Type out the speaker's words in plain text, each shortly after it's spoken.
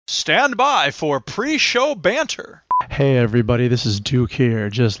Stand by for pre-show banter. Hey everybody, this is Duke here,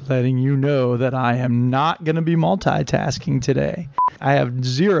 just letting you know that I am not going to be multitasking today. I have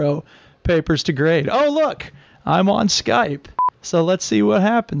 0 papers to grade. Oh look, I'm on Skype. So let's see what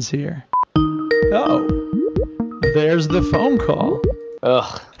happens here. Oh, there's the phone call.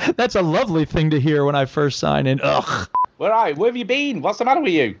 Ugh. That's a lovely thing to hear when I first sign in. Ugh. Where have you been? What's the matter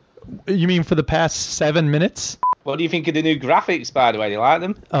with you? You mean for the past 7 minutes? What do you think of the new graphics, by the way? Do you like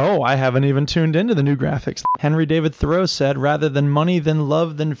them? Oh, I haven't even tuned into the new graphics. Henry David Thoreau said, rather than money, than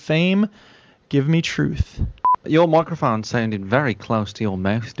love, than fame, give me truth. Your microphone sounded very close to your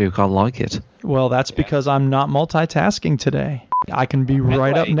mouth, Duke. I like it. Well, that's because I'm not multitasking today. I can be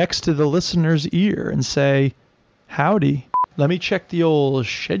right up next to the listener's ear and say, howdy. Let me check the old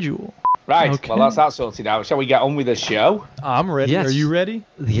schedule. Right, Okay. well, that's that sorted out. Shall we get on with the show? I'm ready. Yes. Are you ready?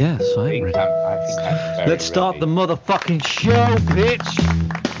 Yes, I'm ready. I think I'm very Let's start ready. the motherfucking show,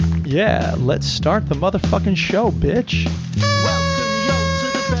 bitch! Yeah, let's start the motherfucking show, bitch. Welcome yo to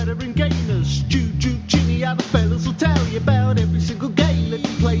the veteran gamers. Juju, Ginny, and the fellas will tell you about every single game they've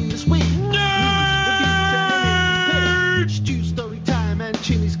been playing this week. News, reviews, and picks. Stu story time and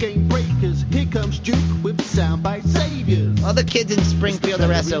Chinny's game breakers. Here comes Duke with the soundbite saviors. All the kids in Springfield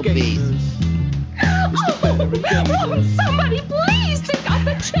are SOBs. Oh, Somebody please take out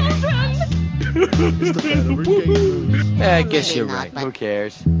the children! It's the veteran gamers. I guess you're right. Who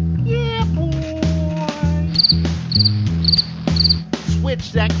cares? Yeah, boy.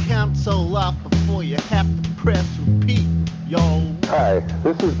 Switch that console off before you have to press repeat, yo. Hi,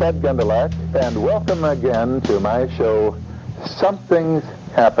 this is Bud Gundelach, and welcome again to my show, Something's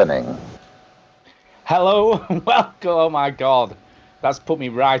Happening. Hello and welcome. Oh my god, that's put me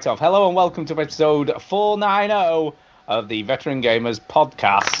right off. Hello and welcome to episode 490 of the Veteran Gamers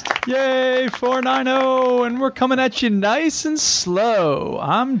podcast. Yay, 490, and we're coming at you nice and slow.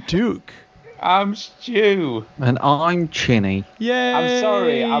 I'm Duke. I'm Stu. And I'm Chinny. Yay. I'm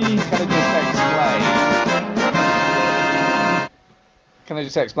sorry, Can I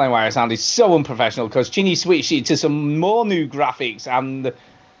just explain why I sounded so unprofessional? Because Chinny switched it to some more new graphics, and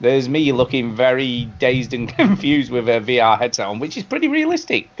there's me looking very dazed and confused with a VR headset on, which is pretty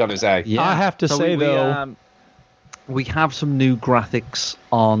realistic, gotta say. Yeah. I have to say, though, we have some new graphics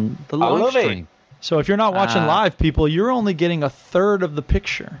on the I live love it. stream. so if you're not watching live, people, you're only getting a third of the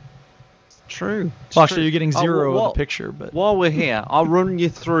picture. True. Well, actually, you're getting 0 well, of the picture, but... While we're here, I'll run you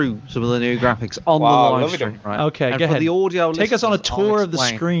through some of the new graphics on Wow, the live lovely. stream. Right? Okay, and go for ahead. the audio Take us on a listeners, I'll tour of the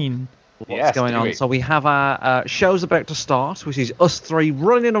explain screen. what's Yes, going do on. it. So we have our show's about to start, which is us three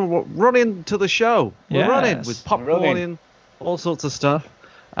running to the show. We're running Yes. with popcorn Running. and all sorts of stuff.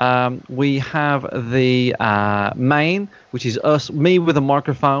 We have the main, which is us, me with a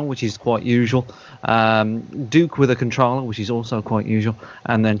microphone, which is quite usual. Duke with a controller, which is also quite usual,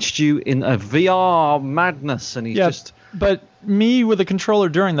 and then Stu in a VR madness, and he's just. But me with a controller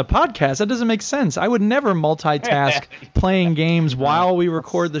during the podcast, that doesn't make sense. I would never multitask playing games while we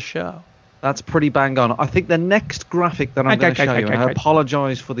record the show. That's pretty bang on. I think the next graphic that I'm going to show you, and I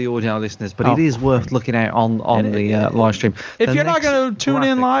apologise for the audio listeners, but it is worth looking at on the live stream. If you're not going to tune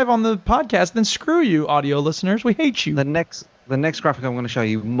in live on the podcast, then screw you, audio listeners. We hate you. The next graphic I'm going to show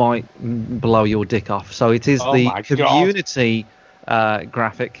you might blow your dick off. So it is the community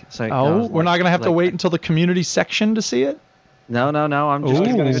graphic. So we're not going to have to wait until the community section to see it? No. I'm just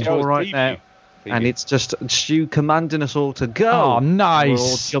going to do it right now. And it's just Stu commanding us all to go. Oh, nice. We're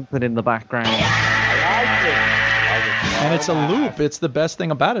all jumping in the background. And it's a loop. It's the best thing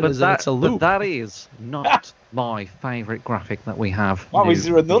about it, that it's a loop. But that is not my favourite graphic that we have. Wow, is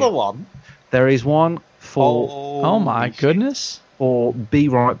there another one? There is one for... Oh my goodness. For Be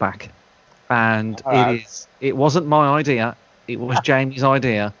Right Back. And it wasn't my idea. It was Jamie's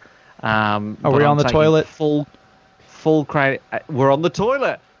idea. Are we on the toilet? Full credit. We're on the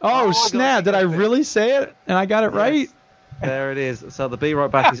toilet. Oh snap! Did I really say it? And I got it right? There it is. So the Be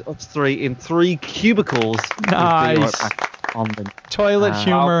Right Back is us three in 3 cubicles. Nice. Be Right Back on them. Toilet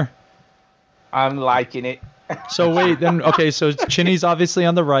humor. I'm liking it. So wait, then so Chinny's obviously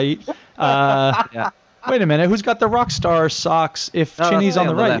on the right. Wait a minute, who's got the Rockstar socks if Chinny's on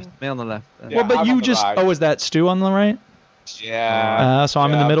the right? Me on the left. Well, but you just... Right. Oh, is that Stu on the right? Yeah. So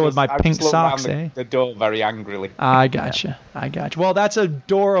I'm in the middle with my pink socks, the door very angrily. I gotcha. Well, that's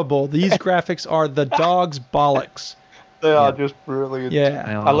adorable. These graphics are the dog's bollocks. They are just brilliant.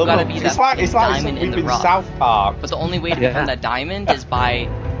 Yeah. I love them. It's like diamond in the rough. South Park. But the only way to become that diamond is by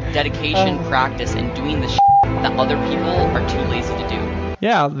dedication, practice, and doing the that other people are too lazy to do.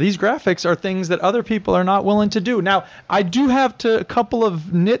 Yeah, these graphics are things that other people are not willing to do. Now, I do have a couple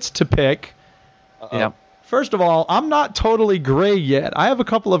of nits to pick. First of all, I'm not totally gray yet. I have a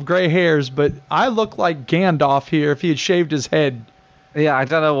couple of gray hairs, but I look like Gandalf here if he had shaved his head. Yeah, I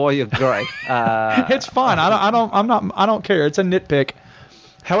don't know why you're gray. It's fine. I don't care. It's a nitpick.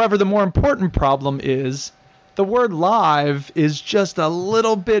 However, the more important problem is the word live is just a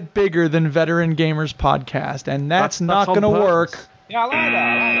little bit bigger than Veteran Gamers Podcast, and that's not going to work. Yeah, I like that. It's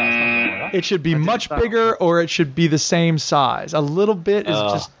not gonna work. It should be much bigger or it should be the same size. A little bit is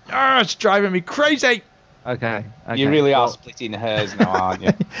just, it's driving me crazy. Okay. You really are splitting hairs now, aren't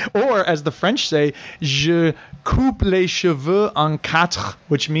you? Or, as the French say, je coupe les cheveux en quatre,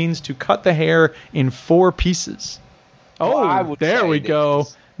 which means to cut the hair in 4 pieces. Oh, there we go.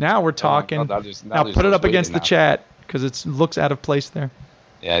 Now we're talking. God, now put it up against the chat, because it looks out of place there.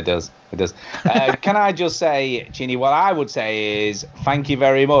 Yeah, it does. Can I just say, Ginny, what I would say is thank you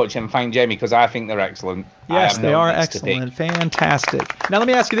very much and thank Jamie, because I think they're excellent. Yes, they are excellent. Fantastic. Now, let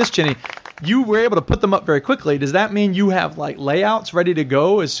me ask you this, Ginny. You were able to put them up very quickly. Does that mean you have like layouts ready to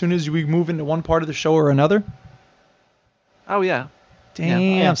go as soon as we move into one part of the show or another? Oh, yeah. Damn.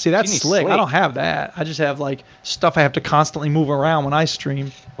 Yeah. See, that's slick. I don't have that. I just have like stuff I have to constantly move around when I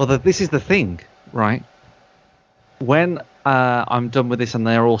stream. Well, this is the thing, right? When I'm done with this and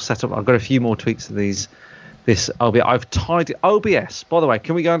they're all set up, I've got a few more tweaks to these. This OBS, I've tied it. OBS. By the way,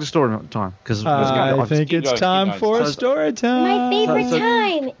 can we go into story time? Because I think it's time for story time. My favorite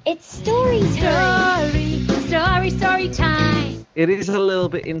time. It's story time. Story time. It is a little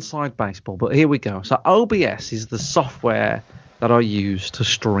bit inside baseball, but here we go. So OBS is the software that I use to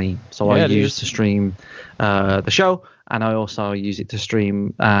stream. So I use to stream the show, and I also use it to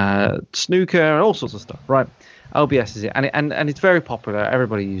stream snooker and all sorts of stuff. Right? OBS is it, and it's very popular.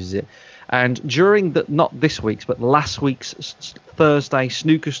 Everybody uses it. And during not this week's, but last week's Thursday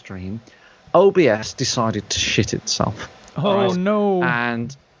snooker stream, OBS decided to shit itself. Oh, right? No.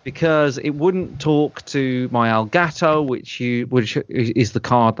 And because it wouldn't talk to my Elgato, which is the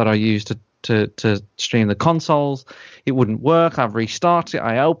card that I use to stream the consoles, it wouldn't work. I restart it,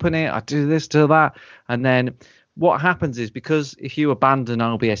 I open it, I do this, do that, and then what happens is, because if you abandon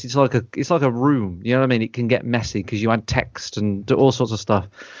OBS, it's like a room. You know what I mean? It can get messy because you add text and do all sorts of stuff.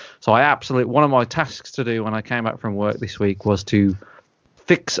 So one of my tasks to do when I came back from work this week was to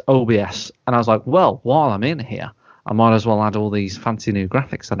fix OBS, and I was like, well, while I'm in here, I might as well add all these fancy new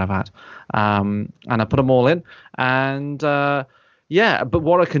graphics that I've had, and I put them all in, and but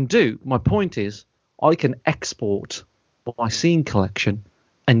what I can do, my point is, I can export my scene collection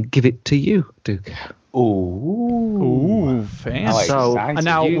and give it to you, Duke. Ooh, fancy. So,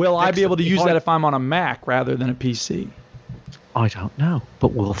 now, will I be able to use that if I'm on a Mac rather than a PC? I don't know,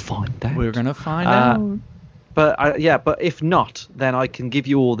 but we'll find out. We're going to find out. But if not, then I can give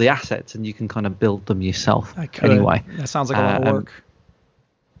you all the assets and you can kind of build them yourself. I could. Anyway. That sounds like a lot of work.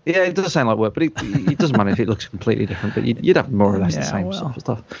 Yeah, it does sound like work, but it doesn't matter if it looks completely different, but you'd have more or less the same sort of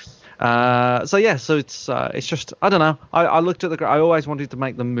stuff. So it's just, I don't know. I looked at I always wanted to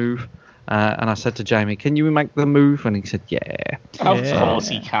make them move. And I said to Jamie, can you make the move? And he said, yeah. Of course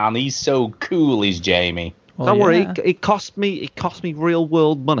he can. He's so cool, is Jamie. Well, don't worry, it cost me real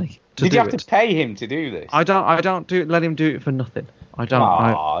world money to Did do you have it. to pay him to do this? I don't let him do it for nothing. I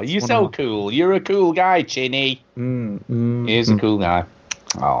don't. You're so cool. You're a cool guy, Chinny. He's a cool guy.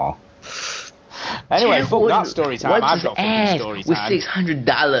 Aw. Anyway, fuck that story time. I've got fucking story time. With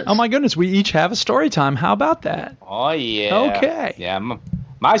 $600. Oh my goodness, we each have a story time. How about that? Oh yeah. Okay. Yeah.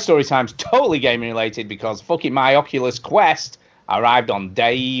 My story time's totally gaming related because fucking my Oculus Quest arrived on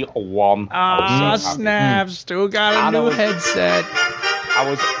day 1. Ah, snaps. Still got a new headset. I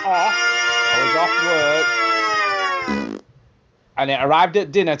was off work. And it arrived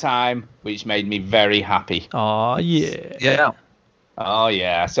at dinner time, which made me very happy. Oh, yeah. Yeah. Oh,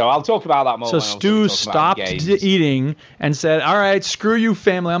 yeah. So I'll talk about that more. So Stu stopped eating and said, all right, screw you,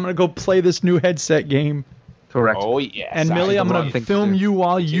 family. I'm going to go play this new headset game. Correct. Oh, yes. And Millie, I'm going to film you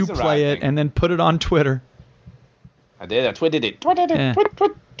while you play it and then put it on Twitter. I did. I twittered it. Twittered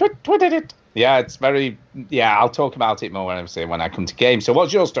it. Yeah, it's very... Yeah, I'll talk about it more when I come to games. So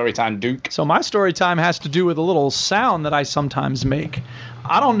what's your story time, Duke? So my story time has to do with a little sound that I sometimes make.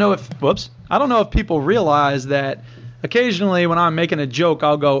 I don't know if people realize that occasionally when I'm making a joke,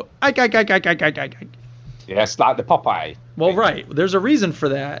 I'll go... Yes, like the Popeye. Well, right. There's a reason for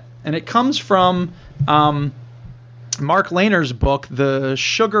that. And it comes from Mark Lehner's book, The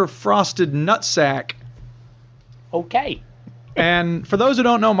Sugar Frosted Nutsack. Okay. And for those who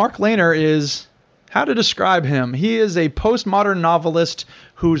don't know, Mark Lehner is, how to describe him? He is a postmodern novelist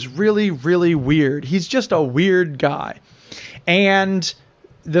who's really, really weird. He's just a weird guy. And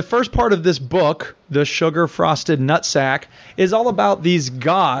the first part of this book, The Sugar Frosted Nutsack, is all about these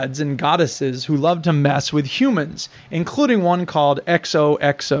gods and goddesses who love to mess with humans, including one called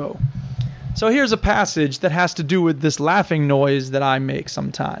XOXO. So here's a passage that has to do with this laughing noise that I make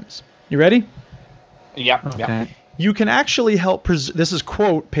sometimes. You ready? Yep. Okay. Yep. You can actually help this is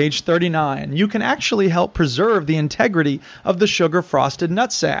quote page 39. You can actually help preserve the integrity of the sugar frosted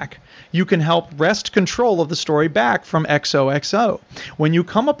nutsack. You can help wrest control of the story back from XOXO. When you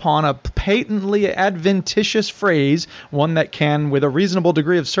come upon a patently adventitious phrase, one that can with a reasonable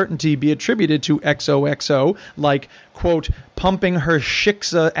degree of certainty be attributed to XOXO, like quote pumping her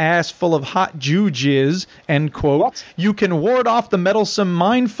shiksa ass full of hot Jew jizz, end quote. What? You can ward off the meddlesome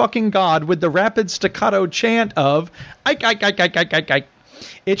mind-fucking god with the rapid staccato chant of Ike, Ike, Ike, Ike, Ike, Ike, Ike.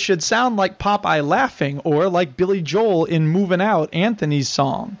 It should sound like Popeye laughing or like Billy Joel in Movin' Out, Anthony's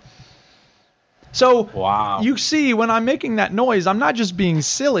song. So Wow. you see, when I'm making that noise, I'm not just being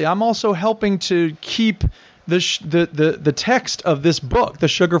silly. I'm also helping to keep the text of this book, The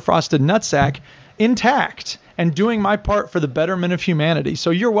Sugar Frosted Nutsack, intact and doing my part for the betterment of humanity.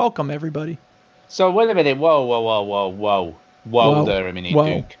 So you're welcome, everybody. So wait a minute. Whoa there a minute,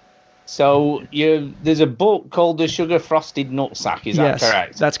 Whoa. Duke. So there's a book called The Sugar Frosted Nutsack. Is that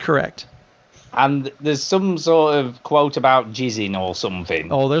correct? Yes, that's correct. And there's some sort of quote about jizzing or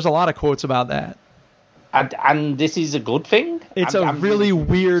something. Oh, there's a lot of quotes about that. And this is a good thing? It's a really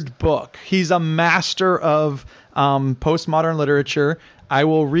weird book. He's a master of postmodern literature. I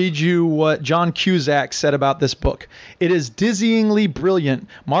will read you what John Cusack said about this book. It is dizzyingly brilliant.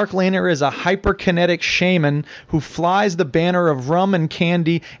 Mark Lehner is a hyperkinetic shaman who flies the banner of rum and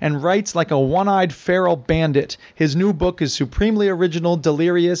candy and writes like a one-eyed feral bandit. His new book is supremely original,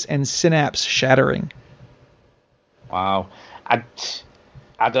 delirious, and synapse-shattering. Wow.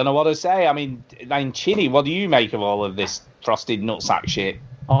 I don't know what to say. I mean, Chinny, what do you make of all of this frosted nutsack shit?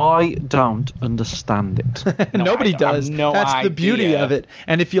 I don't understand it. Nobody does. That's the beauty of it.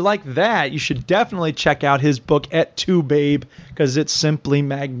 And if you like that, you should definitely check out his book, Et Tu, Babe, because it's simply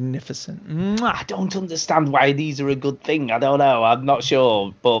magnificent. Mwah. I don't understand why these are a good thing. I don't know. I'm not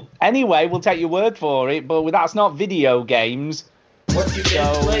sure. But anyway, we'll take your word for it. But that's not video games. What you been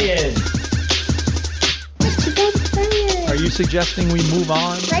playing? Are you suggesting we move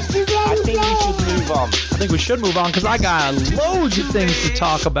on? I think we should move on. I think we should move on because I got loads of things to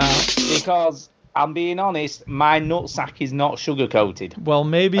talk about. Because I'm being honest, my nutsack is not sugar coated. Well,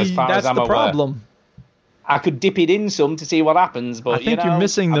 maybe that's the problem. I could dip it in some to see what happens, but I think you're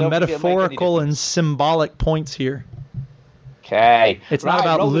missing the metaphorical and symbolic points here. Okay. It's not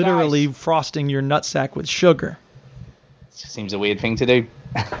about literally frosting your nutsack with sugar. Seems a weird thing to do.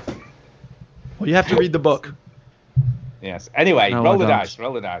 Well, you have to read the book. Yes. Anyway, No, roll the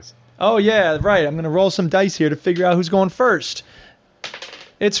dice. Oh, yeah, right. I'm going to roll some dice here to figure out who's going first.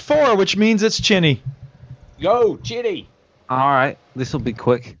 It's 4, which means it's Chinny. Go, Chinny. All right, this will be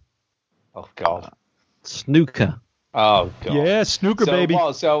quick. Oh, God. Snooker. Oh, God. Yeah, snooker, baby.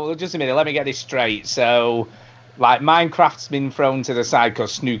 So, just a minute. Let me get this straight. So, like, Minecraft's been thrown to the side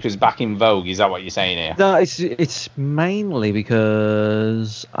because snooker's back in vogue. Is that what you're saying here? No, it's mainly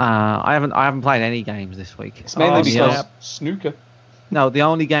because I haven't played any games this week. It's mainly because snooker. No, the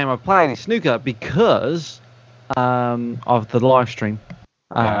only game I've played is snooker because of the live stream.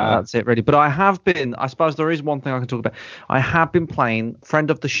 That's it, really. But I have been. I suppose there is one thing I can talk about. I have been playing friend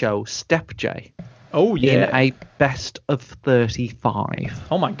of the show Step J. Oh yeah. In a best of 35.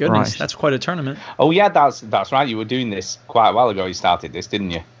 Oh my goodness, right. That's quite a tournament. Oh yeah, that's right. You were doing this quite a while ago. You started this,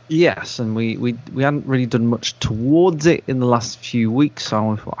 didn't you? Yes, and we hadn't really done much towards it in the last few weeks.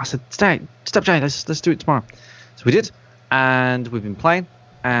 So I said, Step J, let's do it tomorrow. So we did, and we've been playing,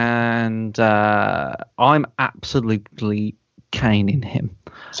 and I'm absolutely caning him.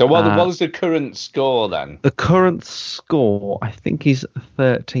 So what was the current score then? The current score, I think, is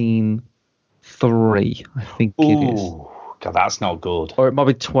 13-3. I think it is. God, that's not good. Or it might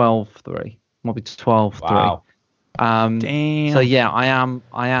be 12-3. Might be 12-3. Wow. Damn. So yeah, I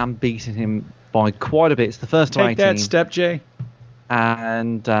am beating him by quite a bit. It's the first to 18. Take that, Step J.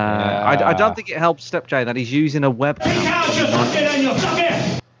 And I don't think it helps Step J that he's using a webcam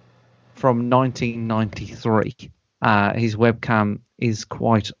from 1993. His webcam is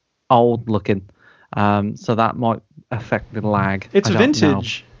quite old looking, so that might affect the lag. It's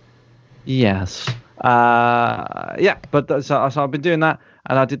vintage. Yes. Yeah, but so I've been doing that,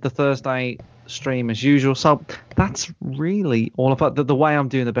 and I did the Thursday stream as usual. So that's really all about the way I'm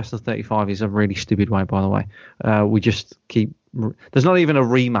doing the best of 35 is a really stupid way, by the way. We just keep. There's not even a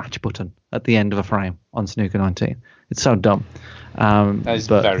rematch button at the end of a frame on Snooker 19. It's so dumb. That is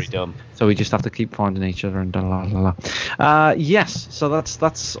but- very dumb. So we just have to keep finding each other and la la la. Yes, so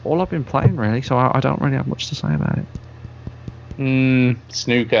that's all I've been playing really. So I don't really have much to say about it.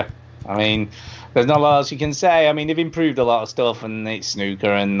 Snooker. I mean, there's not a lot else you can say. I mean, they've improved a lot of stuff, and it's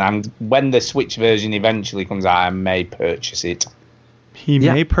snooker. And when the Switch version eventually comes out, I may purchase it. He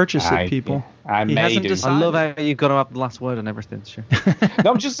may purchase it, people. I He may hasn't do. decided. I love how you've got to have the last word on everything. Sure.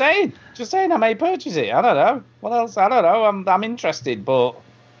 No, I'm just saying. I may purchase it. I don't know. What else? I don't know. I'm interested, but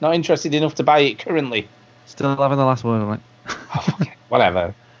not interested enough to buy it currently. Still having the last word on it. Okay,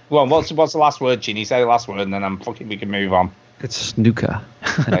 whatever. Go on. What's the last word, Ginny? Say the last word, and then we can move on. It's snooker.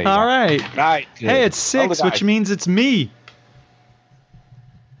 All right. Right. Hey, it's 6, which means it's me.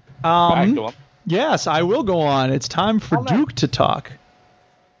 Right, go on. Yes, I will go on. It's time for Duke to talk.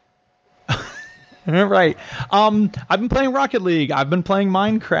 All right. I've been playing Rocket League. I've been playing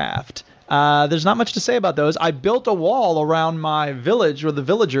Minecraft. There's not much to say about those. I built a wall around my village with the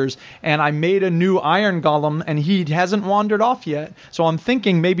villagers, and I made a new iron golem, and he hasn't wandered off yet. So I'm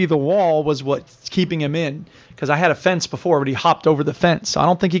thinking maybe the wall was what's keeping him in, because I had a fence before, but he hopped over the fence. So I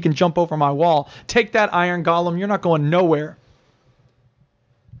don't think he can jump over my wall. Take that, iron golem. You're not going nowhere.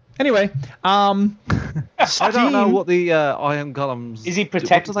 Anyway, I don't know what the iron golems. Is he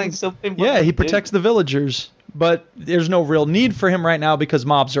protecting something? Yeah, he protects the villagers, but there's no real need for him right now because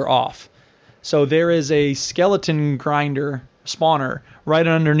mobs are off. So there is a skeleton grinder spawner right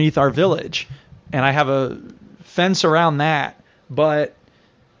underneath our village, and I have a fence around that, but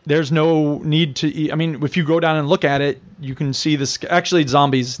there's no need to. I mean, if you go down and look at it, you can see actually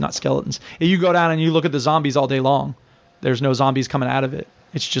zombies, not skeletons. If you go down and you look at the zombies all day long, there's no zombies coming out of it.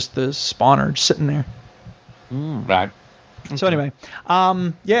 It's just the spawner just sitting there. Right. So anyway,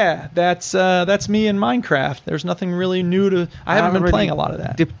 yeah, that's me in Minecraft. There's nothing really new to. I haven't been really playing a lot of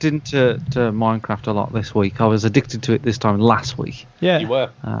that. Dipped into Minecraft a lot this week. I was addicted to it this time last week. Yeah, you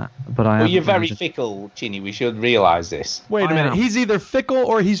were. But I. Well, you're very fickle, Ginny. We should realise this. Wait a minute. He's either fickle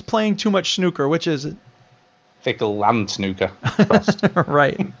or he's playing too much snooker. Which is it? Fickle and snooker.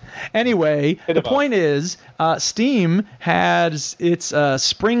 Right. Anyway, the point is, Steam has its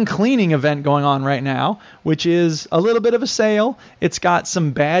spring cleaning event going on right now, which is a little bit of a sale. It's got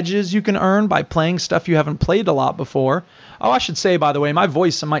some badges you can earn by playing stuff you haven't played a lot before. Oh, I should say, by the way, my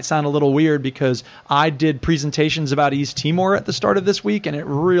voice might sound a little weird because I did presentations about East Timor at the start of this week, and it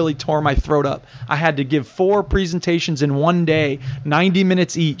really tore my throat up. I had to give 4 presentations in one day, 90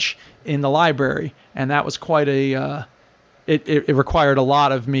 minutes each, in the library, and that was quite a it required a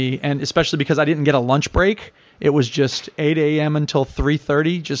lot of me, and especially because I didn't get a lunch break. It was just 8 a.m. until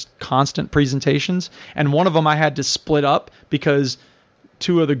 3:30, just constant presentations, and one of them I had to split up because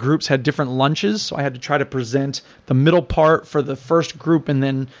 2 of the groups had different lunches, so I had to try to present the middle part for the first group and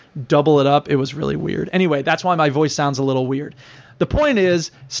then double it up. It was really weird. Anyway, that's why my voice sounds a little weird. The point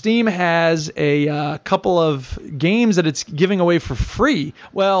is, Steam has a couple of games that it's giving away for free.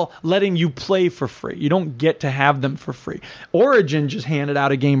 Well, letting you play for free. You don't get to have them for free. Origin just handed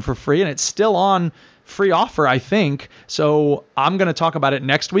out a game for free, and it's still on free offer, I think. So I'm going to talk about it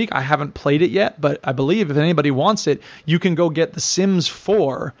next week. I haven't played it yet, but I believe if anybody wants it, you can go get The Sims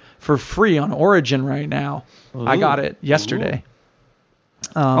 4 for free on Origin right now. Ooh. I got it yesterday.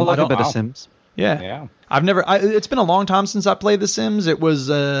 I like a bit of Sims. Yeah. It's been a long time since I played The Sims. It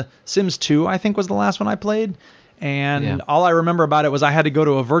was Sims 2, I think, was the last one I played. And all I remember about it was I had to go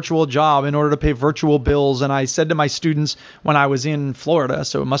to a virtual job in order to pay virtual bills. And I said to my students when I was in Florida,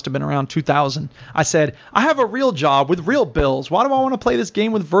 so it must have been around 2000, I said, I have a real job with real bills. Why do I want to play this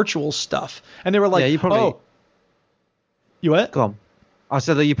game with virtual stuff? And they were like, oh. You what? Go on. I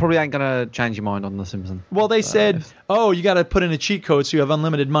said that you probably ain't going to change your mind on The Simpsons. Well, they said, oh, you got to put in a cheat code so you have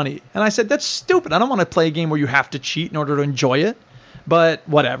unlimited money. And I said, that's stupid. I don't want to play a game where you have to cheat in order to enjoy it. But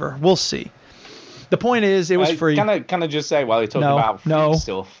whatever. We'll see. The point is, it was free. Can I just say, while you're talking about free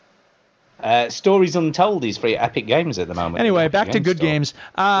stuff, Stories Untold is free at Epic Games at the moment. Anyway, back to good games. It's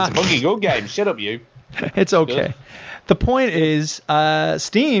a fucking good game. Shut up, you. It's okay. Good. The point is,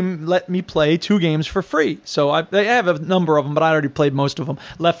 Steam let me play 2 games for free. So they have a number of them, but I already played most of them.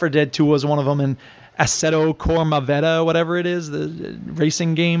 Left 4 Dead 2 was one of them, and Assetto Corsa, whatever it is, the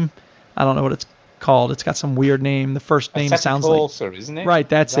racing game. I don't know what it's called. It's got some weird name. The first name sounds like... Corsa, isn't it? Right,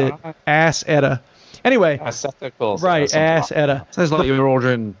 that's it. Right? Assetto. Anyway, Assetto Corsa. Right, Assetto. Sounds like you were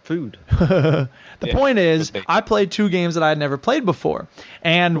ordering food. The point is, I played 2 games that I had never played before,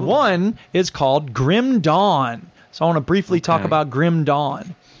 and one is called Grim Dawn. So I want to briefly talk about Grim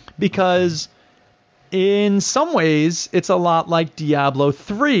Dawn, because in some ways it's a lot like Diablo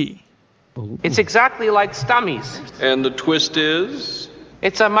 3. It's exactly like Stummies. And the twist is?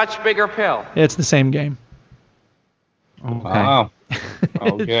 It's a much bigger pill. It's the same game. Okay. Wow.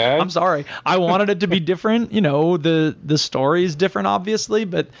 Okay. I'm sorry. I wanted it to be different. You know, the story is different, obviously,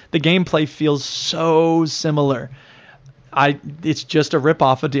 but the gameplay feels so similar. It's just a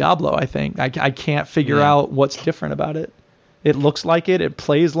ripoff of Diablo, I think. I can't figure out what's different about it. It looks like it. It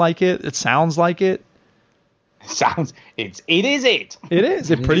plays like it. It sounds like it. It is it. It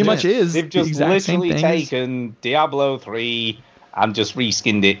is. It pretty much is. They've just the exact same literally thing taken Diablo 3 and just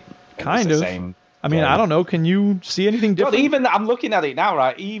reskinned it. Kind of. Same I mean, game. I don't know. Can you see anything different? God, even I'm looking at it now,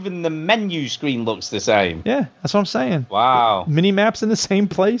 right? Even the menu screen looks the same. Yeah, that's what I'm saying. Wow. Mini maps in the same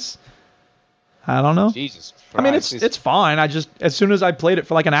place. I don't know. Jesus Christ. I mean, it's fine. I just, as soon as I played it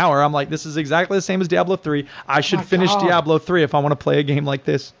for like an hour, I'm like, this is exactly the same as Diablo 3. I should finish Diablo 3 if I want to play a game like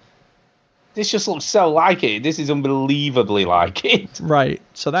this. This just looks so like it. This is unbelievably like it. Right.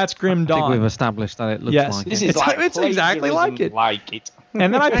 So that's Grim Dawn. I think we've established that it looks like this it. is like it's exactly like it. Like it.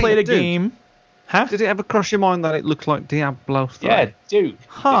 And then I played a game. Huh? Did it ever cross your mind that it looked like Diablo 3? Yeah, dude.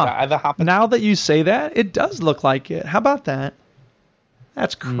 Huh. Did that ever happen? Now that you say that, it does look like it. How about that?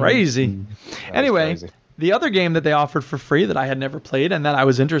 That's crazy. Anyway, the other game that they offered for free that I had never played and that I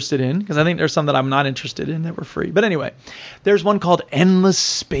was interested in, because I think there's some that I'm not interested in that were free. But anyway, there's one called Endless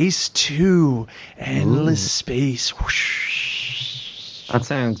Space 2. Endless Space. Whoosh. That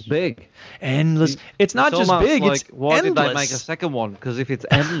sounds big. Endless. It's not just big, like, it's why endless. did they make a second one? Because if it's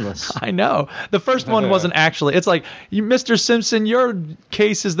endless. I know. The first one wasn't actually. It's like, Mr. Simpson, your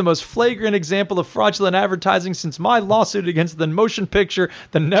case is the most flagrant example of fraudulent advertising since my lawsuit against the motion picture,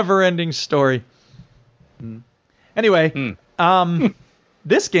 The Never-Ending Story. Anyway,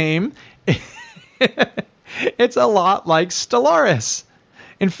 this game, it's a lot like Stellaris.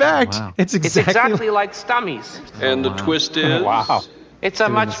 In fact, it's exactly like Stummies. And the twist is... Wow. It's a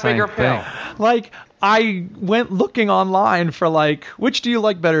much bigger pill. Like, I went looking online for, like, which do you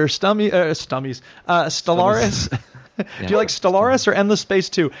like better, Stellaris? Do you like Stellaris or Endless Space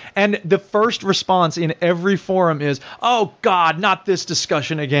 2? And the first response in every forum is, oh, God, not this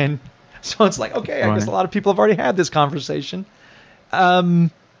discussion again. So it's like, okay, I guess a lot of people have already had this conversation.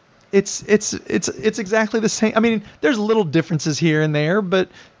 It's exactly the same. I mean, there's little differences here and there, but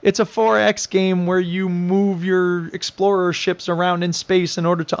it's a 4X game where you move your explorer ships around in space in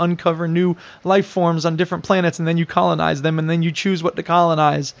order to uncover new life forms on different planets, and then you colonize them, and then you choose what to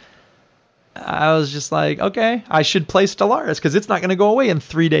colonize. I was just like, okay, I should play Stellaris because it's not going to go away in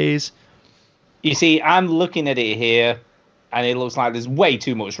 3 days. You see, I'm looking at it here, and it looks like there's way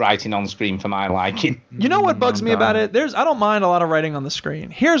too much writing on screen for my liking. You know what bugs me about it? I don't mind a lot of writing on the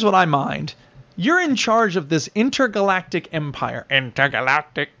screen. Here's what I mind. You're in charge of this intergalactic empire.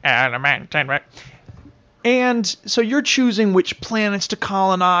 Intergalactic adamantine. And so you're choosing which planets to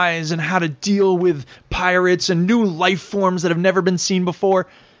colonize and how to deal with pirates and new life forms that have never been seen before.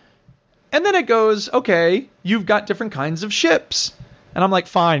 And then it goes, okay, you've got different kinds of ships. And I'm like,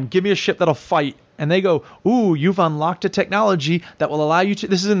 fine, give me a ship that'll fight. And they go, ooh, you've unlocked a technology that will allow you to,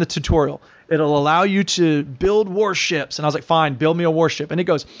 this is in the tutorial, it'll allow you to build warships. And I was like, fine, build me a warship. And it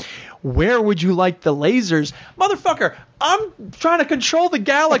goes, where would you like the lasers? Motherfucker, I'm trying to control the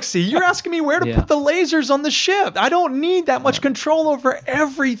galaxy. You're asking me where to put the lasers on the ship. I don't need that much control over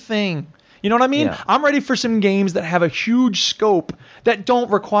everything. You know what I mean? Yeah. I'm ready for some games that have a huge scope that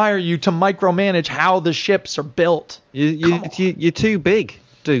don't require you to micromanage how the ships are built. You're too big,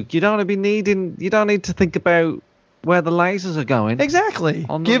 Duke. You don't need to think about where the lasers are going. Exactly.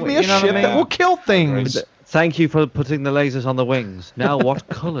 Give me a ship that will kill things. Thank you for putting the lasers on the wings. Now, what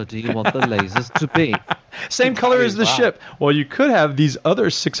color do you want the lasers to be? Same color as the ship. Well, you could have these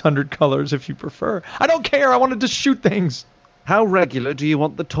other 600 colors if you prefer. I don't care. I wanted to shoot things. How regular do you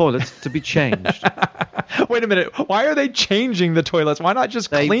want the toilets to be changed? Wait a minute. Why are they changing the toilets? Why not just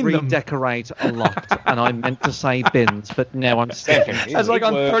clean them? They redecorate a lot, and I meant to say bins, but now I'm saying it. That's like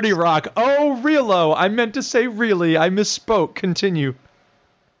on 30 Rock. Oh, Realo. I meant to say really. I misspoke. Continue.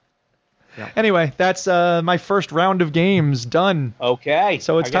 Yeah. Anyway, that's my first round of games done. Okay.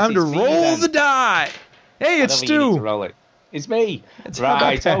 So it's time to roll the die. Hey, it's Stu. It's me.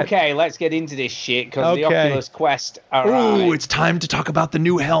 Right, okay, let's get into this shit, because the Oculus Quest arrived. Ooh, it's time to talk about the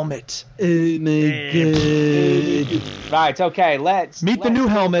new helmet. Oh my god. Right, okay, let's the new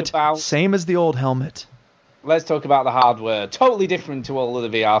helmet, same as the old helmet. Let's talk about the hardware. Totally different to all of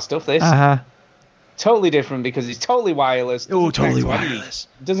the VR stuff, this. Totally different because it's totally wireless. Oh, totally wireless.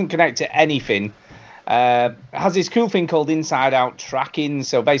 Doesn't connect to anything. Has this cool thing called inside-out tracking,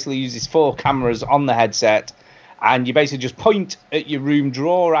 so basically uses 4 cameras on the headset. And you basically just point at your room,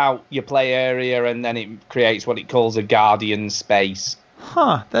 draw out your play area, and then it creates what it calls a guardian space.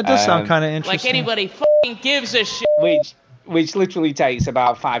 Huh, that does sound kind of interesting. Like anybody fucking gives a shit. Which literally takes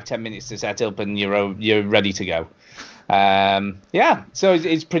about 5-10 minutes to set up, and you're ready to go. Yeah, so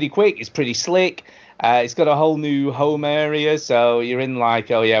it's pretty quick. It's pretty slick. It's got a whole new home area, so you're in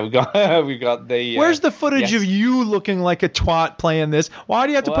like, oh yeah, we got we got the. Where's the footage yes. of you looking like a twat playing this? Why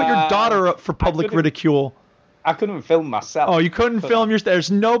do you have to put your daughter up for public ridicule? I couldn't film myself. Oh, you couldn't film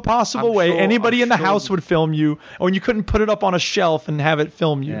There's no possible way anybody in the house would film you, or you couldn't put it up on a shelf and have it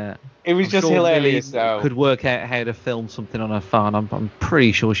film you. Yeah. It was just hilarious, Millie though. Could work out how to film something on her phone. I'm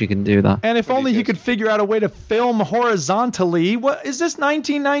pretty sure she can do that. And if only he could figure out a way to film horizontally. What is this,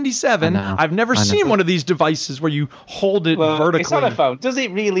 1997? I've never seen one of these devices where you hold it vertically. It's on a phone. Does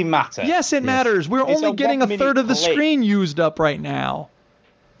it really matter? Yes, it matters. We're It's only a getting a 1 third of the minute clip. screen used up right now.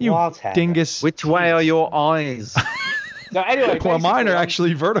 You Whatever. dingus. Which way are your eyes? No, anyway, well, mine are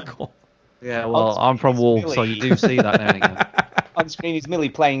actually vertical. Yeah, well, I'm from Wolf, so you do see that now and again. On screen is Millie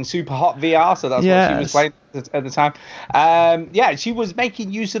playing Super Hot VR, so that's what she was Yes. playing at the time. Yeah, she was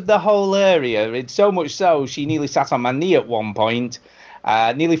making use of the whole area. It's so much so she nearly sat on my knee at one point,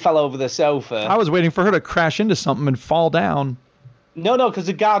 nearly fell over the sofa. I was waiting for her to crash into something and fall down. No, because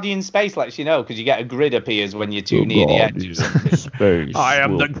the Guardian Space lets you know, because you get a grid appears when you're too near the edge. Space I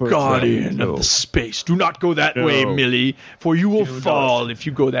am the guardian of the space. Do not go that way, Millie, for you will fall if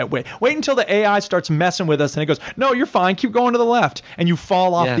you go that way. Wait until the AI starts messing with us and it goes, no, you're fine, keep going to the left. And you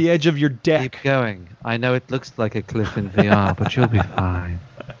fall off the edge of your deck. Keep going. I know it looks like a cliff in VR, but you'll be fine.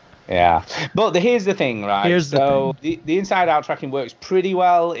 Yeah, but here's the thing, right? Here's the thing. The inside-out tracking works pretty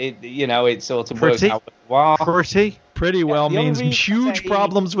well. It sort of works out well. Pretty well means huge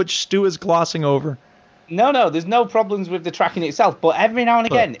problems which Stu is glossing over. No, there's no problems with the tracking itself, but every now and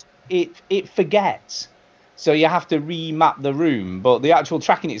again it forgets. So you have to remap the room, but the actual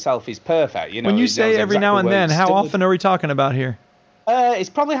tracking itself is perfect. You know, when you say every now and then, how often are we talking about here?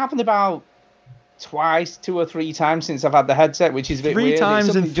 It's probably happened about twice, 2 or 3 times since I've had the headset, which is a bit weird. 3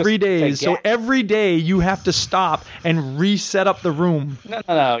 times in 3 days. So every day you have to stop and reset up the room.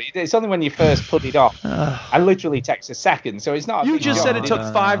 No. It's only when you first put it off. I literally takes a second, so it's not. You just said it took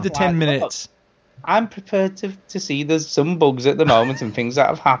 5 to 10 minutes. I'm prepared to see there's some bugs at the moment and things that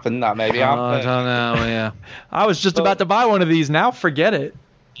have happened that maybe aren't. I don't know. Yeah. I was just about to buy one of these. Now forget it.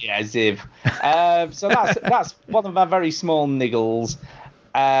 Yeah, Ziv. So that's one of my very small niggles.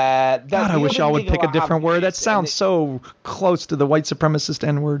 God, I wish y'all would pick a different word. That sounds so close to the white supremacist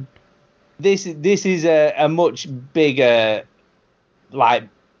N-word. This is a much bigger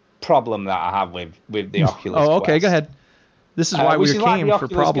problem that I have with the Oculus Oh, okay, Quest. go ahead. This is why we came for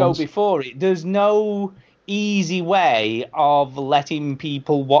problems. Go before it. There's no easy way of letting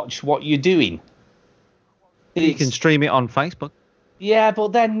people watch what you're doing. You can stream it on Facebook. Yeah, but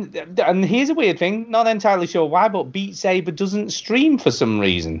then, and here's a weird thing, not entirely sure why, but Beat Saber doesn't stream for some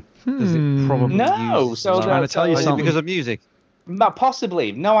reason. Does it probably so trying to tell you something. Because of music?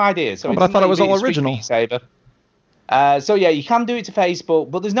 Possibly, no idea. So but I thought it was all original. Beat Saber. So yeah, you can do it to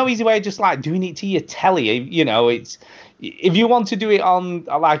Facebook, but there's no easy way of just like doing it to your telly. You know, it's if you want to do it on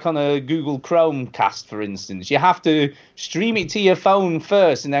a Google Chromecast, for instance, you have to stream it to your phone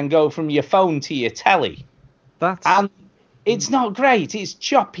first and then go from your phone to your telly. And it's not great. It's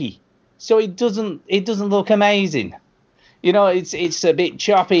choppy, so it doesn't look amazing. You know, it's a bit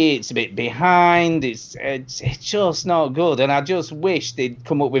choppy. It's a bit behind. It's just not good. And I just wish they'd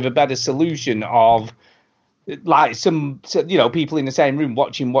come up with a better solution of like some people in the same room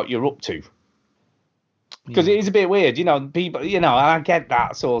watching what you're up to. Because it is a bit weird, people, and I get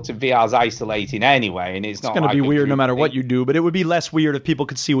that sort of VR's isolating anyway, and it's not going to be weird no matter what you do, but it would be less weird if people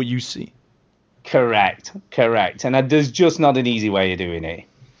could see what you see. Correct. And there's just not an easy way of doing it.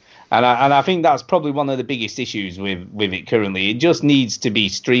 And I think that's probably one of the biggest issues with it currently. It just needs to be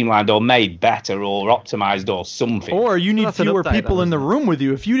streamlined or made better or optimized or something. Or you need fewer people in the room with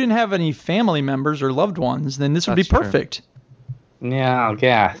you. If you didn't have any family members or loved ones, then this would be perfect. Yeah, I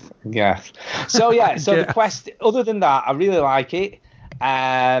guess. So yeah, the Quest, other than that, I really like it.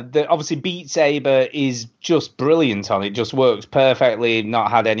 Obviously Beat Saber is just brilliant on it, just works perfectly, not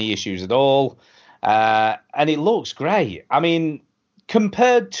had any issues at all. And it looks great. I mean,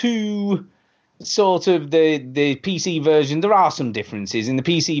 compared to sort of the PC version, there are some differences. In the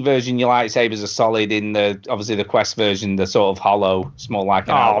PC version, your lightsabers are solid. In obviously the Quest version, they're sort of hollow, small like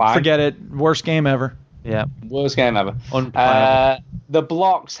an outline. Forget it. Worst game ever. Yeah. Worst game ever. Unplayable. The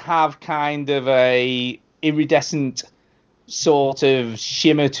blocks have kind of a iridescent sort of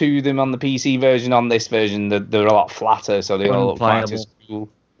shimmer to them on the PC version. On this version, they're a lot flatter, so they all look quite as cool.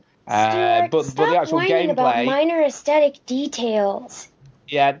 Stuart, but the actual whining about gameplay, minor aesthetic details.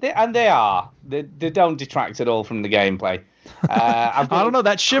 yeah, they are. They don't detract at all from the gameplay. I don't know,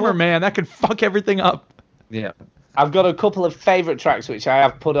 that shimmer, man, that could fuck everything up. Yeah. I've got a couple of favourite tracks which I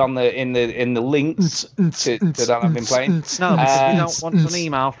have put on in the links that I've been playing. No, because we don't want an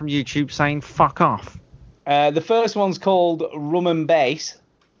email from YouTube saying fuck off. The first one's called Rum and Bass,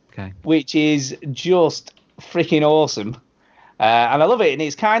 which is just freaking awesome. And I love it. And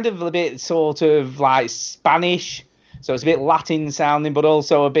it's kind of a bit sort of like Spanish. So it's a bit Latin sounding, but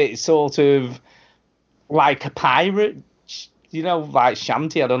also a bit sort of like a pirate, like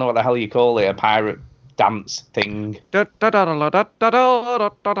shanty. I don't know what the hell you call it, a pirate dance thing. Kind of.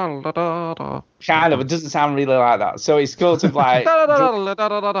 It doesn't sound really like that. So it's sort of like...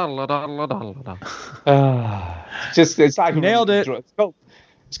 it's like... Nailed it.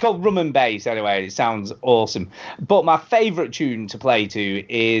 It's called Rum and Bass anyway. It sounds awesome. But my favourite tune to play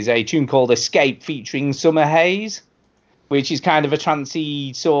to is a tune called Escape featuring Summer Haze, which is kind of a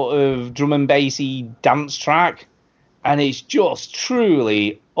trancey sort of drum and bassy dance track. And it's just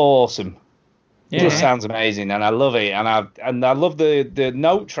truly awesome. It just sounds amazing, and I love it. And I love the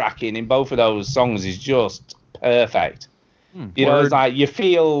note tracking in both of those songs is just perfect. It's like you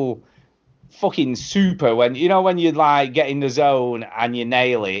feel fucking super when you like get in the zone and you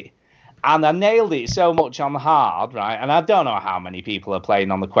nail it. And I nailed it so much on hard, right? And I don't know how many people are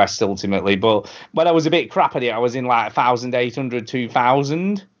playing on the Quest ultimately, but when I was a bit crap at it, I was in like 1,800,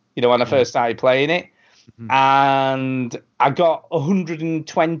 2,000, when I first started playing it. And I got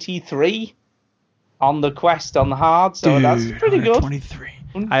 123 on the Quest on the hard, so that's pretty good.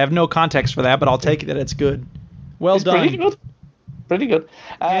 123. I have no context for that, but I'll take it that it's good. It's done. Pretty good.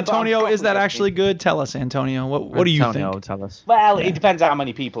 Antonio, is that actually good? Tell us, Antonio. What do you think? Tell us. Well, it depends how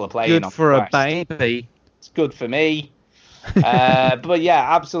many people are playing. Good for a baby. It's good for me. But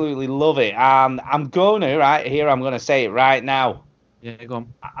yeah, absolutely love it. And I'm going to say it right now. Yeah, go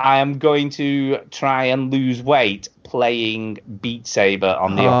on. I am going to try and lose weight playing Beat Saber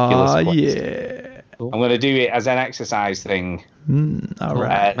on the Oculus Quest. Yeah. I'm going to do it as an exercise thing. All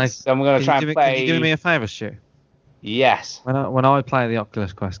right. So I'm going to try and play. Can you do me a favour, Stu? Yes. When I play the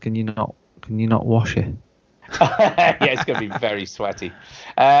Oculus Quest, can you not wash it? Yeah, it's going to be very sweaty,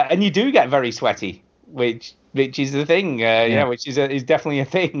 and you do get very sweaty, which is the thing. Which is definitely a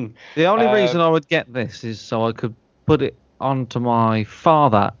thing. The only reason I would get this is so I could put it onto my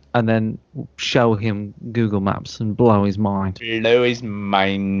father and then show him Google Maps and blow his mind. What the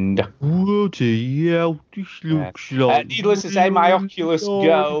hell? This looks like... Needless to say, my Oculus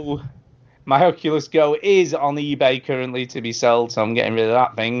Go is on eBay currently to be sold, so I'm getting rid of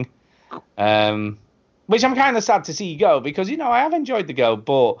that thing. Which I'm kind of sad to see go because, I have enjoyed the Go,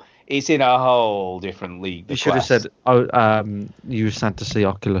 but it's in a whole different league. You should have said, you were sad to see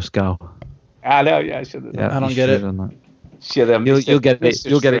Oculus Go. I know, yeah, I should have. I don't get it. You'll get it.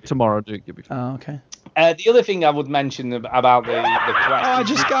 You'll get it tomorrow, Duke. You'll be fine. Oh, okay. The other thing I would mention about the Quest... I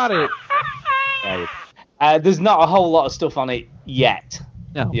just got it. There's not a whole lot of stuff on it yet.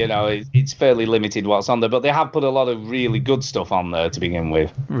 No. It's fairly limited what's on there, but they have put a lot of really good stuff on there to begin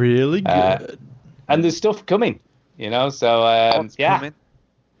with. Really good. And there's stuff coming, so coming?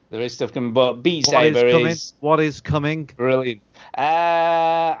 There is stuff coming, but Beat Saber is... What is coming? Brilliant.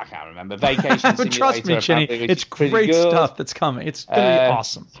 I can't remember. Vacation Simulator. Trust me, Chinny, it's great stuff that's coming. It's going to be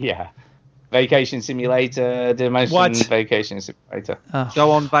awesome. Yeah. Vacation Simulator, Dimension Vacation Simulator.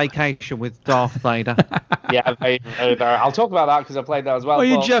 Go on vacation with Darth Vader. Yeah, Vader. I'll talk about that because I played that as well. Oh,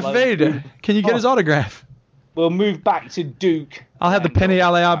 you Jeff Vader. Can you get his autograph? We'll move back to Duke. I'll have the Penny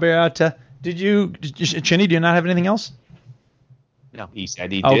Aleaberta. Chinny, do you not have anything else? No, he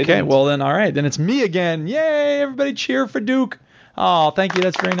said he did. Okay, well then, all right. Then it's me again. Yay, everybody cheer for Duke. Oh, thank you.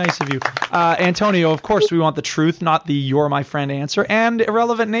 That's very nice of you. Antonio, of course, we want the truth, not the you're my friend answer. And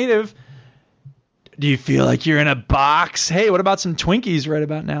Irrelevant Native, do you feel like you're in a box? Hey, what about some Twinkies right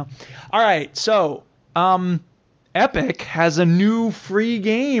about now? All right, so Epic has a new free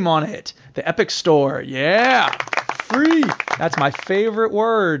game on it. The Epic Store. Yeah, free. That's my favorite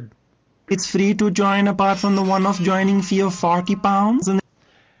word. It's free to join apart from the one-off joining fee of £40.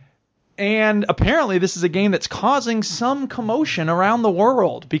 And apparently this is a game that's causing some commotion around the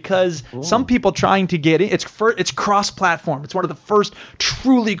world because some people trying to get it. It's cross-platform. It's one of the first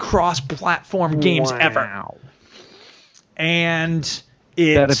truly cross-platform games ever. And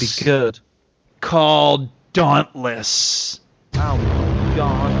it's better be good. Called Dauntless. Oh my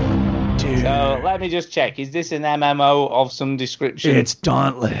god. Dude. So let me just check. Is this an MMO of some description? It's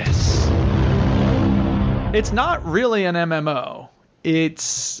Dauntless. It's not really an MMO.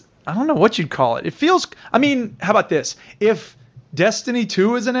 It's... I don't know what you'd call it. It feels... I mean, how about this? If Destiny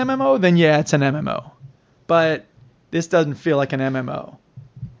 2 is an MMO, then yeah, it's an MMO. But this doesn't feel like an MMO.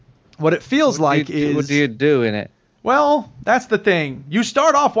 What it feels like is... What do you do in it? Well, that's the thing. You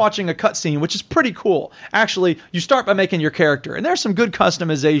start off watching a cutscene, which is pretty cool. Actually, you start by making your character, and there's some good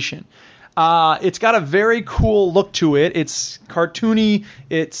customization. It's got a very cool look to it. It's cartoony.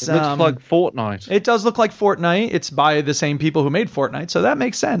 It looks like Fortnite. It does look like Fortnite. It's by the same people who made Fortnite, so that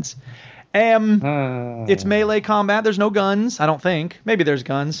makes sense. It's melee combat. There's no guns, I don't think. Maybe there's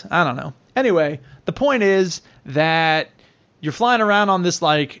guns. I don't know. Anyway, the point is that you're flying around on this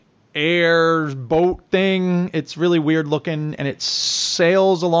like air boat thing. It's really weird looking, and it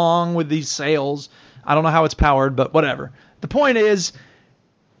sails along with these sails. I don't know how it's powered, but whatever. The point is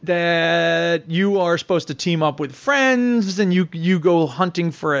that you are supposed to team up with friends, and you go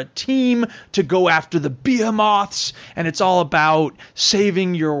hunting for a team to go after the behemoths, and it's all about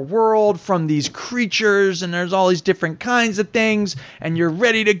saving your world from these creatures, and there's all these different kinds of things, and you're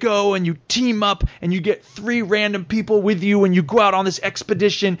ready to go, and you team up, and you get 3 random people with you, and you go out on this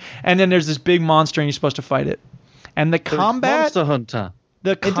expedition, and then there's this big monster, and you're supposed to fight it. And the combat... Monster Hunter.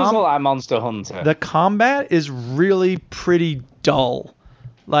 It does look like Monster Hunter. The combat is really pretty dull.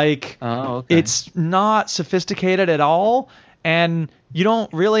 Like, it's not sophisticated at all, and you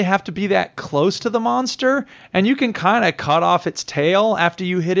don't really have to be that close to the monster, and you can kind of cut off its tail after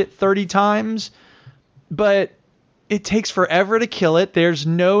you hit it 30 times, but it takes forever to kill it. There's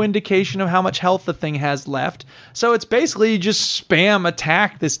no indication of how much health the thing has left, so it's basically you just spam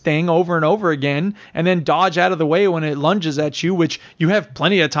attack this thing over and over again, and then dodge out of the way when it lunges at you, which you have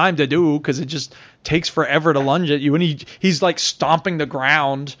plenty of time to do, because it just takes forever to lunge at you, and he's like stomping the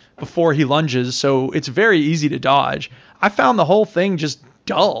ground before he lunges, so it's very easy to dodge. I found the whole thing just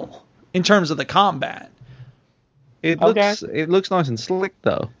dull in terms of the combat. It looks nice and slick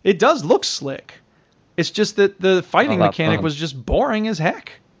though. It does look slick. It's just that the fighting that's mechanic fun. was just boring as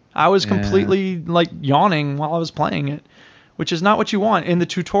heck. I was completely like yawning while I was playing it, which is not what you want in the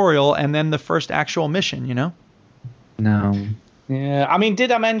tutorial and then the first actual mission, you know? No. Yeah, I mean,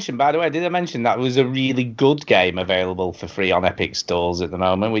 did I mention that was a really good game available for free on Epic stores at the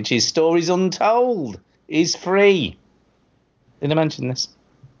moment, which is Stories Untold, is free. Did I mention this?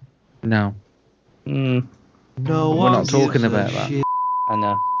 No. No, we're not talking about that. I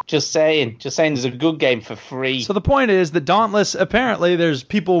know. Just saying there's a good game for free. So the point is that Dauntless, apparently there's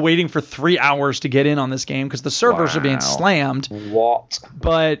people waiting for 3 hours to get in on this game because the servers are being slammed. What?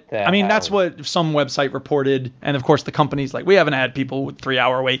 But, I mean, hell? that's what some website reported. And, of course, the company's like, we haven't had people with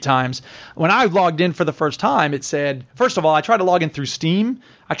 3-hour wait times. When I logged in for the first time, it said, first of all, I tried to log in through Steam.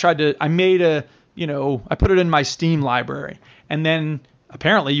 I put it in my Steam library. And then...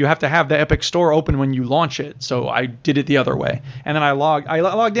 apparently, you have to have the Epic Store open when you launch it, so I did it the other way. And then I logged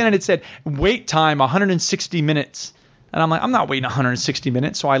in, and it said, wait time 160 minutes. And I'm like, I'm not waiting 160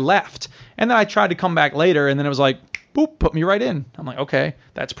 minutes, so I left. And then I tried to come back later, and then it was like, boop, put me right in. I'm like, okay,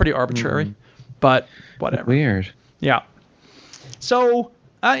 that's pretty arbitrary, but whatever. Weird. Yeah. So,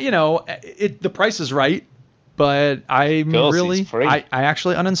 the price is right. But I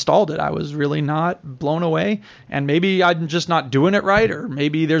actually uninstalled it. I was really not blown away. And maybe I'm just not doing it right, or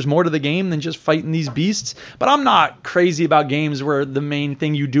maybe there's more to the game than just fighting these beasts. But I'm not crazy about games where the main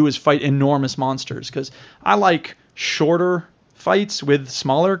thing you do is fight enormous monsters, because I like shorter fights with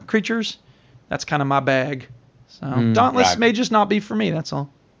smaller creatures. That's kind of my bag. So Dauntless may just not be for me, that's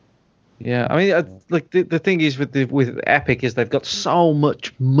all. Yeah, I mean, like the thing is with Epic is they've got so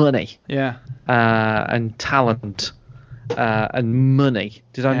much money. Yeah. And talent. And money.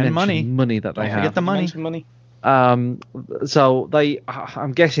 Did I mention money that they have? Forget the money. Money. So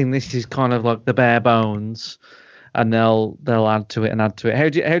I'm guessing this is kind of like the bare bones, and they'll add to it and add to it.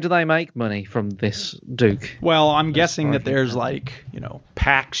 How do they make money from this, Duke? Well, I'm guessing that there's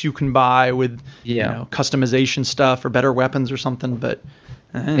packs you can buy with customization stuff or better weapons or something. But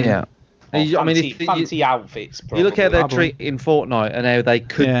yeah. Fancy outfits. Probably. You look how they're treating Fortnite and how they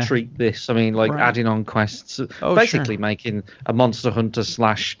could treat this. I mean, adding on quests, basically making a Monster Hunter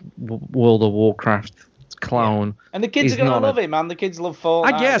 / World of Warcraft clone. Yeah. And the kids are gonna love it, man. The kids love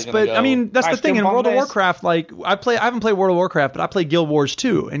Fortnite. I guess, but I mean, that's the thing in World of Warcraft. Like, I haven't played World of Warcraft, but I play Guild Wars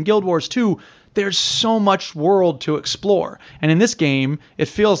 2, and Guild Wars 2, there's so much world to explore. And in this game, it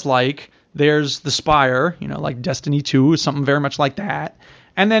feels like there's the Spire, like Destiny 2, something very much like that.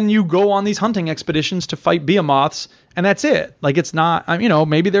 And then you go on these hunting expeditions to fight behemoths, and that's it. Like, it's not,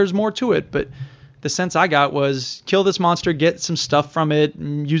 maybe there's more to it, but the sense I got was kill this monster, get some stuff from it,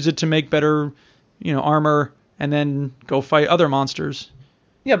 and use it to make better, armor, and then go fight other monsters.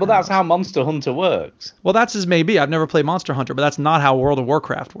 Yeah, but that's how Monster Hunter works. Well, that's as maybe. I've never played Monster Hunter, but that's not how World of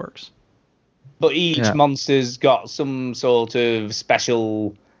Warcraft works. But each monster's got some sort of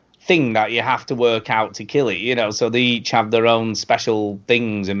special thing that you have to work out to kill it, you know. So they each have their own special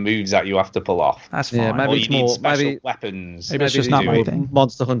things and moves that you have to pull off. That's fine. Yeah, maybe Or it's you need more special weapons. Maybe it's just not my thing.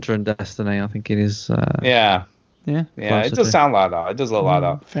 Monster Hunter and Destiny. I think it is. Yeah. Yeah. Yeah, it does sound like that. It does look like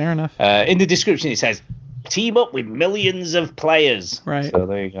that. Fair enough. In the description, it says, team up with millions of players. Right. So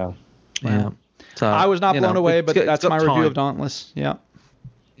there you go. Yeah. So I was not blown away, but that's my review of time. Dauntless. Yeah.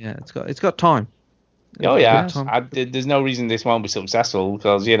 Yeah, it's got time. Oh, yeah. There's no reason this won't be successful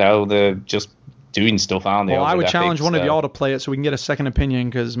because, you know, they're just doing stuff, aren't they? Well, I would Epic, challenge one of y'all to play it so we can get a second opinion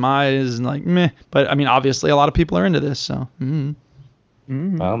because mine is like meh. But, I mean, obviously a lot of people are into this, so.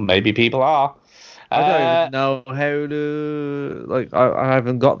 Well, maybe people are. I don't even know how to... Like, I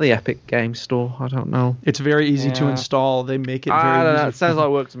haven't got the Epic Game Store. I don't know. It's very easy to install. They make it very I don't know. easy. It sounds like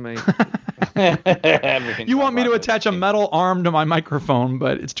work to me. You want me to attach a metal arm to my microphone,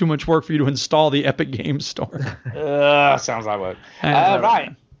 but it's too much work for you to install the Epic Game Store. Sounds like work. Right.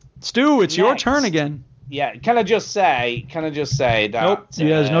 Right. Stu, it's your turn again. Yeah, can I just say that... Nope,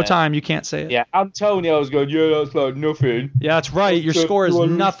 there's no time. You can't say it. Yeah, Antonio's going, yeah, that's like nothing. Yeah, that's right. Your score is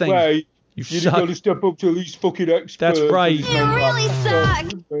nothing. You suck. Got to step up to these fucking experts. That's right. You really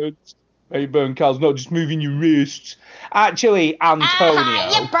suck. Hey, burn, Carl's not just moving your wrists. Actually, Antonio...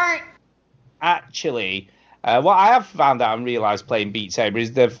 you burnt. Actually, what I have found out and realised playing Beat Saber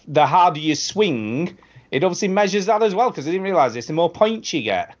is the harder you swing, it obviously measures that as well, because I didn't realise this, the more points you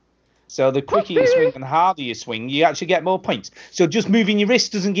get. So the quicker you swing and the harder you swing, you actually get more points. So just moving your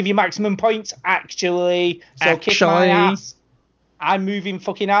wrist doesn't give you maximum points, actually. So kick my ass. I'm moving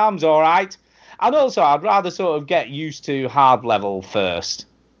fucking arms, all right? And also, I'd rather sort of get used to hard level first.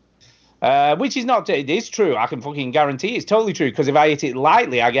 Which is not, it is true. I can fucking guarantee it's totally true. Because if I hit it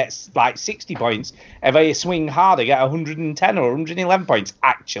lightly, I get like 60 points. If I swing hard, I get 110 or 111 points,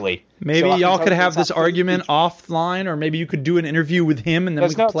 actually. Maybe so y'all could have this argument offline, or maybe you could do an interview with him and then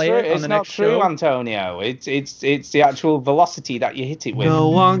we could play it on the next show. It's not true, Antonio. It's the actual velocity that you hit it with. No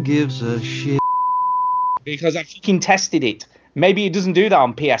one gives a shit. Because I fucking tested it. Maybe it doesn't do that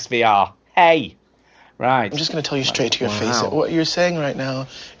on PSVR. Hey. Right. I'm just going to tell you straight to your face that what you're saying right now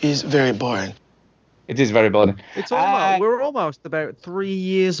is very boring. It is very boring. It's almost, we're almost about 3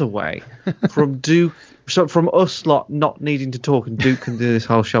 years away from Duke, so from us lot not needing to talk, and Duke can do this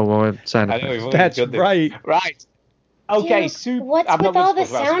whole show while we're saying it. That's right. Right. Okay, Duke, what's with all the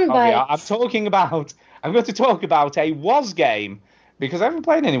sound bites? I'm going to talk about a WoS game, because I haven't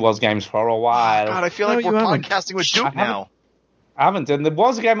played any WoS games for a while. God, I feel like we're podcasting with Duke now. I haven't, and the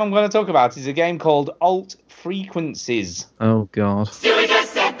WoS game I'm going to talk about is a game called Alt Frequencies. Oh, God. Stewie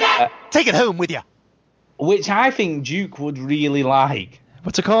just said that! Take it home with you. Which I think Duke would really like.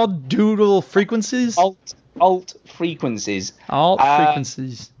 What's it called? Doodle Frequencies? Alt Frequencies. Alt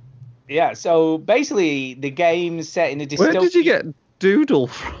Frequencies. Yeah, so basically the game's set in a dystopian... Where did you get Doodle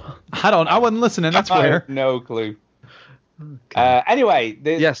from? I wasn't listening, that's I where. have no clue. Okay. Anyway,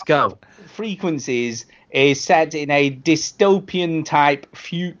 yes, go. Frequencies is set in a dystopian type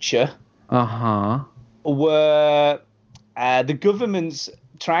future. Where the government's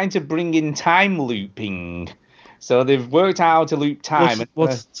trying to bring in time looping. So they've worked out how to loop time.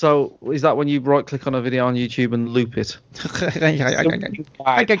 So is that when you right click on a video on YouTube and loop it?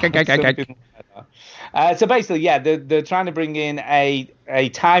 So basically, yeah, they're trying to bring in a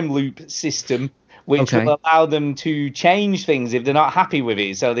time loop system which will allow them to change things if they're not happy with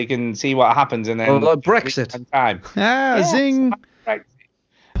it, so they can see what happens and then like Brexit. Time. Zing. Brexit.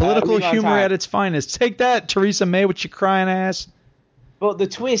 Political humor at its finest. Take that, Theresa May, with your crying ass. But the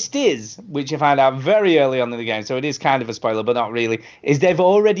twist is, which you find out very early on in the game, so it is kind of a spoiler, but not really, is they've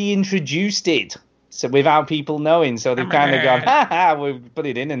already introduced it. So without people knowing, so they've kind of gone, ha, we'll put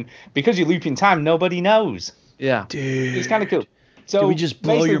it in, and because you loop in time, nobody knows. Yeah. Dude. It's kind of cool. So did we just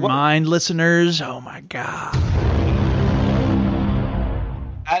blow your mind, listeners? Oh, my God.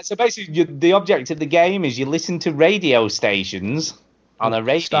 So basically, the object of the game is you listen to radio stations on a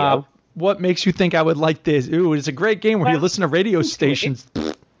radio. Stop. What makes you think I would like this? Ooh, it's a great game where you listen to radio stations.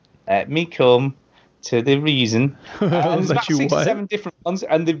 Let me come to the reason. There's about 6 or 7 different ones,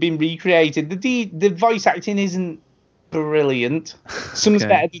 and they've been recreated. The voice acting isn't brilliant. Some's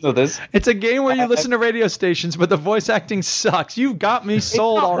better than others. It's a game where you listen to radio stations, but the voice acting sucks. You've got me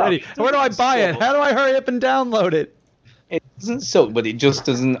sold already. Where do I buy it? How do I hurry up and download it? It doesn't suck, but it just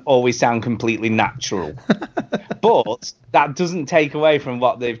doesn't always sound completely natural. But that doesn't take away from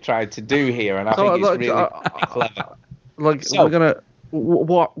what they've tried to do here, and I think it's really clever. We're gonna.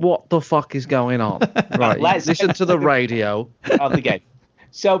 What the fuck is going on? Right, listen to the radio of the game.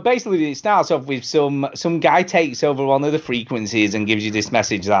 So basically, it starts off with some guy takes over one of the frequencies and gives you this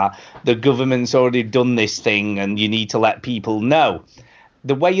message that the government's already done this thing and you need to let people know.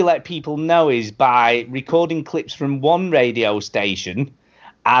 the way you let people know is by recording clips from one radio station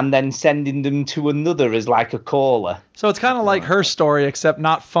and then sending them to another as like a caller. So it's kind of like Her Story, except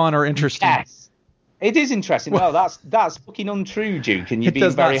not fun or interesting. Yes. It is interesting. No, that's fucking untrue, Duke, and you're It being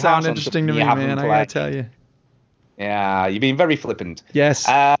does very not sound harsh on interesting to something me, you haven't man. I played. gotta tell you. Yeah, you're being very flippant. Yes.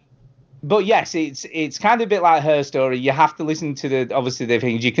 But yes, it's kind of a bit like Her Story. You have to listen to the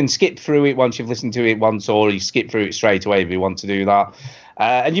things. You can skip through it once you've listened to it once, or you skip through it straight away if you want to do that.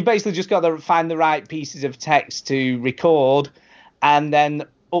 And you basically just got to find the right pieces of text to record, and then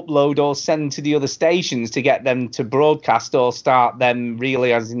upload or send to the other stations to get them to broadcast or start them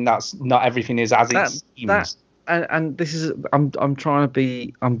realizing that's not everything is as it seems. And this is I'm trying to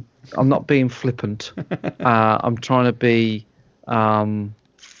be I'm not being flippant. I'm trying to be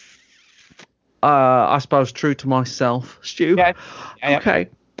I suppose true to myself, Stu. Yeah. Okay.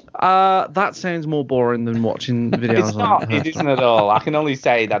 That sounds more boring than watching videos. It's not. It isn't at all. I can only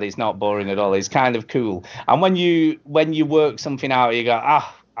say that it's not boring at all. It's kind of cool. And when you work something out, you go,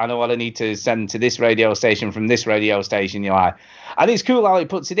 I know what I need to send to this radio station from this radio station. You're like, and it's cool how it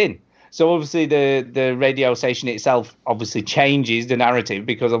puts it in. So obviously the radio station itself obviously changes the narrative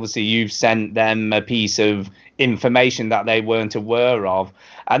because obviously you've sent them a piece of information that they weren't aware of.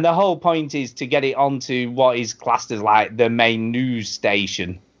 And the whole point is to get it onto what is classed as like the main news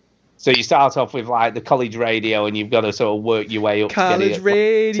station. So you start off with like the college radio, and you've got to sort of work your way up. College to get it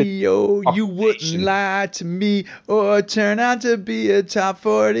radio, you wouldn't lie to me or turn out to be a top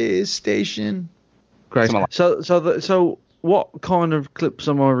 40 station. Great. So what kind of clips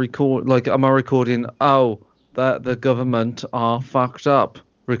am I record? Like, am I recording? Oh, that the government are fucked up.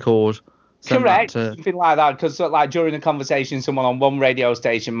 Record. Send Correct, that to... something like that. Because like during a conversation, someone on one radio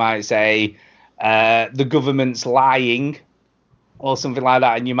station might say, "The government's lying," or something like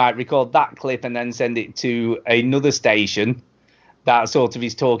that, and you might record that clip and then send it to another station that sort of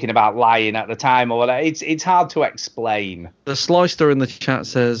is talking about lying at the time or whatever. It's hard to explain. The Slicer in the chat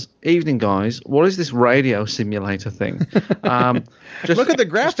says, "Evening guys, what is this radio simulator thing?" Look at the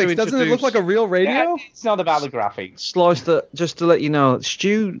graphics. Doesn't it look like a real radio? Yeah, it's not about the graphics. Slicer, just to let you know,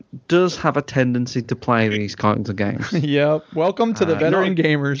 Stu does have a tendency to play these kinds of games. Yep. Welcome to the veteran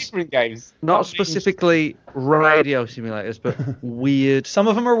gamers. Different games. Not specifically radio simulators, but weird. Some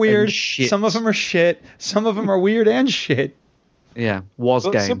of them are weird. and shit. Some of them are shit. Some of them are weird and shit. Yeah,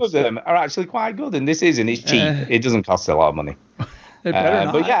 But games. some of them are actually quite good, and this isn't. It's cheap. It doesn't cost a lot of money. It better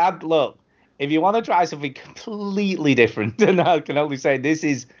not. But yeah, look, if you want to try something completely different, and I can only say this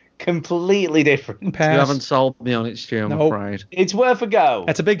is completely different. Pass. You haven't sold me on it, Stu, I'm afraid. It's worth a go.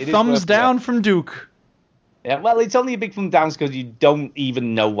 That's a big thumbs down from Duke. Yeah, well, it's only a big thumb down because you don't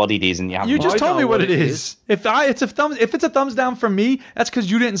even know what it is, and you haven't. You just told me what it is. If it's a thumbs down from me, that's because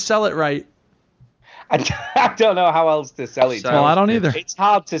you didn't sell it right. I don't know how else to sell it. Well, I don't either. It's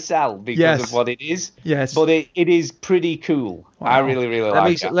hard to sell because of what it is. Yes. But it is pretty cool. Wow. I really, really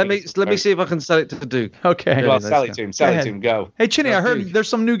like it. Let me see if I can sell it to Duke. Okay. Well, sell it to him. Sell it to him. Go. Hey, Chinny, I heard there's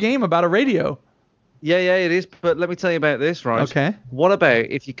some new game about a radio. Yeah, it is. But let me tell you about this, right? Okay. What about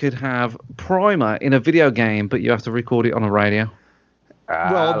if you could have Primer in a video game, but you have to record it on a radio?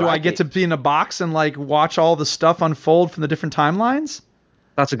 Well, do I get to be in a box and like watch all the stuff unfold from the different timelines?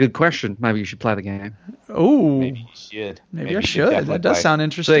 That's a good question. Maybe you should play the game. Oh. Maybe you should. Maybe I should. That does sound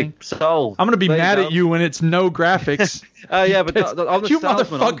interesting. Sold. I'm going to be mad at you when it's no graphics. Yeah, but I'm the you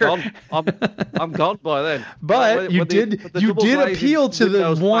salesman. motherfucker. I'm gone by then. But you did appeal to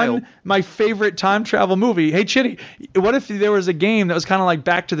the one, my favorite time travel movie. Hey, Chitty, what if there was a game that was kind of like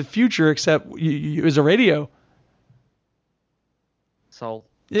Back to the Future, except it was a radio? Sold.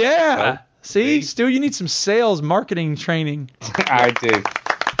 Yeah. See, Stu, you need some sales marketing training. I do.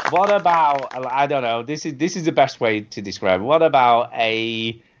 What about, I don't know, this is the best way to describe it. What about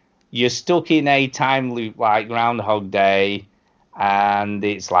you're stuck in a time loop like Groundhog Day, and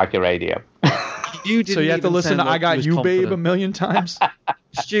it's like a radio. So you have to listen to I Got You, Babe a million times?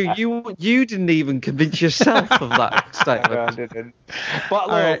 Stu, you didn't even convince yourself of that statement. No, I didn't. But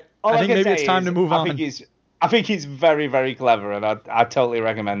look, All right. I think maybe it's time to move on. I think it's very, very clever, and I totally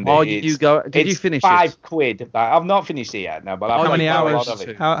recommend it. Oh, did you finish it? £5. I've not finished it yet, no, but I've how many hours? A lot of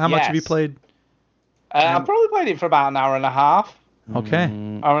it. How much have you played? I've probably played it for about an hour and a half. Okay.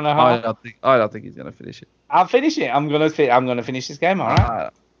 Hour and a half. I don't think he's gonna finish it. I'll finish it. I'm gonna finish this game. All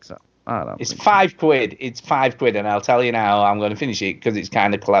right. It's £5. It's £5, and I'll tell you now, I'm gonna finish it because it's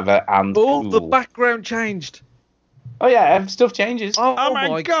kind of clever and cool. The background changed. Oh yeah, stuff changes. Oh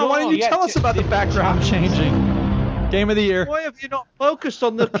my god! Why didn't you tell us about the background changing? Game of the year. Why have you not focused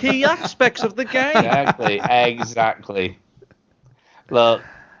on the key aspects of the game? Exactly. Look,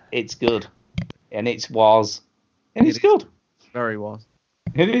 it's good, and it's good. Very was.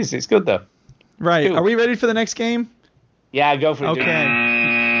 It is. It's good though. Right. Cool. Are we ready for the next game? Yeah, go for it.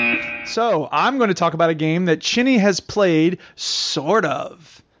 Okay. So I'm going to talk about a game that Chinny has played, sort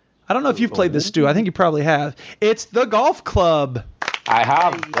of. I don't know if you've played this, Stu. I think you probably have. It's the Golf Club. I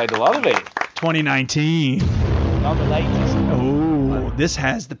have played a lot of it. 2019. Not the latest. Oh, this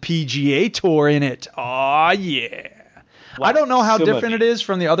has the PGA Tour in it. Oh, yeah. Well, I don't know how some different of it is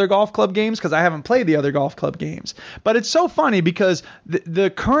from the other golf club games because I haven't played the other golf club games. But it's so funny because the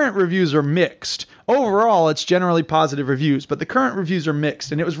current reviews are mixed. Overall, it's generally positive reviews, but the current reviews are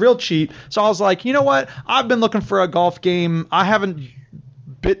mixed, and it was real cheap. So I was like, you know what? I've been looking for a golf game. I haven't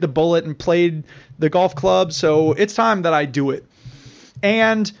bit the bullet and played the golf club, so it's time that I do it.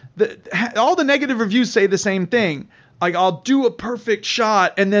 And all the negative reviews say the same thing. Like, I'll do a perfect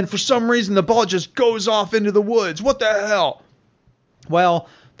shot, and then for some reason the ball just goes off into the woods. What the hell? Well,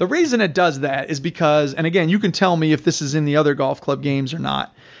 the reason it does that is because, and again, you can tell me if this is in the other golf club games or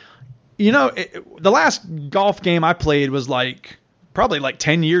not. You know, the last golf game I played was probably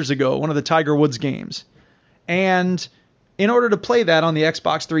 10 years ago, one of the Tiger Woods games. And in order to play that on the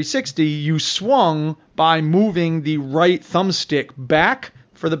Xbox 360, you swung by moving the right thumbstick back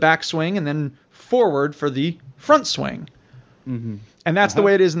for the backswing and then forward for the front swing. Mm-hmm. And that's the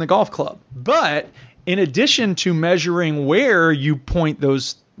way it is in the golf club. But in addition to measuring where you point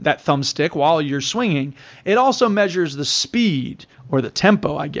that thumbstick while you're swinging, it also measures the speed or the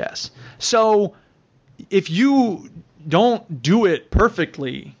tempo, I guess. So if you don't do it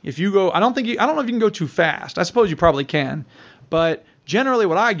perfectly, if you go, I don't know if you can go too fast. I suppose you probably can. But generally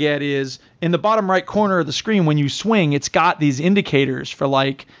what I get is in the bottom right corner of the screen when you swing, it's got these indicators for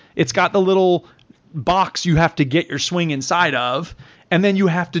it's got the little box you have to get your swing inside of, and then you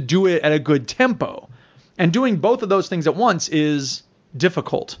have to do it at a good tempo. And doing both of those things at once is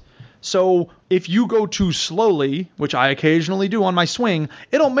difficult. So if you go too slowly, which I occasionally do on my swing,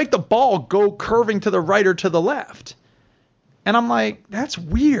 it'll make the ball go curving to the right or to the left. And I'm like, that's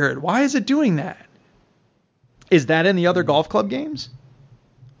weird. Why is it doing that? Is that in the other golf club games?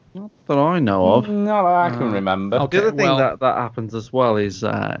 Not that I know of. Not that I can remember. Okay, The other thing that happens as well is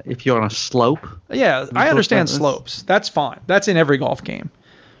if you're on a slope. Yeah, I understand slopes. That's fine. That's in every golf game.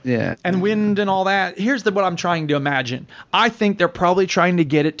 Yeah. And wind and all that. Here's what I'm trying to imagine. I think they're probably trying to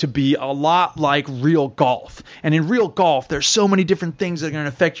get it to be a lot like real golf. And in real golf, there's so many different things that are going to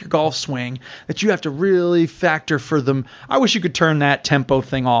affect your golf swing that you have to really factor for them. I wish you could turn that tempo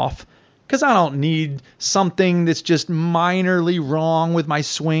thing off. Because I don't need something that's just minorly wrong with my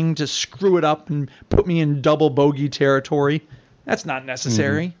swing to screw it up and put me in double bogey territory. That's not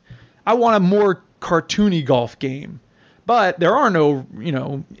necessary. Mm-hmm. I want a more cartoony golf game. But there are no,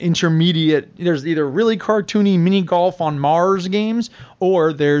 intermediate. There's either really cartoony mini golf on Mars games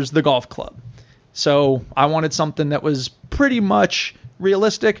or there's the golf club. So I wanted something that was pretty much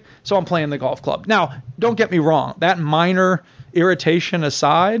realistic, so I'm playing the golf club. Now, don't get me wrong. That minor irritation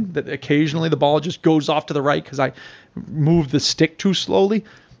aside, that occasionally the ball just goes off to the right because I move the stick too slowly,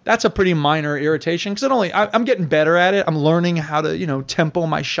 that's a pretty minor irritation because I'm getting better at it. I'm learning how to, tempo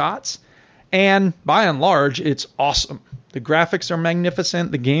my shots. And by and large, it's awesome. The graphics are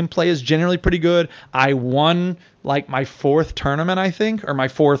magnificent. The gameplay is generally pretty good. I won my fourth tournament, I think, or my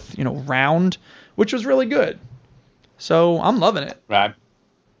fourth, round, which was really good. So I'm loving it. Right.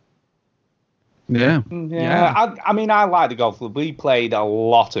 Yeah. I mean, I like the golf club. We played a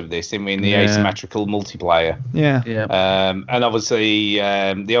lot of this, didn't we, in the asymmetrical multiplayer? Yeah. And obviously,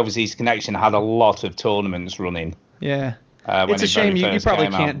 the Overseas Connection had a lot of tournaments running. Yeah. It's a shame you probably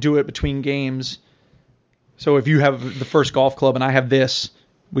can't do it between games. So if you have the first golf club and I have this,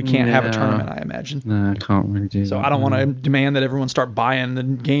 we can't have a tournament, I imagine. No, I can't really do that. So I don't want to demand that everyone start buying the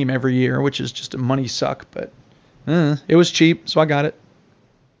game every year, which is just a money suck. But it was cheap, so I got it.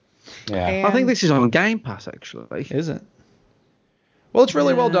 Yeah. And I think this is on Game Pass, actually. Is it? Well, it's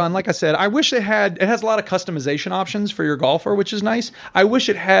really well done. Like I said, I wish it has a lot of customization options for your golfer, which is nice. I wish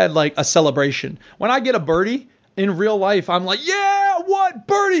it had a celebration. When I get a birdie in real life, I'm like, yeah, what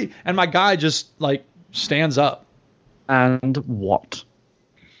birdie? And my guy just stands up. And what?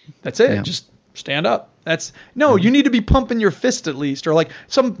 That's it. Yeah. Just stand up. You need to be pumping your fist at least. Or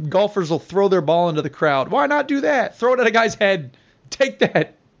some golfers will throw their ball into the crowd. Why not do that? Throw it at a guy's head. Take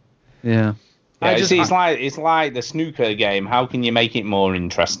that. Yeah. It's like the snooker game. How can you make it more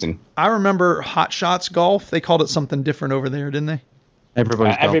interesting? I remember Hot Shots Golf. They called it something different over there, didn't they?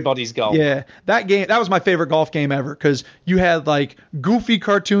 Everybody's golf. Yeah, that was my favorite golf game ever because you had goofy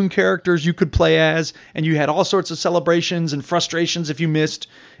cartoon characters you could play as, and you had all sorts of celebrations and frustrations if you missed.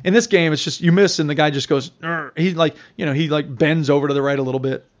 In this game, it's just you miss and the guy just goes. He bends over to the right a little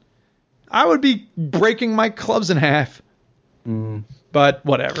bit. I would be breaking my clubs in half. But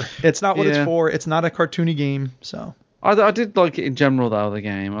whatever. It's not what it's Yeah. for. It's not a cartoony game, so. I did like it in general, though, the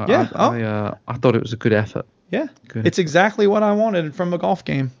game. I thought it was a good effort. Yeah. Good. It's exactly what I wanted from a golf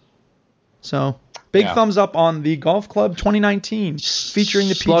game. So, big thumbs up on the Golf Club 2019 featuring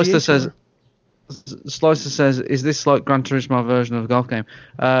the PGA Tour. Slicer says, is this like Gran Turismo version of a golf game?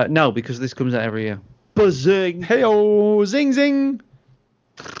 No, because this comes out every year. Buzzing. Hey-oh, zing, zing.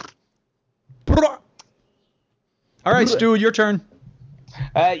 All right, Stu, your turn.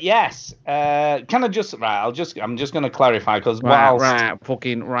 Yes. Can I just I'm just going to clarify because Right, whilst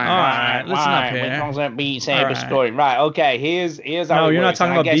listen up here. Which one's that Beat Saber scoring? Right. Okay. Here's how. No, it you're works. not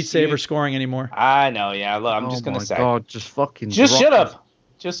talking I about Beat guess Saber scoring anymore. I know. Yeah. Look, I'm just going to say. Oh my God! Just fucking. Just drop shut it. up.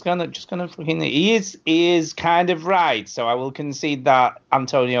 Just gonna fucking. He is kind of right. So I will concede that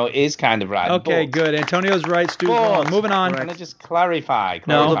Antonio is kind of right. Okay, good. Antonio's right. Stu's wrong. Moving on. Can I just clarify?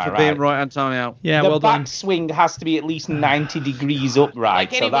 Well done for being right, Antonio. Yeah, the well done. backswing has to be at least 90 degrees upright.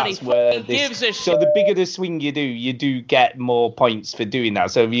 Like So anybody that's where fucking gives a So the bigger the swing you do get more points for doing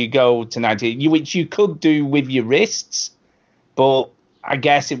that. So if you go to 90, which you could do with your wrists, but I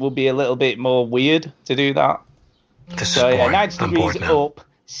guess it would be a little bit more weird to do that. So yeah, 90 degrees up,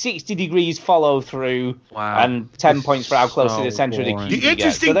 60 degrees follow through, and 10 points for how close to the center of the cue you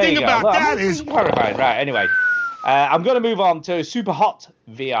get. So there you go. Look, that is clarified. Right, anyway. I'm going to move on to Super Hot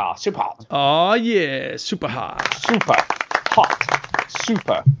VR. Super Hot. Oh, yeah. Super hot. Super hot.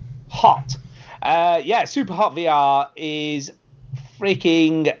 Super hot. Super Hot VR is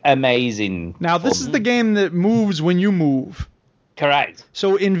freaking amazing. Now, this is the game that moves when you move. Correct.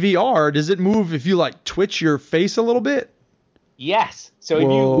 So in VR, does it move if you, like, twitch your face a little bit? Yes. So if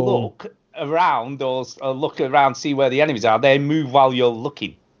you look around or look around, see where the enemies are, they move while you're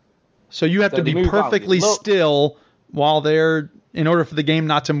looking. So you have to be perfectly still while they're, in order for the game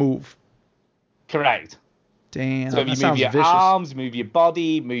not to move. Correct. Damn, so if that you move your vicious. arms, move your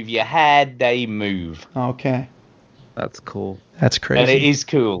body, move your head, they move. Okay. That's cool. That's crazy. And it is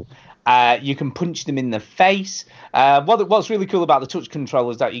cool. You can punch them in the face. What's really cool about the touch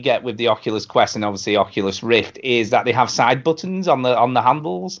controllers that you get with the Oculus Quest and obviously Oculus Rift is that they have side buttons on the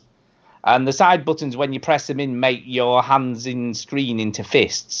handles. And the side buttons, when you press them in, make your hands in screen into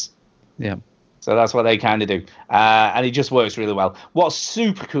fists. Yeah. So that's what they kind of do. And it just works really well. What's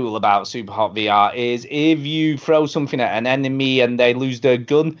super cool about Super Hot VR is if you throw something at an enemy and they lose their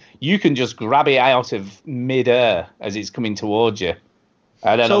gun, you can just grab it out of mid-air as it's coming towards you.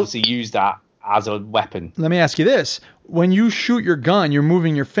 And then obviously use that as a weapon. Let me ask you this. When you shoot your gun, you're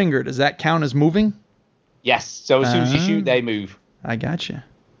moving your finger. Does that count as moving? Yes. So as soon as you shoot, they move. I gotcha.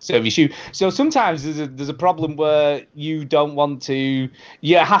 So if you shoot, so sometimes there's a problem where you don't want to.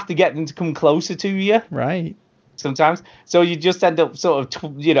 You have to get them to come closer to you. Right. Sometimes, so you just end up sort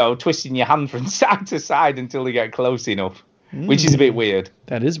of twisting your hand from side to side until they get close enough, which is a bit weird.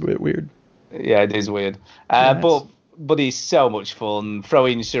 That is a bit weird. Yeah, it is weird. But it's so much fun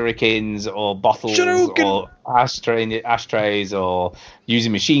throwing shurikens or bottles or ashtrays or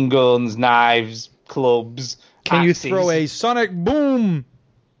using machine guns, knives, clubs. Can axes. you throw a sonic boom?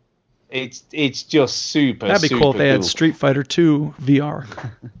 It's just super. That'd be super cool if they had Street Fighter 2 VR.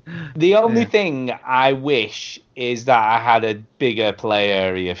 The only thing I wish is that I had a bigger play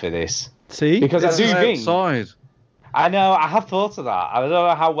area for this. See, because I do think outside. I know I have thought of that. I don't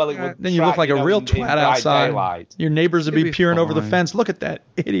know how well it would. Then you look like a real twat outside. Daylight. Your neighbors would be peering over the fence. Look at that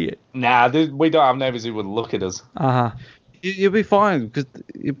idiot. Nah, we don't have neighbors who would look at us. You'll be fine because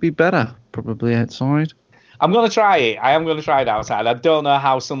it'd be better probably outside. I'm going to try it. I am going to try it outside. I don't know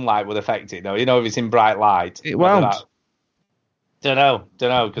how sunlight would affect it, though. You know, if it's in bright light. It won't. Don't know.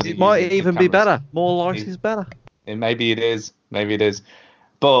 Because it might even be better. More light is better. Maybe it is.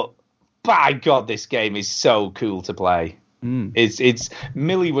 But, by God, this game is so cool to play. It's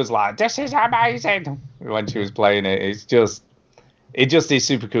Millie was like, this is amazing when she was playing it. It just is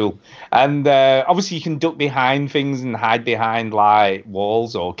super cool. And obviously you can duck behind things and hide behind like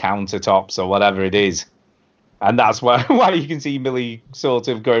walls or countertops or whatever it is. And that's why you can see Millie sort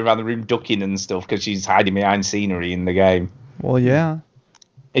of going around the room ducking and stuff because she's hiding behind scenery in the game. Well, yeah.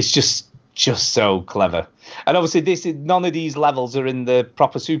 It's just so clever. And obviously none of these levels are in the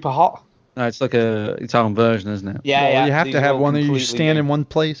proper Super Hot. No, it's like its own version, isn't it? Yeah, well, you have to have one that you stand in one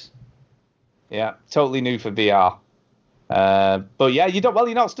place. Yeah, totally new for VR. But yeah,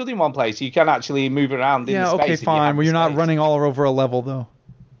 you're not stood in one place. You can actually move around in the space. Yeah, okay, fine. Well, you're not running all over a level, though.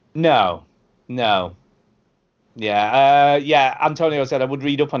 No. Yeah, Antonio said I would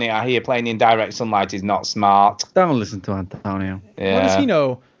read up on it. I hear playing in direct sunlight is not smart. Don't listen to Antonio. Yeah. What does he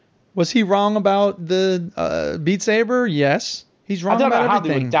know? Was he wrong about the Beat Saber? Yes. He's wrong about everything. I don't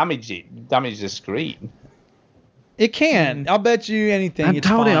know how they would damage the screen. It can. I'll bet you anything.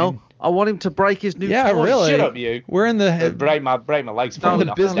 Antonio, it's fine. I want him to break his new Yeah, toy. really. Shut up, you. We're in the break my legs. we're in the falling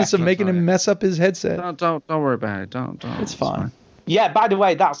off business the of desk. making him mess up his headset. Don't worry about it. Don't. It's fine. Yeah, by the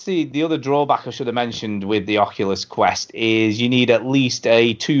way, that's the other drawback I should have mentioned with the Oculus Quest is you need at least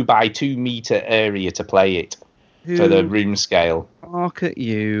a 2x2 meter area to play it for the room scale. Look at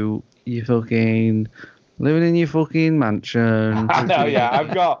you fucking living in your fucking mansion. I know,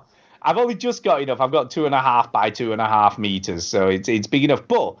 yeah. I've only just got enough. I've got 2.5 by 2.5 meters, so it's big enough.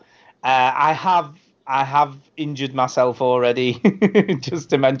 But I have injured myself already, just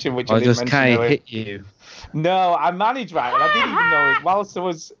to mention, which I didn't mention earlier. hit you. No, I managed right, and I didn't even know it.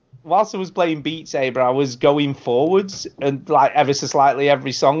 Whilst I was playing Beat Saber, I was going forwards and like ever so slightly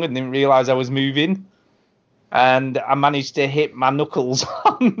every song, and didn't realise I was moving. And I managed to hit my knuckles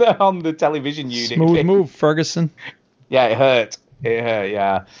on the television unit. Smooth move, Ferguson. Yeah, it hurt.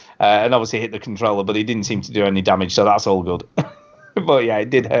 Yeah. And obviously hit the controller, but it didn't seem to do any damage, so that's all good. But yeah, it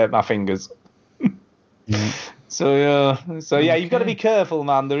did hurt my fingers. So yeah, you've got to be careful,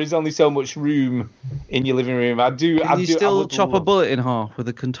 man. There is only so much room in your living room. Can you still chop a bullet in half with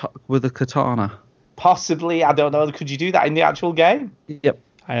a katana? Possibly, I don't know. Could you do that in the actual game? Yep.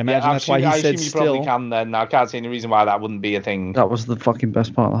 I imagine that's why he I said assume you still. probably can then. I can't see any reason why that wouldn't be a thing. That was the fucking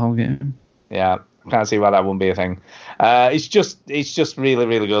best part of the whole game. Yeah, can't see why that wouldn't be a thing. It's just really,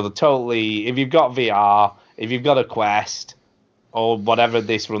 really good. Totally, if you've got VR, if you've got a Quest, or whatever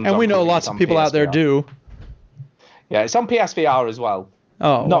this runs on. And we know lots of people out there do. Yeah, it's on PSVR as well.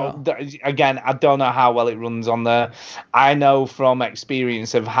 Oh, no. Well. Again, I don't know how well it runs on there. I know from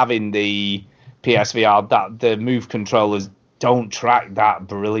experience of having the PSVR that the Move controllers don't track that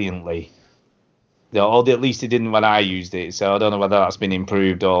brilliantly. Or at least it didn't when I used it. So I don't know whether that's been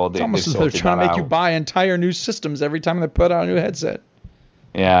improved or it's almost as though they're trying to make you buy entire new systems every time they put out a new headset.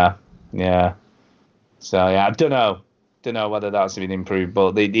 Yeah. So yeah, I don't know whether that's been improved,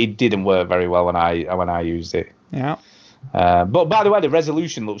 but it didn't work very well when I used it. Yeah. But by the way, the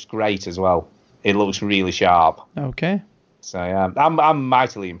resolution looks great as well. It looks really sharp. Okay. So yeah, I'm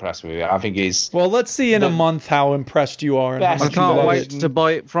mightily impressed with it. I think it's. Well, let's see in a month how impressed you are. I can't wait to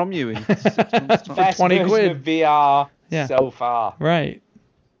buy it from you. Best 20 quid of VR Yeah. so far. Right.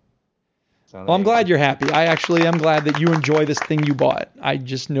 So Well, I'm glad you're happy. I actually am glad that you enjoy this thing you bought. I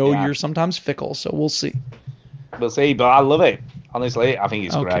just know you're sometimes fickle, so we'll see. We'll see, but I love it. Honestly, I think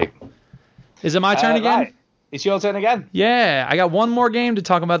it's great. Is it my turn again? Right. It's your turn again. Yeah, I got one more game to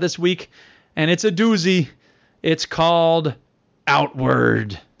talk about this week, and it's a doozy. It's called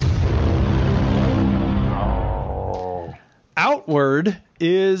Outward. Outward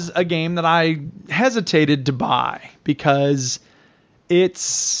is a game that I hesitated to buy because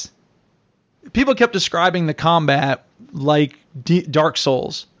people kept describing the combat like Dark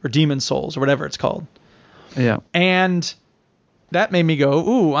Souls or Demon Souls or whatever it's called. Yeah. And that made me go,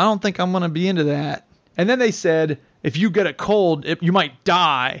 ooh, I don't think I'm going to be into that. And then they said, if you get a cold, you might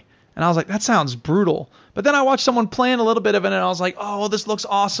die. And I was like, that sounds brutal. But then I watched someone playing a little bit of it, and I was like, oh, this looks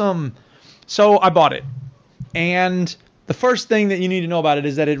awesome. So I bought it. And the first thing that you need to know about it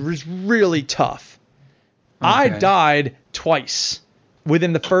is that it was really tough. Okay. I died twice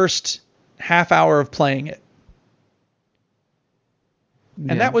within the first half hour of playing it.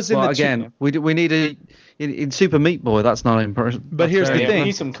 And that was in again, we need in Super Meat Boy. That's not in person. But here's the thing. We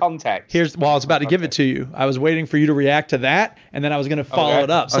need some context. I was about to give it to you. I was waiting for you to react to that, and then I was going to follow it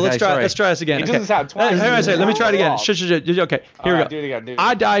up. So let's try this again. It doesn't sound twice. Let me try it again. Okay, here we go. Do it again.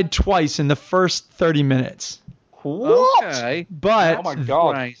 I died twice in the first 30 minutes. What? Okay. But oh my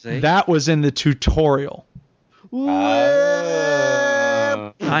God. That was in the tutorial.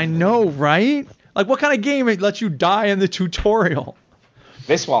 I know, right? Like, what kind of game lets you die in the tutorial?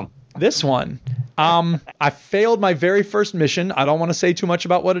 This one. I failed my very first mission. I don't want to say too much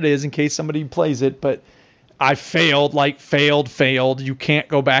about what it is in case somebody plays it, but I failed. You can't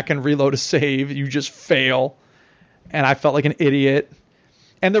go back and reload a save. You just fail. And I felt like an idiot.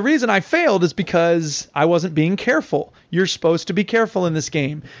 And the reason I failed is because I wasn't being careful. You're supposed to be careful in this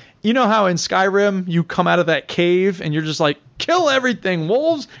game. You know how in Skyrim you come out of that cave and you're just like, kill everything,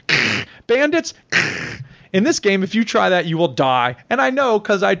 wolves, bandits. In this game, if you try that, you will die. And I know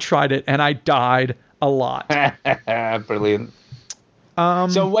because I tried it and I died a lot. Brilliant.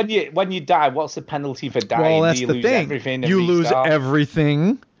 So when you die, what's the penalty for dying? Well, that's Do you the lose thing. everything? You lose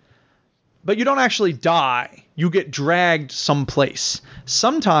everything, but you don't actually die. You get dragged someplace.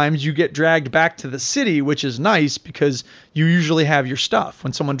 Sometimes you get dragged back to the city, which is nice because you usually have your stuff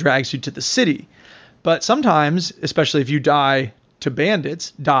when someone drags you to the city. But sometimes, especially if you die to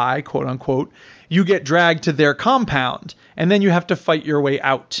bandits, quote unquote, you get dragged to their compound, and then you have to fight your way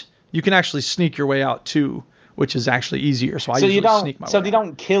out. You can actually sneak your way out too, which is actually easier. So I So usually sneak my way. So they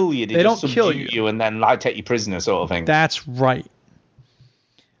don't kill you. They just don't kill subdue you and then like take you prisoner, sort of thing. That's right.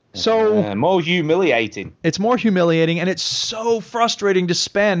 So more humiliating. It's more humiliating, and it's so frustrating to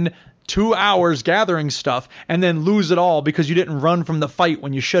spend 2 hours gathering stuff and then lose it all because you didn't run from the fight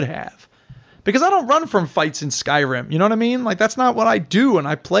when you should have. Because I don't run from fights in Skyrim. You know what I mean? Like, that's not what I do when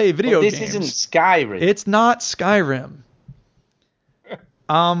I play video games. This isn't Skyrim. It's not Skyrim.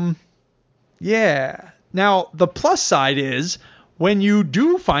 Yeah. Now, the plus side is when you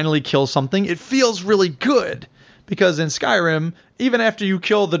do finally kill something, it feels really good. Because in Skyrim, even after you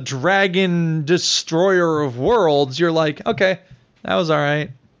kill the dragon destroyer of worlds, you're like, okay, that was all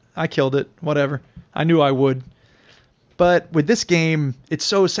right. I killed it. Whatever. I knew I would. But with this game, it's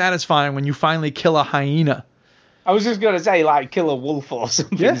so satisfying when you finally kill a hyena. I was just going to say, like, kill a wolf or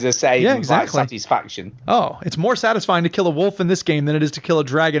something is a save exactly. like satisfaction. Oh, it's more satisfying to kill a wolf in this game than it is to kill a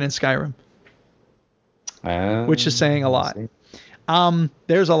dragon in Skyrim. Which is saying a lot.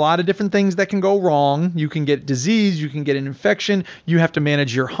 There's a lot of different things that can go wrong. You can get disease, you can get an infection, you have to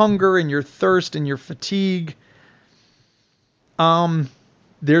manage your hunger and your thirst and your fatigue.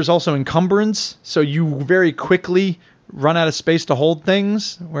 There's also encumbrance, so you very quickly run out of space to hold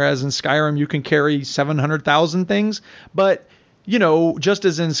things, whereas in Skyrim you can carry 700,000 things. But, you know, just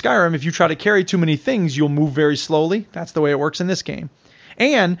as in Skyrim, if you try to carry too many things, you'll move very slowly. That's the way it works in this game.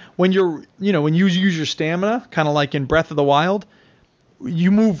 And when when you use your stamina, kind of like in Breath of the Wild,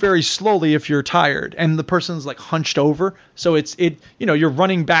 you move very slowly if you're tired, and the person's like hunched over, so you're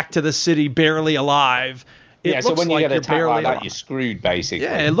running back to the city barely alive. So when you get attacked like that, you're screwed, basically.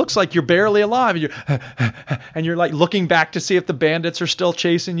 Yeah, it looks like you're barely alive, and you're like looking back to see if the bandits are still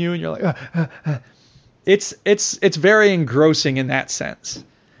chasing you, and you're like, it's very engrossing in that sense.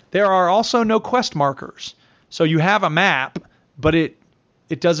 There are also no quest markers, so you have a map, but it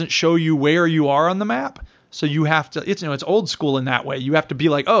doesn't show you where you are on the map. So you have to, it's old school in that way. You have to be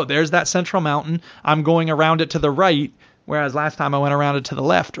like, oh, there's that central mountain. I'm going around it to the right, whereas last time I went around it to the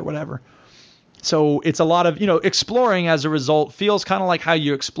left or whatever. So it's a lot of, exploring as a result feels kind of like how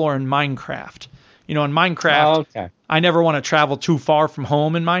you explore in Minecraft. In Minecraft, I never want to travel too far from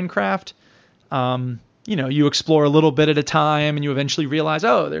home in Minecraft. You explore a little bit at a time and you eventually realize,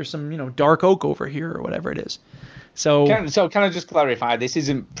 oh, there's some, dark oak over here or whatever it is. So can I just clarify? This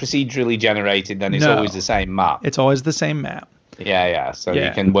isn't procedurally generated, then it's always the same map. It's always the same map. Yeah. So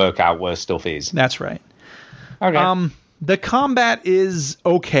you can work out where stuff is. That's right. Okay. The combat is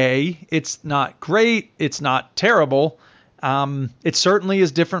okay. It's not great. It's not terrible. It certainly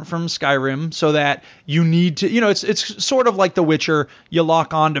is different from Skyrim, so that you need to, it's sort of like The Witcher. You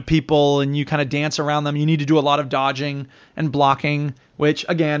lock on to people and you kind of dance around them. You need to do a lot of dodging and blocking, which,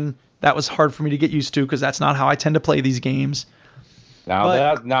 again, that was hard for me to get used to because that's not how I tend to play these games.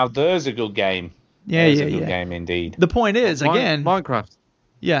 Now there's a good game. There's a good game indeed. The point is, again... Minecraft.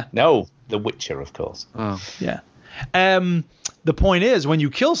 Yeah. No, The Witcher, of course. Oh. Yeah. The point is, when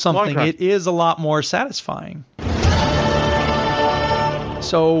you kill something, Minecraft. it is a lot more satisfying.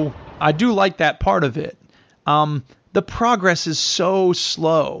 So I do like that part of it. The progress is so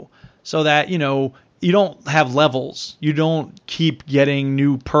slow, so that, you don't have levels. You don't keep getting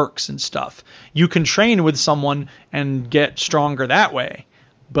new perks and stuff. You can train with someone and get stronger that way,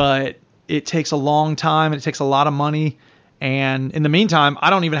 but it takes a long time and it takes a lot of money. And in the meantime,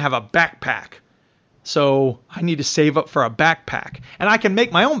 I don't even have a backpack. So I need to save up for a backpack. And I can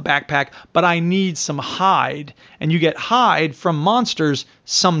make my own backpack, but I need some hide. And you get hide from monsters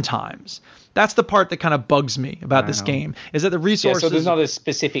sometimes. That's the part that kind of bugs me about this game, is that the resources... so there's not a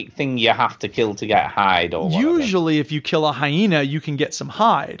specific thing you have to kill to get hide or whatever. Usually if you kill a hyena, you can get some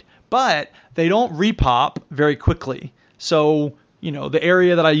hide. But they don't repop very quickly. So, the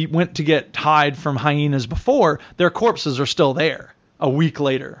area that I went to get hide from hyenas before, their corpses are still there a week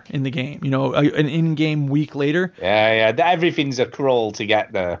later in the game. An in-game week later. Yeah. Everything's a crawl to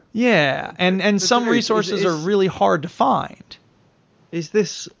get there. Yeah, and some resources are really hard to find.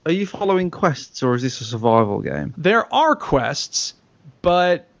 Are you following quests, or is this a survival game? There are quests,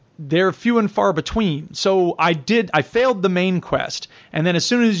 but they're few and far between. So I failed the main quest, and then as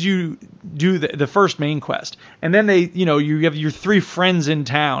soon as you do the first main quest, and then you have your 3 friends in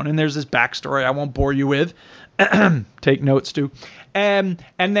town, and there's this backstory I won't bore you with. Take notes, Stu. And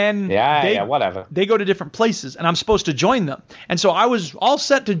then whatever. They go to different places, and I'm supposed to join them. And so I was all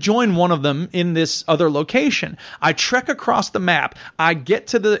set to join one of them in this other location. I trek across the map. I get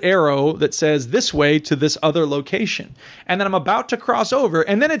to the arrow that says this way to this other location. And then I'm about to cross over,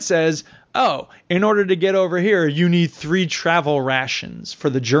 and then it says, oh, in order to get over here, you need 3 travel rations for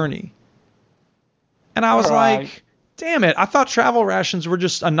the journey. And I was like, damn it, I thought travel rations were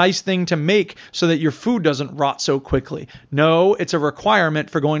just a nice thing to make so that your food doesn't rot so quickly. No, it's a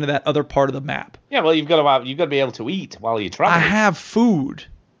requirement for going to that other part of the map. Yeah, well, you've got to be able to eat while you're traveling. I have food.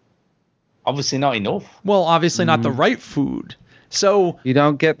 Obviously not enough. Well, obviously not the right food. So you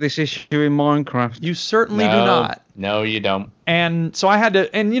don't get this issue in Minecraft. You certainly do not. No, you don't. And so I had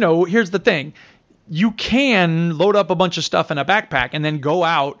to, and here's the thing. You can load up a bunch of stuff in a backpack and then go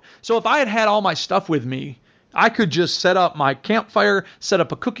out. So if I had all my stuff with me, I could just set up my campfire, set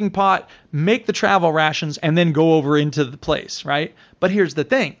up a cooking pot, make the travel rations, and then go over into the place, right? But here's the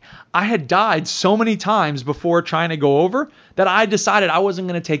thing. I had died so many times before trying to go over that I decided I wasn't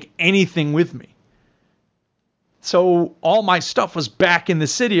going to take anything with me. So all my stuff was back in the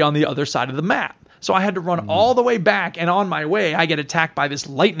city on the other side of the map. So I had to run all the way back, and on my way, I get attacked by this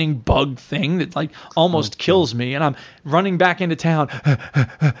lightning bug thing that like almost kills me, and I'm running back into town.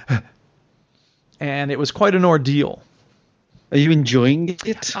 And it was quite an ordeal. Are you enjoying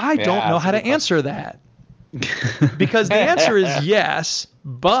it? I don't know how to answer that. Because the answer is yes,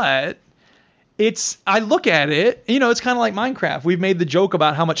 but I look at it, it's kind of like Minecraft. We've made the joke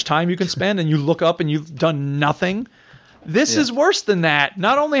about how much time you can spend and you look up and you've done nothing. This is worse than that.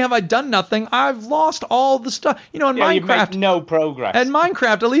 Not only have I done nothing, I've lost all the stuff. In Minecraft, you've made no progress. In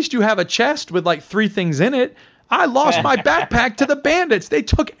Minecraft, at least you have a chest with like 3 things in it. I lost my backpack to the bandits. They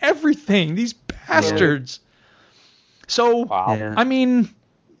took everything. These bastards. So, I mean,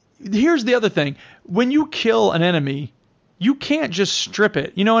 here's the other thing. When you kill an enemy, you can't just strip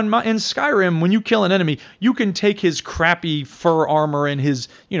it. In Skyrim, when you kill an enemy, you can take his crappy fur armor and his,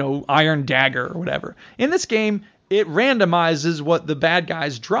 iron dagger or whatever. In this game, it randomizes what the bad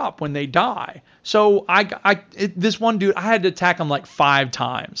guys drop when they die. So this one dude, I had to attack him like 5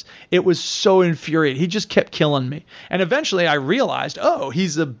 times. It was so infuriating. He just kept killing me. And eventually I realized,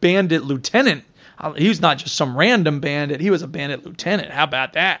 he's a bandit lieutenant. He was not just some random bandit. He was a bandit lieutenant. How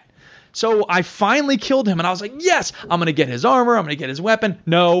about that? So I finally killed him, and I was like, yes, I'm going to get his armor. I'm going to get his weapon.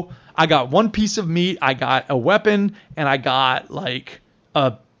 No, I got 1 piece of meat. I got a weapon, and I got like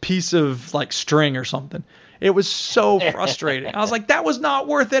a piece of like string or something. It was so frustrating. I was like, that was not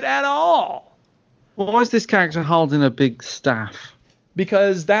worth it at all. Why is this character holding a big staff?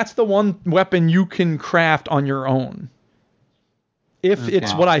 Because that's the one weapon you can craft on your own. If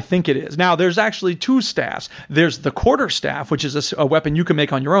it's what I think it is. Now, there's actually 2 staffs. There's the quarterstaff, which is a weapon you can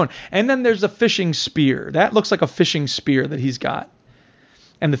make on your own. And then there's a fishing spear. That looks like a fishing spear that he's got.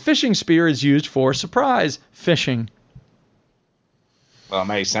 And the fishing spear is used for surprise fishing. Well, it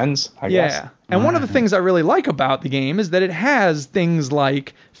makes sense, I guess. And one of the things I really like about the game is that it has things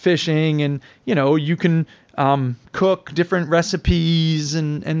like fishing and, you can cook different recipes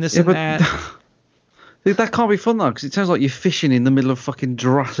and this and that. That can't be fun, though, because it sounds like you're fishing in the middle of fucking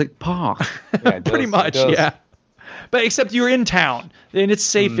Jurassic Park. Pretty much, yeah. But except you're in town, and it's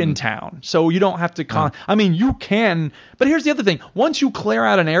safe in town, so you don't have to... I mean, you can... But here's the other thing. Once you clear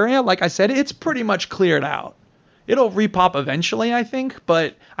out an area, like I said, it's pretty much cleared out. It'll repop eventually, I think,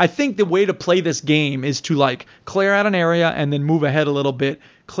 but I think the way to play this game is to like clear out an area and then move ahead a little bit,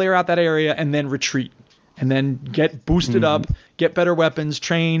 clear out that area and then retreat, and then get boosted up, get better weapons,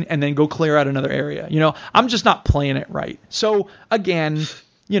 train, and then go clear out another area. I'm just not playing it right. So again,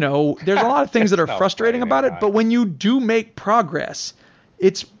 there's a lot of things that are frustrating about it, but when you do make progress,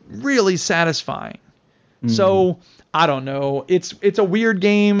 it's really satisfying. So I don't know. It's a weird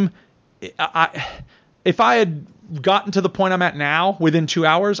game. If I had gotten to the point I'm at now within 2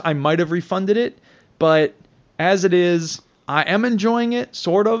 hours, I might have refunded it. But as it is, I am enjoying it,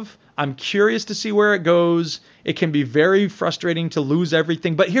 sort of. I'm curious to see where it goes. It can be very frustrating to lose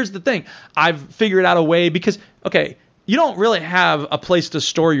everything. But here's the thing. I've figured out a way because, you don't really have a place to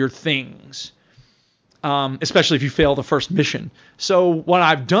store your things, especially if you fail the first mission. So what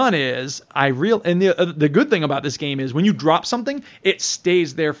I've done is and the good thing about this game is when you drop something, it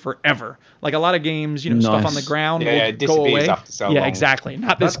stays there forever. Like a lot of games, stuff on the ground will it go away. after so long. Exactly.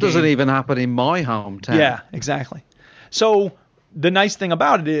 Not this game. That doesn't even happen in my hometown. Yeah, exactly. So the nice thing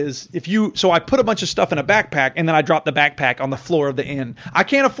about it is so I put a bunch of stuff in a backpack and then I drop the backpack on the floor of the inn. I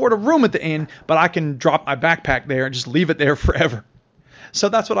can't afford a room at the inn, but I can drop my backpack there and just leave it there forever. So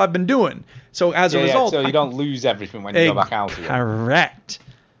that's what I've been doing. So as a result... so you don't lose everything when you go back out again. Correct.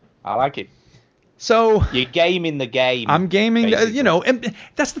 I like it. So... You're gaming the game. I'm gaming, and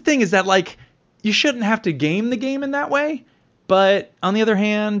that's the thing is that, like, you shouldn't have to game the game in that way. But on the other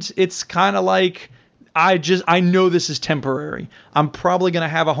hand, it's kind of like... I know this is temporary. I'm probably going to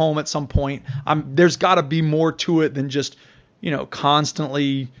have a home at some point. There's got to be more to it than just,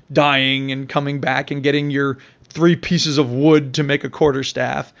 constantly dying and coming back and getting your 3 pieces of wood to make a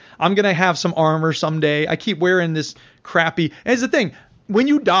quarterstaff. I'm going to have some armor someday. I keep wearing this crappy... And here's the thing. When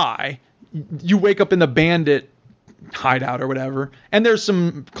you die, you wake up in the bandit hideout or whatever, and there's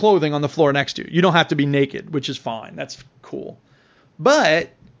some clothing on the floor next to you. You don't have to be naked, which is fine. That's cool. But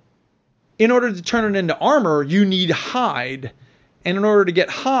in order to turn it into armor, you need hide. And in order to get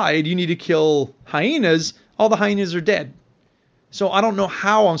hide, you need to kill hyenas. All the hyenas are dead. So I don't know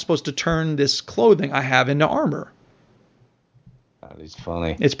how I'm supposed to turn this clothing I have into armor. That is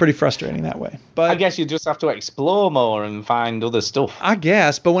funny. It's pretty frustrating that way. But I guess you just have to explore more and find other stuff. I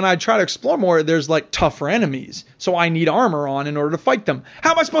guess, but when I try to explore more, there's like tougher enemies. So I need armor on in order to fight them.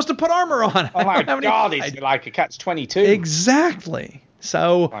 How am I supposed to put armor on? Oh my God, it's like a catch-22. Exactly.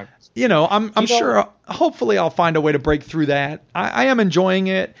 So, I'm sure, hopefully I'll find a way to break through that. I am enjoying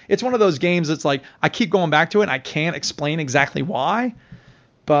it. It's one of those games that's like, I keep going back to it and I can't explain exactly why.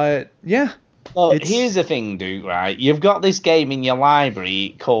 But, yeah. Well, here's the thing, Duke, right? You've got this game in your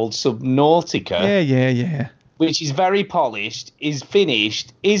library called Subnautica. Yeah. Which is very polished, is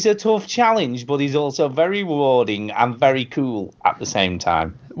finished, is a tough challenge, but is also very rewarding and very cool at the same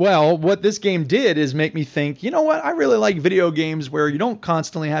time. Well, what this game did is make me think, you know what? I really like video games where you don't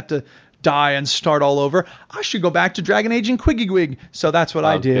constantly have to die and start all over. I should go back to Dragon Age and Quiggywig. So that's what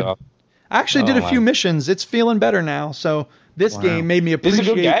I did. God. I actually did a few missions. It's feeling better now. So this game made me appreciate. It's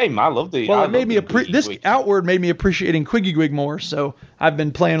a good game. I loved it. Well, it made me this Outward made me appreciating Quiggywig more. So I've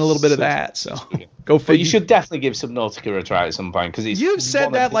been playing a little bit of that. So go figure. But you should definitely give Subnautica a try at some point because you've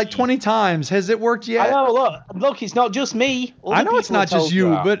said that like 20 times. Has it worked yet? I know. Look, it's not just me. I know it's not just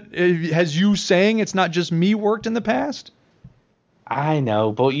you, but has you saying it's not just me worked in the past? I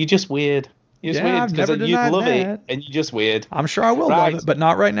know, but you're just weird. You're just weird because you love it and you're just weird. I'm sure I will love it, but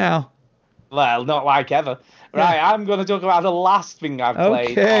not right now. Well, not like ever. Right, I'm going to talk about the last thing I've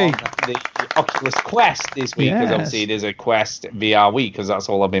played on the Oculus Quest this week, because obviously it is a Quest VR week, because that's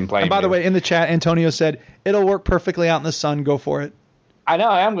all I've been playing. And by the way, in the chat, Antonio said, it'll work perfectly out in the sun, go for it. I know,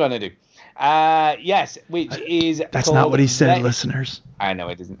 I am going to do. Yes, which is That's not what he said, listeners. I know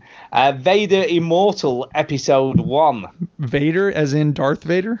it isn't. Vader Immortal Episode 1. Vader, as in Darth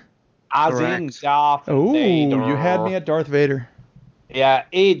Vader? As in Darth Vader. Oh, you had me at Darth Vader. Yeah,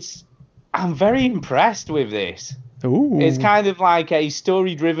 I'm very impressed with this. Ooh. It's kind of like a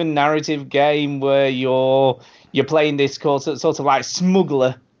story-driven narrative game where you're playing this sort of like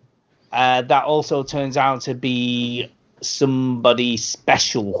smuggler that also turns out to be somebody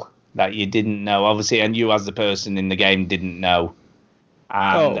special that you didn't know, obviously, and you as the person in the game didn't know.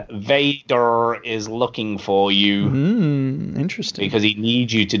 And Vader is looking for you. Interesting. Because he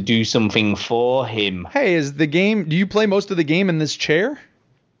needs you to do something for him. Hey, do you play most of the game in this chair?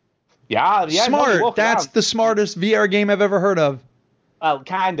 Yeah. Smart. That's the smartest VR game I've ever heard of. Well,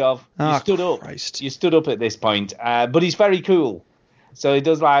 kind of. You stood up. Christ. You stood up at this point. But it's very cool. So it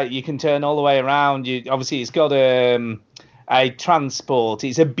does you can turn all the way around. Obviously, it's got a transport.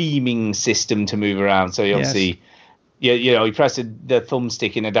 It's a beaming system to move around. So you obviously, you press the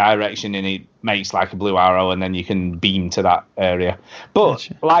thumbstick in a direction and it makes like a blue arrow, and then you can beam to that area. But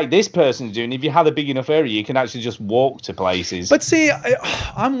like this person's doing, if you had a big enough area, you can actually just walk to places. But see,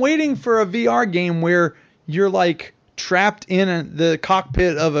 I'm waiting for a VR game where you're like trapped in the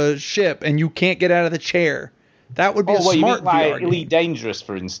cockpit of a ship and you can't get out of the chair. That would be a smart you mean VR like game. Elite Dangerous,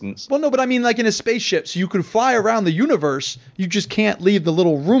 for instance? Well, no, but I mean like in a spaceship, so you could fly around the universe. You just can't leave the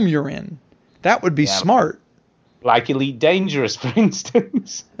little room you're in. That would be smart. Like Elite Dangerous, for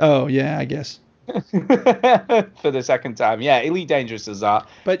instance. Oh, yeah, I guess. For the second time. Yeah, Elite Dangerous is that.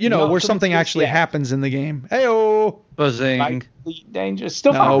 But, where something actually happens in the game. Hey-oh! Buzzing. Like Elite Dangerous.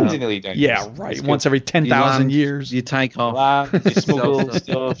 Stuff happens in Elite Dangerous. Yeah, right. Once every 10,000 years. You take off. You smuggle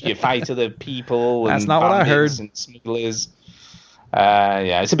stuff. You fight other people. That's not what I heard. And smugglers.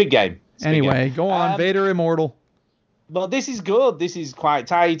 It's a big game. Anyway, go on. Vader Immortal. But this is good. This is quite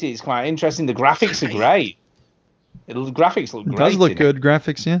tight. It's quite interesting. The graphics are great. The graphics look great. It does look good,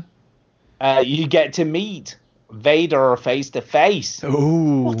 graphics, yeah. You get to meet Vader face to face.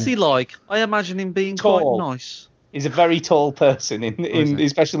 Ooh. What's he like? I imagine him being tall. Quite nice. He's a very tall person,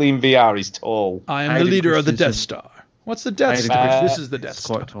 especially in VR. He's tall. I am the leader of the Death Star. What's the Death Star? This is the Death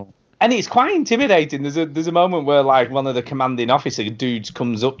Star. Quite tall. And it's quite intimidating. There's a moment where one of the commanding officer dudes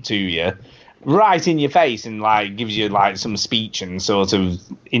comes up to you, right in your face, and gives you some speech and sort of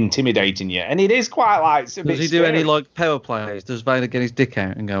intimidating you. And it is quite Does he do any power plays? Does Vader get his dick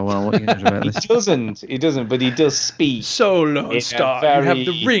out and go, well, what are you going to do about this? He doesn't, but he does speak. So, Lone Star, you have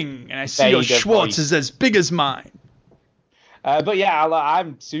the ring, and I see your Schwartz is as big as mine. But yeah,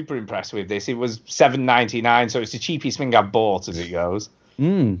 I'm super impressed with this. It was $7.99, so it's the cheapest thing I've bought as it goes.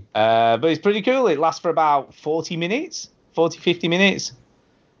 But it's pretty cool. It lasts for about 40 minutes, 50 minutes.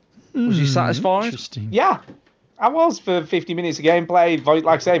 Was you satisfied? Interesting. Yeah, I was for 50 minutes of gameplay. Like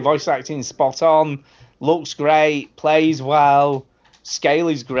I say, voice acting spot on, looks great, plays well, scale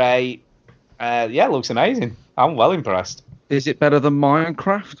is great. Yeah, looks amazing. I'm well impressed. Is it better than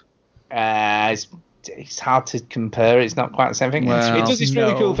Minecraft? It's hard to compare. It's not quite the same thing. Well, it does this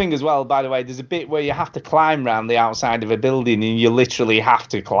really cool thing as well, by the way. There's a bit where you have to climb around the outside of a building, and you literally have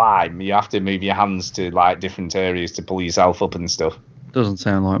to climb. You have to move your hands to like different areas to pull yourself up and stuff. Doesn't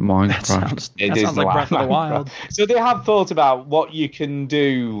sound like Minecraft. It sounds like Breath of the Wild. So they have thought about what you can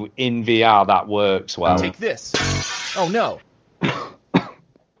do in VR that works well. Take this. Oh no.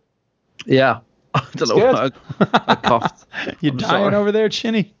 Yeah. I don't know why I coughed. You dying over there,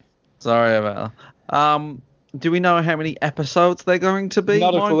 Chinny? Sorry about that. Do we know how many episodes they're going to be?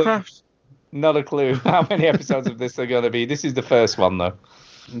 Not a Minecraft? clue. Not a clue how many episodes of this are going to be. This is the first one, though.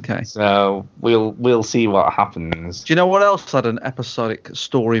 Okay. So we'll see what happens. Do you know what else had an episodic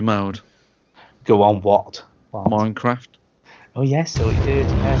story mode? Go on, what? Minecraft. Oh, yes, so it did.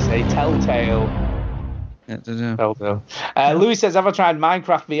 Yes, a Telltale. Yeah, it did, yeah. Telltale. Louis says, have I tried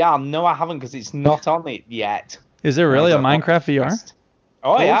Minecraft VR? No, I haven't, because it's not on it yet. Is there really a Minecraft VR?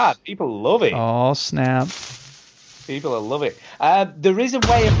 Oh, yeah. People love it. Oh, snap. People will love it. There is a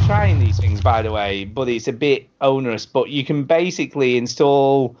way of trying these things, by the way, but it's a bit onerous. But you can basically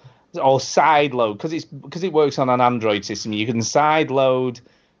install or sideload, because it works on an Android system. You can sideload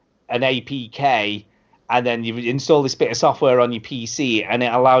an APK, and then you install this bit of software on your PC, and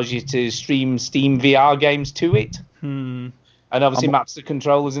it allows you to stream Steam VR games to it. And obviously maps the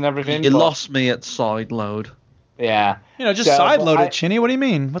controllers and everything. You lost me at sideload. Yeah. Just sideload it, Chinny. What do you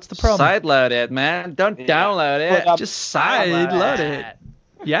mean? What's the problem? Sideload it, man. Don't download it. Just sideload it.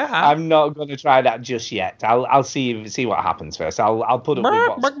 Yeah. I'm not going to try that just yet. I'll see what happens first. I'll put up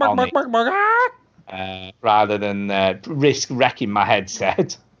with what's on it, rather than risk wrecking my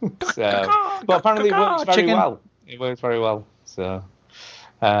headset. But apparently it works very well. It works very well. So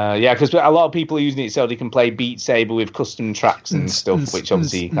yeah, because a lot of people are using it so they can play Beat Saber with custom tracks and stuff, which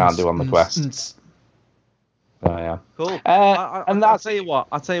obviously you can't do on the Quest. Oh yeah, cool. I'll tell you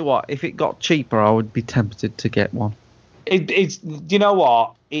what. If it got cheaper, I would be tempted to get one. It's you know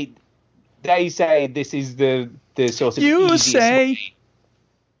what they say this is the sort of you easiest say way.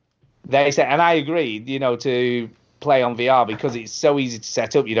 They say, and I agree. To play on VR because it's so easy to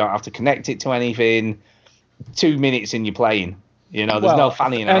set up. You don't have to connect it to anything. 2 minutes and you're playing. There's no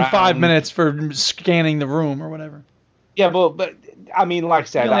fanning around. And 5 minutes for scanning the room or whatever. Yeah, but I mean, like I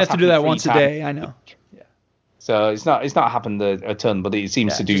said, you only have to do that once a day. I know. So it's not happened a ton, but it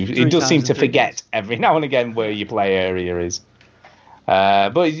seems to do. It does seem to forget every now and again where your play area is.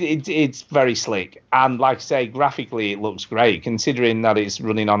 But it's very slick, and like I say, graphically it looks great considering that it's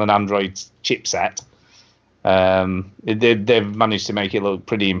running on an Android chipset. They've managed to make it look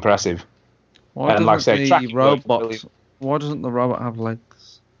pretty impressive. Why and like I say, why doesn't the robot have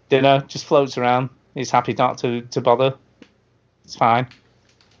legs? Dinner just floats around. He's happy not to bother. It's fine.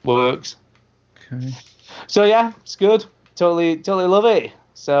 Works. Okay. So yeah, it's good. Totally love it.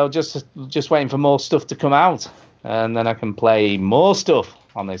 So just waiting for more stuff to come out, and then I can play more stuff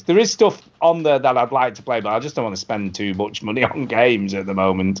on this. There is stuff on there that I'd like to play, but I just don't want to spend too much money on games at the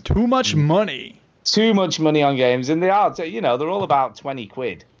moment. Too much money. Too much money on games, and they are. They're all about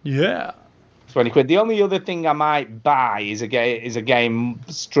 £20. Yeah. £20. The only other thing I might buy is a game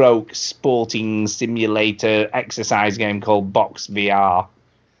stroke sporting simulator exercise game called Box VR.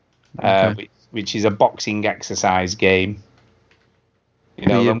 Okay. Which is a boxing exercise game.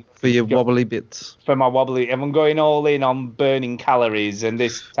 For your wobbly bits. For my wobbly, I'm going all in on burning calories, and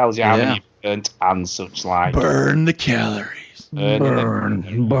this tells you how many you've burnt and such like. Burn the calories. Burn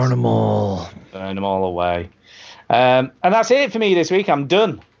them all. Burn them all away. And that's it for me this week. I'm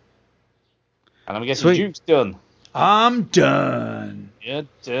done. And I'm guessing Duke's done. I'm done. You're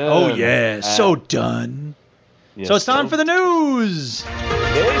done. Oh yeah, so done. So it's time for the news.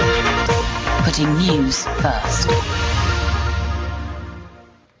 Putting news first.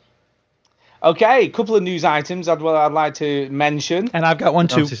 Okay, a couple of news items I'd like to mention. And I've got one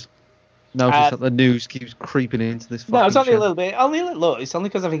too. Notice that the news keeps creeping into this. No, it's only show. a little bit. Look, it's only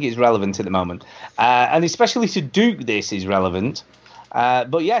because I think it's relevant at the moment, and especially to Duke, this is relevant.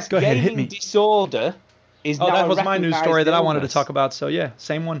 But yes, Go ahead, hit gaming me. disorder is now that was my news story that I wanted to illness. talk about. So yeah,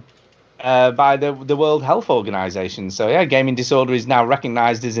 same one. By the World Health Organization. So yeah, gaming disorder is now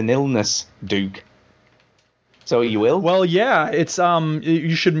recognized as an illness, Duke. So you will? Well, yeah, it's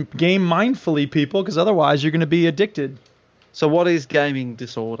you should game mindfully, people, because otherwise you're going to be addicted. So what is gaming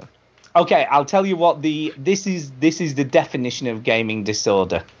disorder? Okay, I'll tell you what this is the definition of gaming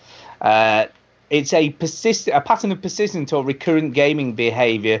disorder. It's a pattern of persistent or recurrent gaming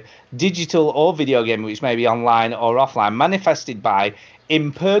behavior, digital or video gaming, which may be online or offline, manifested by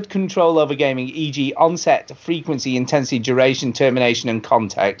impaired control over gaming, e.g., onset, frequency, intensity, duration, termination, and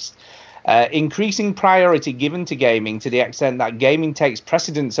context. Increasing priority given to gaming to the extent that gaming takes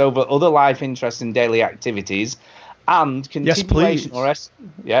precedence over other life interests and daily activities, and continuation or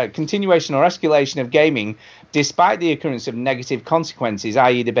escalation of gaming despite the occurrence of negative consequences,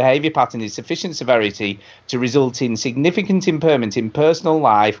 i.e. the behaviour pattern is sufficient severity to result in significant impairment in personal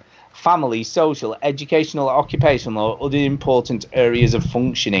life, family, social, educational, occupational, or other important areas of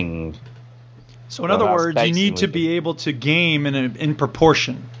functioning. So in other words, you need to be able to game in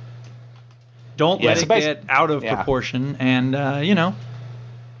proportion. Don't let it get out of proportion, and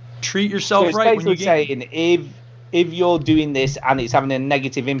treat yourself right when you game. Saying if you're doing this and it's having a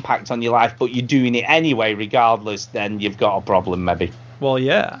negative impact on your life, but you're doing it anyway regardless, then you've got a problem, maybe. Well,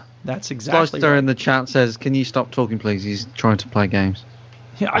 yeah, that's exactly right. In the chat says, "Can you stop talking, please? He's trying to play games."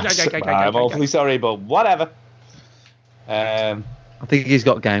 I'm awfully sorry, but whatever. I think he's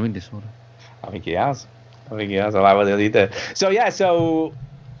got gaming disorder. I think he has. I like what he did. So yeah,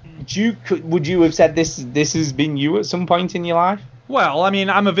 would you have said this has been you at some point in your life? Well, I mean,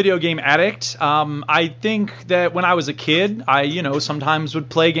 I'm a video game addict. I think that when I was a kid, I, sometimes would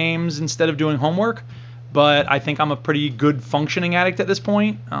play games instead of doing homework. But I think I'm a pretty good functioning addict at this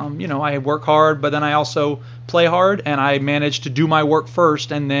point. I work hard, but then I also play hard, and I manage to do my work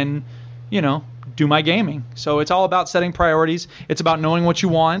first and then, do my gaming. So it's all about setting priorities. It's about knowing what you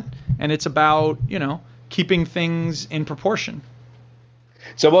want, and it's about, keeping things in proportion.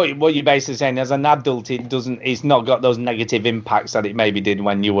 So what you're basically saying, as an adult, it's not got those negative impacts that it maybe did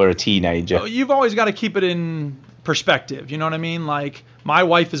when you were a teenager. You've always got to keep it in perspective. You know what I mean? Like, my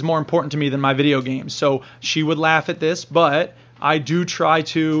wife is more important to me than my video games, so she would laugh at this, but I do try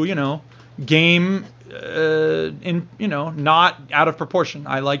to, game not out of proportion.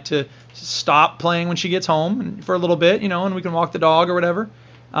 I like to stop playing when she gets home for a little bit, and we can walk the dog or whatever.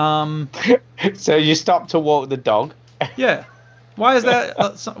 So you stop to walk the dog? Yeah. Why is that?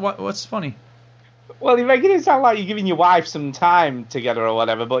 What's funny? Well, you're making it sound like you're giving your wife some time together or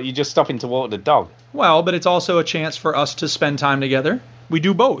whatever, but you're just stopping to walk the dog. Well, but it's also a chance for us to spend time together. We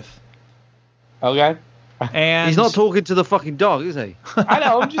do both. Okay. And he's not talking to the fucking dog, is he? I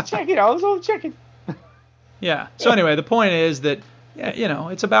know. I'm just checking. I was all checking. Yeah. So anyway, the point is that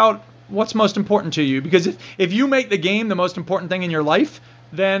it's about what's most important to you. Because if you make the game the most important thing in your life,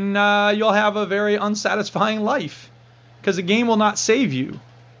 then you'll have a very unsatisfying life. Because the game will not save you.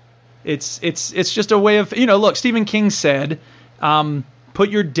 It's just a way of, look, Stephen King said, put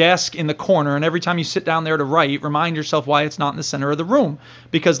your desk in the corner, and every time you sit down there to write, remind yourself why it's not in the center of the room.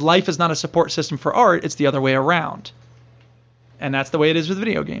 Because life is not a support system for art, it's the other way around. And that's the way it is with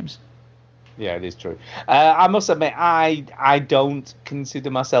video games. Yeah, it is true. I must admit, I don't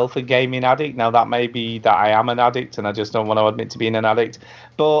consider myself a gaming addict. Now, that may be that I am an addict, and I just don't want to admit to being an addict.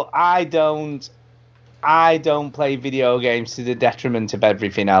 But I don't play video games to the detriment of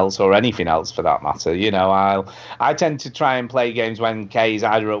everything else or anything else for that matter. I tend to try and play games when Kay's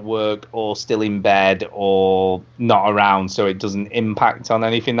either at work or still in bed or not around, so it doesn't impact on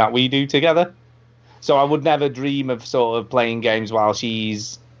anything that we do together. So I would never dream of sort of playing games while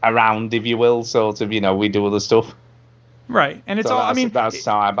she's around, if you will. Sort of, we do other stuff. Right, and it's so all. That's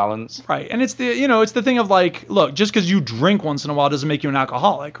how I balance. Right, and it's the thing of like, look, just because you drink once in a while doesn't make you an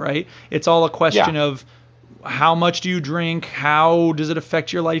alcoholic, right? It's all a question of how much do you drink, how does it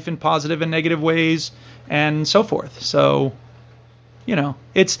affect your life in positive and negative ways, and so forth. So,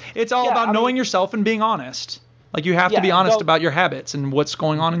 it's all about knowing yourself and being honest. Like, you have to be honest about your habits and what's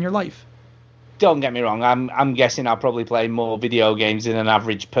going on in your life. Don't get me wrong. I'm guessing I probably play more video games than an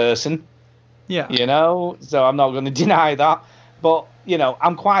average person. Yeah. So I'm not going to deny that. But,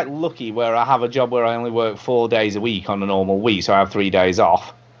 I'm quite lucky where I have a job where I only work 4 days a week on a normal week, so I have 3 days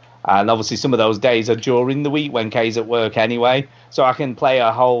off. And obviously some of those days are during the week when Kay's at work anyway, so I can play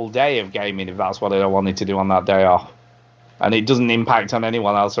a whole day of gaming if that's what I wanted to do on that day off. And it doesn't impact on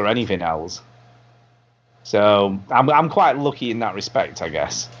anyone else or anything else. So I'm quite lucky in that respect, I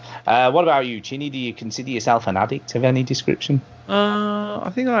guess. What about you, Chinny? Do you consider yourself an addict of any description?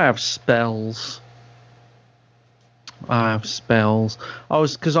 I think I have spells. I had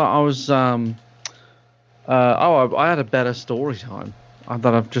a better story time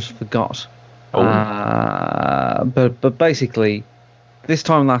that I've just forgot. But basically, this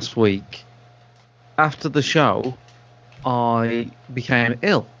time last week, after the show, I became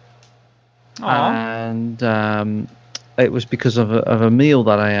ill. Aww. And it was because of a meal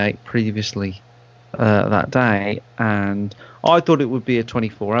that I ate previously that day, and I thought it would be a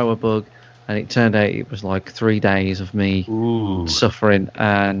 24-hour bug, and it turned out it was like 3 days of me suffering,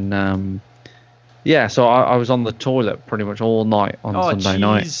 and so I was on the toilet pretty much all night on Sunday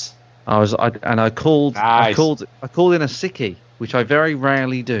night. I called in a sickie, which I very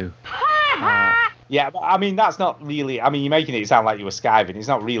rarely do. Yeah, but I mean that's not really. I mean, you're making it sound like you were skiving. It's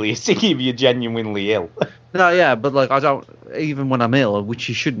not really a sickie if you're genuinely ill. No, yeah, but like I don't even when I'm ill, which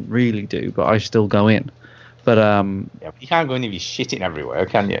you shouldn't really do, but I still go in. But yeah, but you can't go in if you're shitting everywhere,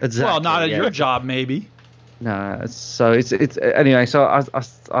 can you? Exactly. Well, not at your job, maybe. No, so it's anyway. So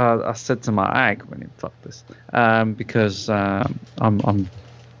I said to my ag when he fuck this, because I'm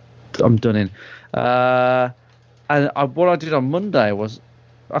done in. What I did on Monday was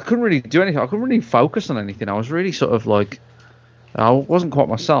I couldn't really do anything. I couldn't really focus on anything. I was really sort of like I wasn't quite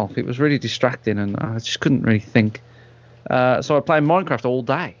myself. It was really distracting, and I just couldn't really think. So I played Minecraft all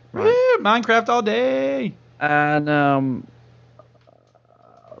day. Right? Woo, Minecraft all day. And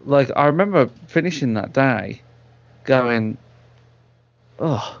like I remember finishing that day, going,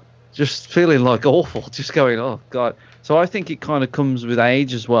 just feeling like awful, just going, oh god. So I think it kind of comes with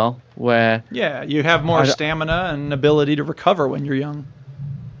age as well, where you have more stamina and ability to recover when you're young.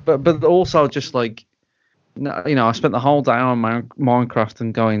 But also just like, I spent the whole day on Minecraft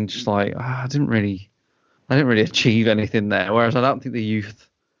and going just like I didn't really achieve anything there. Whereas I don't think the youth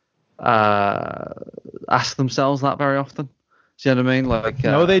ask themselves that very often. Do you know what I mean? Like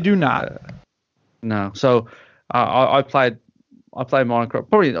no, they do not. No. So I played Minecraft.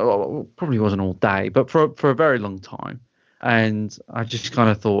 Probably wasn't all day, but for a very long time. And I just kind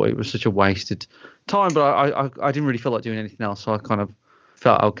of thought it was such a wasted time. But I didn't really feel like doing anything else, so I kind of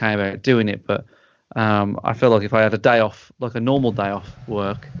felt okay about doing it. But I feel like if I had a day off, like a normal day off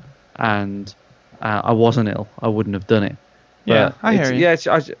work, and I wasn't ill, I wouldn't have done it. Yeah, I hear you. Yeah,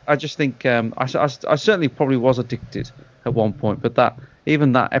 I just think I certainly probably was addicted at one point, but that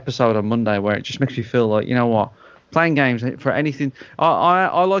episode on Monday where it just makes me feel like, you know what, playing games for anything,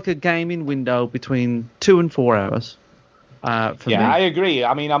 I like a gaming window between 2 and 4 hours. For me. I agree.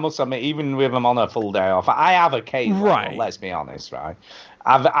 I mean, I must admit, even with them on a full day off, I have occasionally. Right. Let's be honest, right?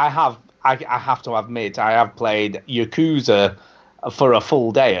 I have to admit, I have played Yakuza for a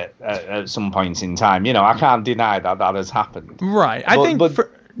full day at some point in time. I can't deny that has happened. Right.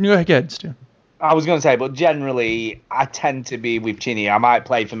 Go ahead, Stu. I was going to say, but generally, I tend to be with Chinny. I might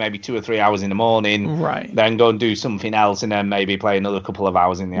play for maybe 2 or 3 hours in the morning, right? Then go and do something else, and then maybe play another couple of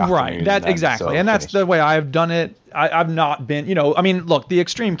hours in the afternoon. Right. That's exactly, and that's the way I've done it. I've not been, I mean, look, the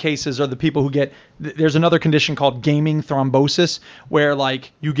extreme cases are the people who get. There's another condition called gaming thrombosis, where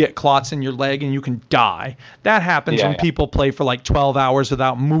like you get clots in your leg and you can die. That happens when people play for like 12 hours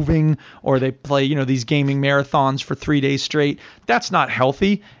without moving, or they play, these gaming marathons for 3 days straight. That's not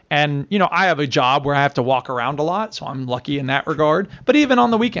healthy. And, I have a job where I have to walk around a lot, so I'm lucky in that regard. But even on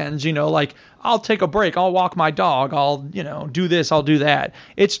the weekends, like I'll take a break, I'll walk my dog, I'll, do this, I'll do that.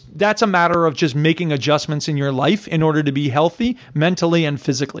 That's a matter of just making adjustments in your life in order to be healthy mentally and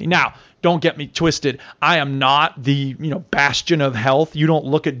physically. Now, don't get me twisted. I am not the, bastion of health. You don't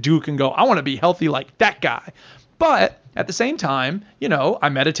look at Duke and go, I want to be healthy like that guy. But at the same time, I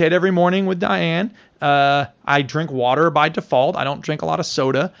meditate every morning with Diane. I drink water by default. I don't drink a lot of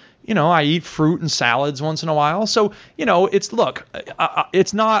soda. I eat fruit and salads once in a while. So, it's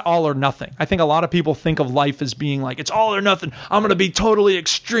not all or nothing. I think a lot of people think of life as being like, it's all or nothing. I'm going to be totally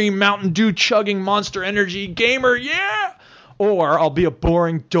extreme Mountain Dew chugging Monster Energy gamer. Yeah. Or I'll be a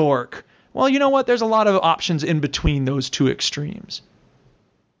boring dork. Well, you know what? There's a lot of options in between those two extremes.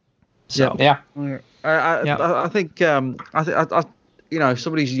 So, I think if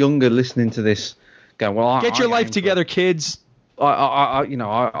somebody's younger listening to this, going, well, get your life together, kids. I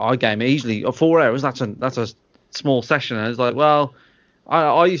game easily 4 hours. That's a small session. And it's like, well,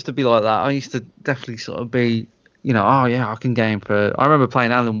 I used to be like that. I used to definitely sort of be, I can game for. I remember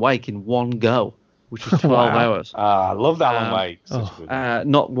playing Alan Wake in one go, which was 12 hours. I love Alan Wake.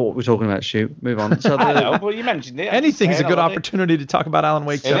 Not what we're talking about. Shoot, move on. So I know, but you mentioned it. Anything's a good opportunity to talk about Alan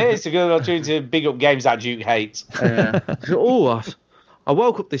Wake. It is a good opportunity to big up games that Duke hates. I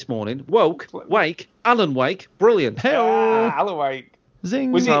woke up this morning. Wake, Alan Wake, brilliant. Alan Wake.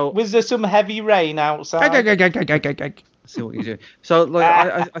 Zing. Was there some heavy rain outside? See what you do. So,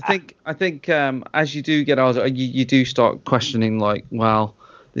 like, I think, as you do get older, you do start questioning, like, well,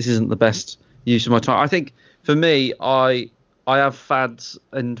 this isn't the best use of my time. I think for me, I have fads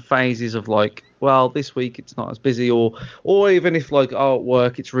and phases of like, well, this week it's not as busy, or even if like at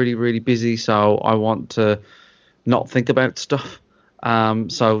work it's really really busy, so I want to not think about stuff.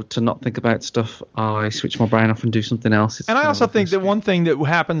 So to not think about stuff, I switch my brain off and do something else. And I also think that one thing that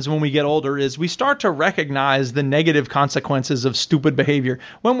happens when we get older is we start to recognize the negative consequences of stupid behavior.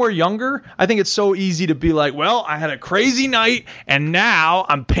 When we're younger, I think it's so easy to be like, well, I had a crazy night and now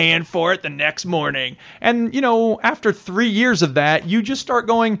I'm paying for it the next morning. And, after 3 years of that, you just start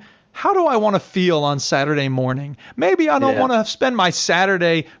going, how do I want to feel on Saturday morning? Maybe I don't want to spend my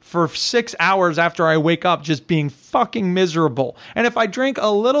Saturday for 6 hours after I wake up just being fucking miserable. And if I drink a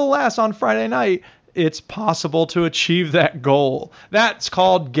little less on Friday night, it's possible to achieve that goal. That's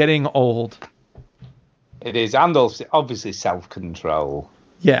called getting old. It is, and also, obviously self-control.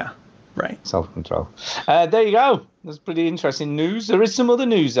 Yeah, right. Self-control. There you go. That's pretty interesting news. There is some other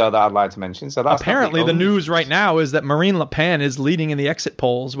news, though, that I'd like to mention. So that's apparently the news right now is that Marine Le Pen is leading in the exit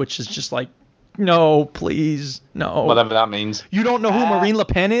polls, which is just like, no, please, no. Whatever that means. You don't know who Marine Le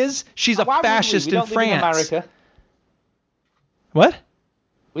Pen is? She's a fascist in France. We don't live in America. What?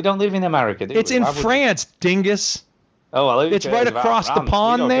 We don't live in America, do we? It's in France, dingus. Oh, well, it's right across the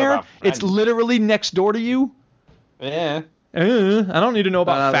pond there. It's literally next door to you. Yeah. I don't need to know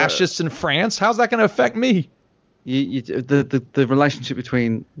about fascists in France. How's that going to affect me? The relationship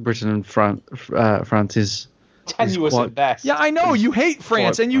between Britain and France is tenuous at best. Yeah, I know you hate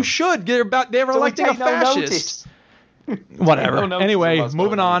France, and you should. They're electing a fascist. Whatever. Anyway,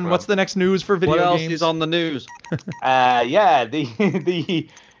 moving on. What's the next news for video games? What else is on the news?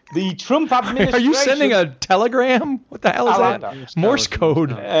 The Trump administration. Are you sending a telegram? What the hell is that? Morse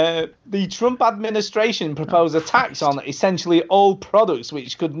code. The Trump administration proposed a tax on essentially all products,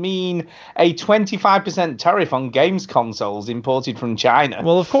 which could mean a 25% tariff on games consoles imported from China.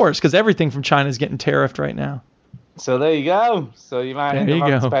 Well, of course, because everything from China is getting tariffed right now. So there you go. So you might end up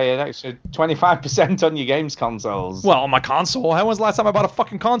having to pay an extra 25% on your games consoles. Well, my console. When was the last time I bought a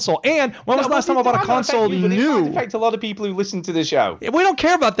fucking console? And when was the last time I bought a console new? It might affect a lot of people who listen to the show. We don't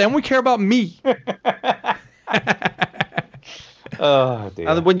care about them. We care about me. Oh, dear.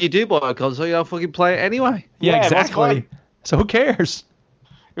 And when you do buy a console, you don't fucking play it anyway. Yeah, exactly. So who cares?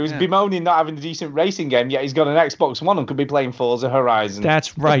 It was bemoaning not having a decent racing game, yet he's got an Xbox One and could be playing Forza Horizon.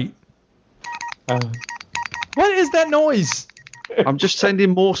 That's right. What is that noise? I'm just sending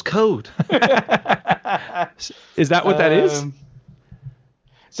Morse code. Is that what that is?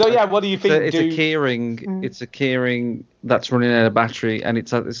 So yeah, what do you think? It's a keyring. It's a keyring that's running out of battery, and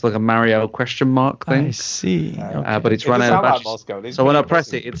it's like a Mario question mark thing. I see. Okay. But it's run out of battery. Morse code. So when I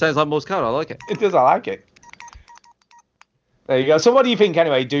press it, it sounds like Morse code. I like it. It does. I like it. There you go. So what do you think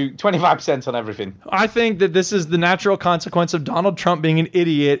anyway? Do 25% on everything? I think that this is the natural consequence of Donald Trump being an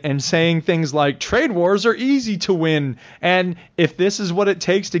idiot and saying things like trade wars are easy to win. And if this is what it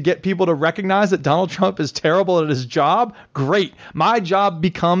takes to get people to recognize that Donald Trump is terrible at his job, great. My job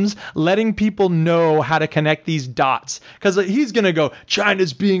becomes letting people know how to connect these dots. Because he's going to go,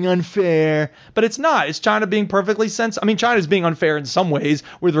 China's being unfair. But it's not. It's China being perfectly sensible. I mean, China's being unfair in some ways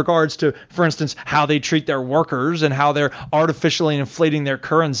with regards to, for instance, how they treat their workers and how they're artificially inflating their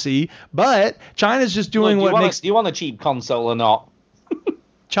currency, but China's just doing do you want a cheap console or not?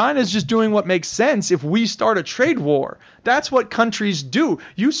 China's just doing what makes sense if we start a trade war. That's what countries do.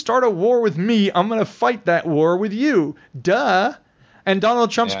 You start a war with me, I'm going to fight that war with you. Duh. And Donald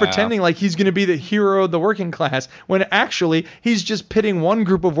Trump's pretending like he's going to be the hero of the working class, when actually he's just pitting one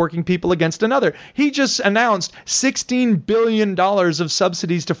group of working people against another. He just announced $16 billion of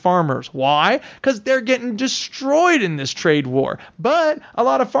subsidies to farmers. Why? Because they're getting destroyed in this trade war. But a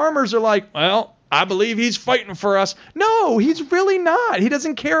lot of farmers are like, well, I believe he's fighting for us. No, he's really not. He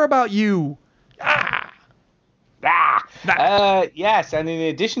doesn't care about you. Yes, and in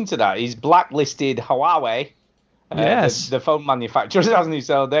addition to that, he's blacklisted Huawei. Yes. The phone manufacturers, hasn't he?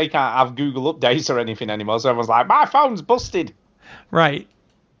 So they can't have Google updates or anything anymore. So everyone's like, my phone's busted. Right.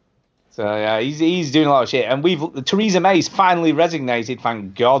 So yeah, he's doing a lot of shit. And Theresa May's finally resignated,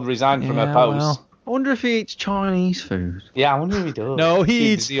 thank God, resigned from her post. Well. I wonder if he eats Chinese food. Yeah, I wonder if he does. No,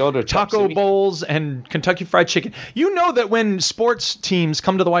 he eats taco bowls and Kentucky Fried Chicken. You know that when sports teams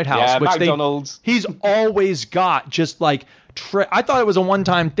come to the White House, which McDonald's. He's always got just like, I thought it was a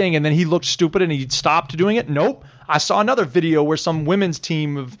one-time thing, and then he looked stupid and he stopped doing it. Nope. I saw another video where some women's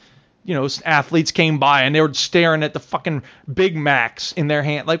team of, athletes came by and they were staring at the fucking Big Macs in their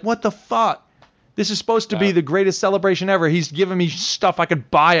hand. Like, what the fuck? This is supposed to be the greatest celebration ever. He's giving me stuff I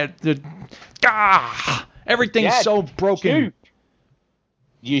could buy at everything's so broken. Dude,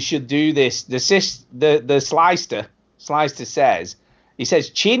 you should do this. The Slicer says, he says,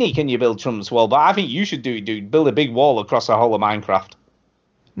 Chinny, can you build Trump's wall? But I think you should build a big wall across the whole of Minecraft.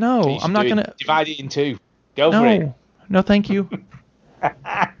 No, I'm not going to. Divide it in two. Go for it. No, thank you.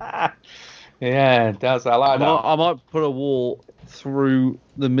 Yeah, I like that. I might put a wall through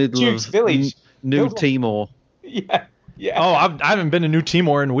the middle Duke's of Village. New Timor. Yeah. Oh, I haven't been to New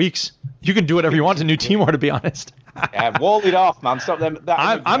Timor in weeks. You can do whatever you want to New Timor, to be honest. Yeah, wall it off, man. Stop them.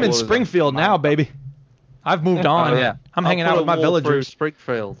 I'm in Springfield now, baby. I've moved on. Oh, yeah. I'm I'll hanging put out a with my wall through villagers.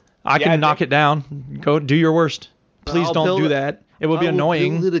 Springfield. I can knock it down. Go do your worst. Please I'll don't build do it- that. It will be I will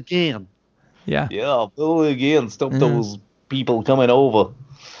annoying. build it again. Yeah. Yeah, build it again. Stop those people coming over.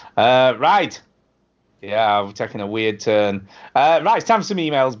 Right. Yeah, we're taking a weird turn. Right, it's time for some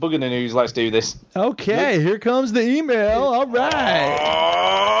emails. Bug in the news. Let's do this. Okay, here comes the email. All right.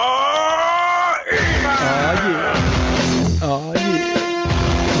 Oh, yeah.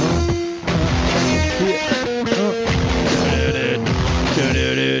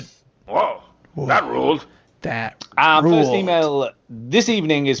 Whoa, that ruled. That First email this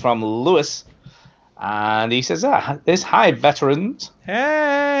evening is from Lewis. And he says, this hi, veterans.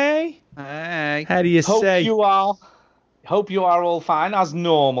 Hey. Hey. How do you say? Hope you are all fine, as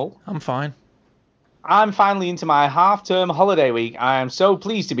normal. I'm fine. I'm finally into my half-term holiday week. I am so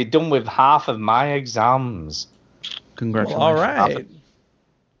pleased to be done with half of my exams. Congratulations. Well, all right.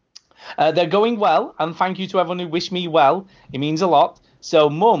 They're going well, and thank you to everyone who wished me well. It means a lot.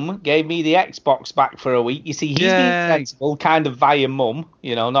 So Mum gave me the Xbox back for a week. You see, he's being flexible, kind of via Mum,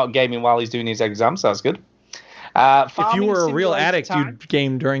 not gaming while he's doing his exams, so that's good. If you were a real addict, you'd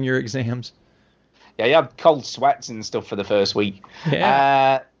game during your exams. Yeah, you had cold sweats and stuff for the first week.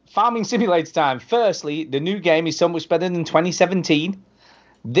 Yeah. Farming Simulator time. Firstly, the new game is so much better than 2017.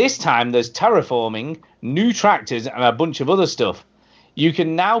 This time there's terraforming, new tractors, and a bunch of other stuff. You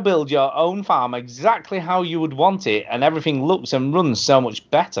can now build your own farm exactly how you would want it, and everything looks and runs so much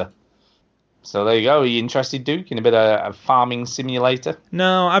better. So there you go. Are you interested, Duke, in a bit of a farming simulator?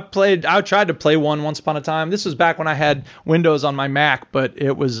 No, I tried to play one once upon a time. This was back when I had Windows on my Mac, but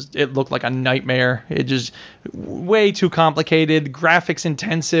it looked like a nightmare. It just way too complicated, graphics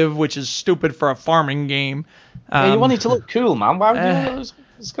intensive, which is stupid for a farming game. Yeah, you want it to look cool, man. Why would you?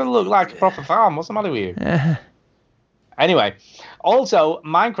 It's got to look like a proper farm. What's the matter with you? Anyway, also,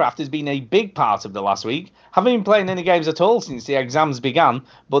 Minecraft has been a big part of the last week. Haven't been playing any games at all since the exams began,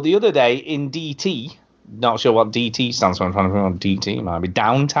 but the other day in DT, not sure what DT stands for, I'm trying to remember what DT might be,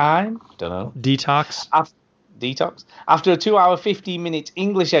 downtime? Don't know. Detox? Detox. After a 2-hour, 15-minute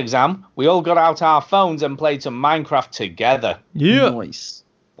English exam, we all got out our phones and played some Minecraft together. Yeah. Nice.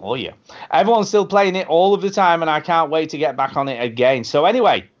 Oh, yeah. Everyone's still playing it all of the time, and I can't wait to get back on it again. So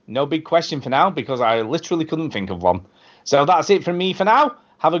anyway, no big question for now, because I literally couldn't think of one. So that's it from me for now.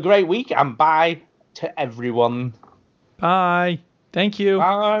 Have a great week, and bye to everyone. Bye. Thank you.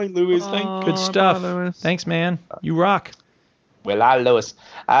 Bye, Lewis. Thank you. Good stuff. Bye, Lewis. Thanks, man. You rock. Well, hi, Lewis.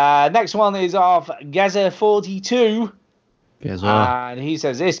 Next one is of Geza42. And he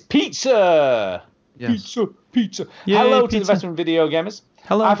says this, pizza. Yes. Pizza. Yay, Hello to pizza. the veteran video gamers.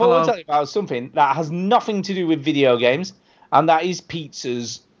 Hello. I thought I'd tell you about something that has nothing to do with video games, and that is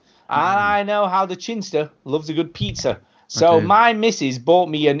pizzas. And I know how the chinster loves a good pizza. So my missus bought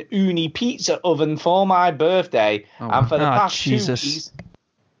me an Uni pizza oven for my birthday, and for the past 2 weeks,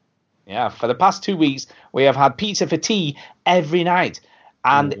 for the past 2 weeks, we have had pizza for tea every night,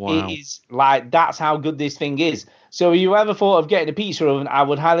 and it is like that's how good this thing is. So if you ever thought of getting a pizza oven, I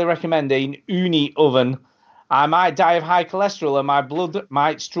would highly recommend an Uni oven. I might die of high cholesterol, and my blood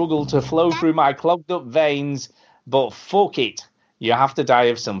might struggle to flow through my clogged up veins, but fuck it. You have to die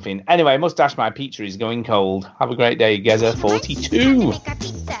of something. Anyway, Mustache My Pizza is going cold. Have a great day, Geza42. Make our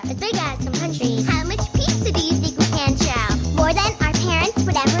pizza as big as some countries. How much pizza do you think we can chow? More than our parents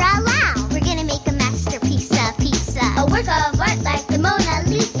would ever allow. We're gonna make a masterpiece of pizza. A work of art like the Mona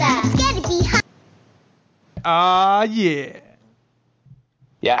Lisa. It's gonna be hot. Yeah.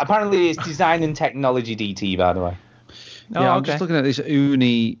 Yeah, apparently it's design and technology DT, by the way. Yeah, I'm just looking at this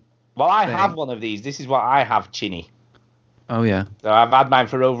Uni. Well, I have one of these. This is what I have, Chinny. Oh, yeah. So I've had mine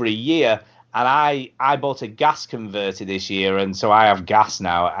for over a year, and I bought a gas converter this year, and so I have gas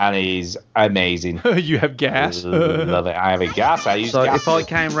now, and it is amazing. You have gas? Love it. I have a gas. I use gas. So if I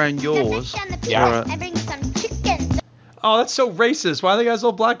came round yours... Yeah. Oh, that's so racist. Why are they guys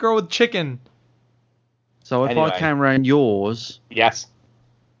all black girl with chicken? So if I came round yours... Yes.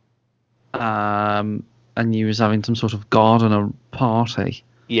 And you was having some sort of gardener party...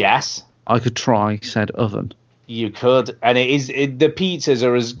 Yes. I could try said oven. You could, and the pizzas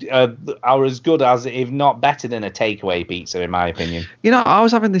are as good as, if not better than, a takeaway pizza, in my opinion. You know, I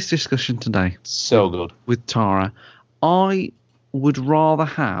was having this discussion today. So good with Tara. I would rather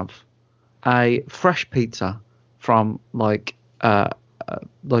have a fresh pizza from like a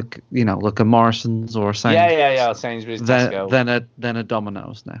Morrison's or a Sainsbury's. Yeah, Sainsbury's, Tesco. Than a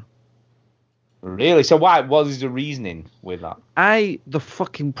Domino's now. Really? So why? What is the reasoning with that? The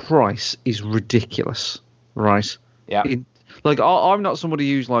fucking price is ridiculous, right? Yeah. I'm not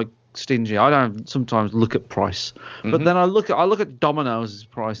somebody who's like stingy. I don't sometimes look at price, but then I look at Domino's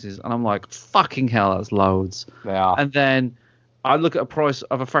prices, and I'm like, fucking hell, that's loads. They are. And then I look at a price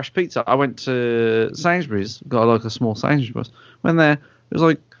of a fresh pizza. I went to Sainsbury's, got like a small Sainsbury's. Went there, it was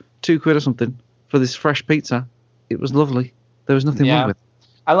like £2 or something for this fresh pizza. It was lovely. There was nothing wrong with it.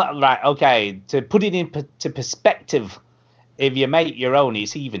 Right, okay. To put it into perspective, if you make your own,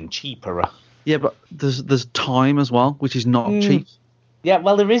 it's even cheaper. Yeah, but there's time as well, which is not cheap. Yeah,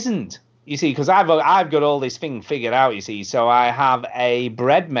 well, there isn't. You see, because I've got all this thing figured out. You see, so I have a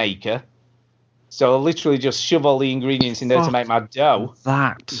bread maker. So I literally just shove all the ingredients in there to make my dough.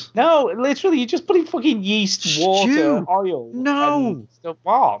 No, literally, you just put in fucking yeast, water, oil. And stuff.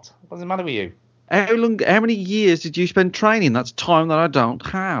 What? What's the matter with you? How many years did you spend training? That's time that I don't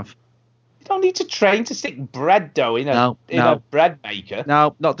have. You don't need to train to stick bread dough in a bread maker.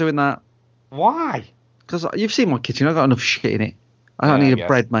 No, not doing that. Why? Because you've seen my kitchen. I've got enough shit in it. I don't need a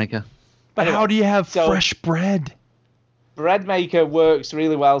bread maker. But how do you have fresh bread? Bread maker works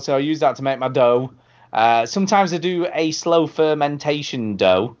really well, so I use that to make my dough. Sometimes I do a slow fermentation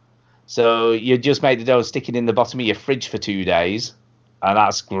dough. So you just make the dough, stick it in the bottom of your fridge for 2 days. And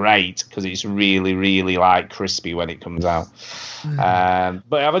that's great because it's really, really like crispy when it comes out.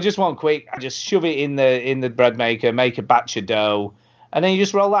 But if I just want quick, I just shove it in the bread maker, make a batch of dough, and then you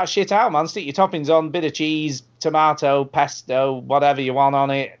just roll that shit out, man. Stick your toppings on, bit of cheese, tomato, pesto, whatever you want on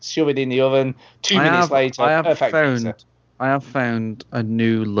it. Shove it in the oven. 2 minutes later, perfect pizza. I have found a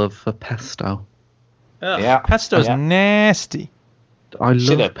new love for pesto. Ugh, pesto's nasty. I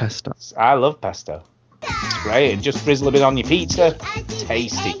love pesto. I love pesto. It's great. Just drizzle a bit on your pizza.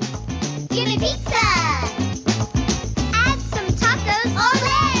 Tasty. Jimmy Pizza! Add some tacos all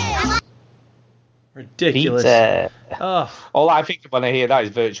day! Ridiculous. Pizza. Oh. All I think of when I hear that is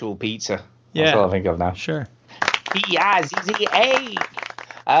virtual pizza. That's all I think of now. Sure. P-I-Z-Z-A.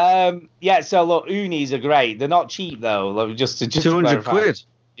 So look, unis are great. They're not cheap though. Just 200 quid.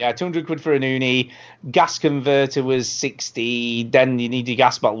 Yeah, 200 quid for an uni. Gas converter was 60. Then you need your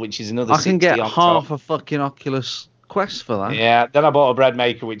gas bottle, which is another 60. I can get on half top. a fucking Oculus Quest for that. Yeah, then I bought a bread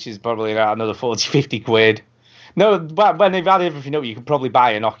maker, which is probably another 40, 50 quid. No, but when they've had everything up, you can probably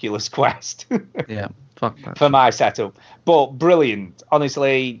buy an Oculus Quest. Yeah, fuck that. For my setup. But brilliant.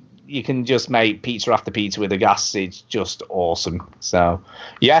 Honestly, you can just make pizza after pizza with the gas. It's just awesome. So,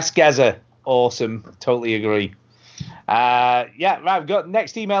 yes, Geza, awesome. Totally agree. Right, we've got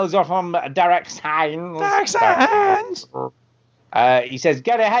next email is off from Derek Signs. He says,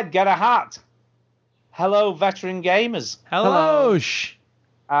 get a head, get a hat. Hello, veteran gamers. Hello.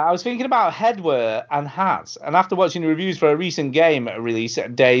 I was thinking about headwear and hats, and after watching the reviews for a recent game release,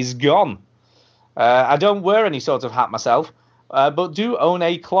 Days Gone, I don't wear any sort of hat myself, but do own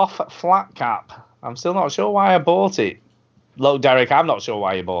a cloth flat cap. I'm still not sure why I bought it. Look, Derek, I'm not sure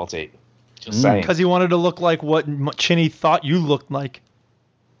why you bought it. Just saying. Because he wanted to look like what Chinny thought you looked like.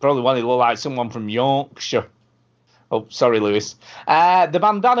 Probably wanted to look like someone from Yorkshire. Oh, sorry, Lewis. The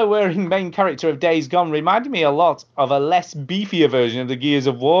bandana-wearing main character of Days Gone reminded me a lot of a less beefier version of the Gears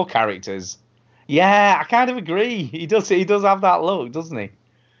of War characters. Yeah, I kind of agree. He does have that look, doesn't he?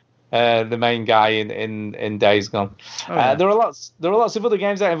 The main guy in Days Gone. Oh, yeah. There are lots of other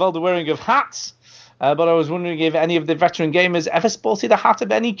games that involve the wearing of hats, but I was wondering if any of the veteran gamers ever sported a hat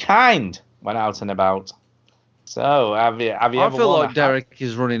of any kind when out and about. So, have you ever I feel worn like Derek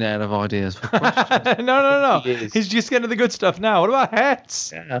is running out of ideas for questions. No. He's just getting to the good stuff now. What about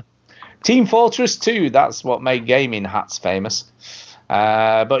hats? Yeah. Team Fortress 2, that's what made gaming hats famous.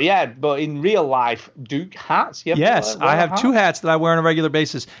 But in real life, Duke hats? Yes, I have two hats that I wear on a regular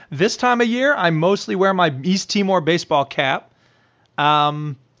basis. This time of year, I mostly wear my East Timor baseball cap.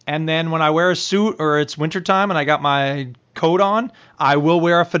 And then when I wear a suit or it's wintertime and I got my coat on, I will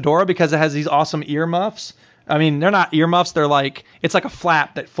wear a fedora because it has these awesome earmuffs. I mean, they're not earmuffs. It's like a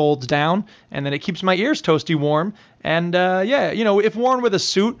flap that folds down, and then it keeps my ears toasty warm. And, if worn with a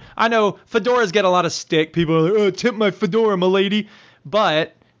suit, I know fedoras get a lot of stick. People are like, oh, tip my fedora, my lady.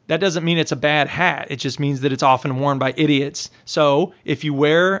 But that doesn't mean it's a bad hat. It just means that it's often worn by idiots. So if you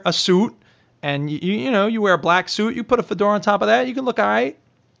wear a suit and, you wear a black suit, you put a fedora on top of that, you can look all right.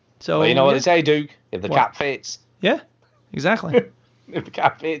 So, well, you know what they say, Duke? If the cap fits. Yeah, exactly. If the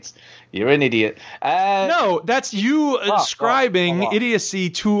cap fits, you're an idiot. No, that's you ascribing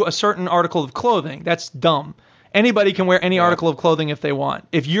idiocy to a certain article of clothing. That's dumb. Anybody can wear any article of clothing if they want.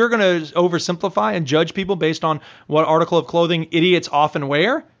 If you're going to oversimplify and judge people based on what article of clothing idiots often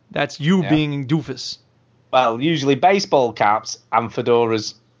wear, that's you being doofus. Well, usually baseball caps and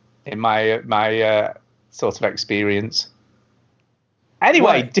fedoras. in my sort of experience.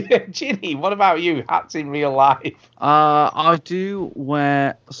 Anyway, Ginny, what about you? Hats in real life? I do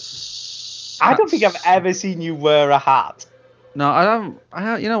wear. I don't think I've ever seen you wear a hat. No, I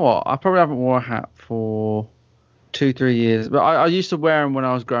don't. You know what? I probably haven't worn a hat for 2-3 years. But I used to wear them when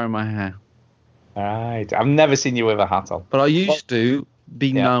I was growing my hair. Right. I've never seen you with a hat on. But I used to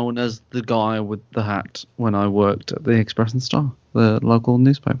be known as the guy with the hat when I worked at the Express and Star, the local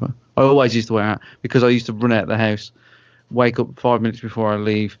newspaper. I always used to wear a hat because I used to run out of the house, wake up 5 minutes before I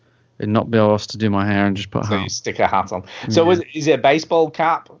leave, and not be able to do my hair and just put a hat. So you stick a hat on. So is it a baseball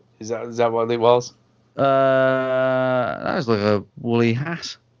cap? Is that what it was? That was like a woolly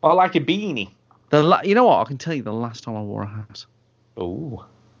hat. Or like a beanie? You know what? I can tell you the last time I wore a hat. Ooh.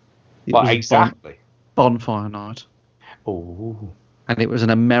 It What was exactly? Bonfire night. Ooh. And it was an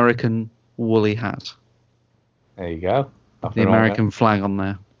American woolly hat. There you go. The American flag on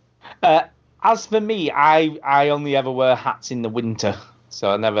there. As for me, I only ever wear hats in the winter. So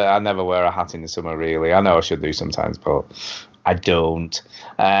I never wear a hat in the summer really. I know I should do sometimes, but I don't.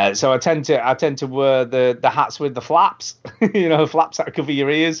 So I tend to wear the hats with the flaps. You know, flaps that cover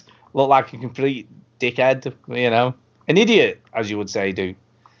your ears. Look like a complete dickhead, you know. An idiot, as you would say, do.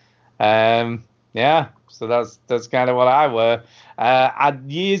 Yeah, so that's kind of what I wear.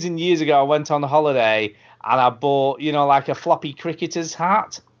 Years and years ago, I went on holiday and I bought, you know, like a floppy cricketer's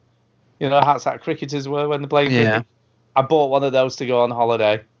hat. You know, hats that cricketers wear when they're playing cricket. I bought one of those to go on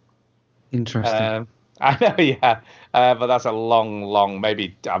holiday. Interesting. I know, yeah. But that's a long,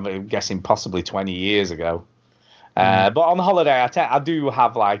 maybe, I'm guessing possibly 20 years ago. But on holiday, I do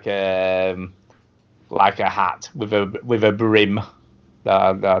have like a hat with a brim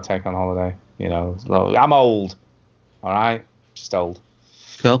that I take on holiday. You know, I'm old. All right, just old.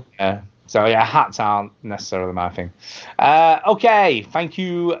 Cool. So yeah, hats aren't necessarily my thing. Okay, thank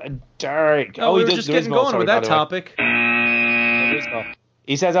you, Derek. Oh, we were just getting going with that topic.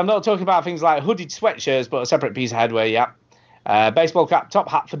 He says, I'm not talking about things like hooded sweatshirts, but a separate piece of headwear, yeah. Baseball cap, top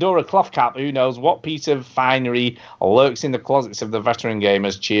hat, fedora, cloth cap, who knows what piece of finery lurks in the closets of the veteran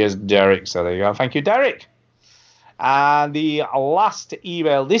gamers. Cheers, Derek. So there you go. Thank you, Derek. And the last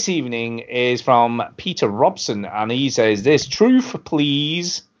email this evening is from Peter Robson, and he says this: truth,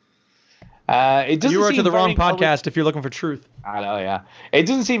 please. You are to the wrong podcast if you're looking for truth. I know, yeah. It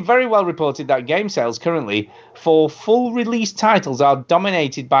doesn't seem very well reported that game sales currently for full release titles are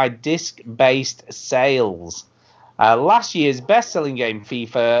dominated by disc-based sales. Last year's best-selling game,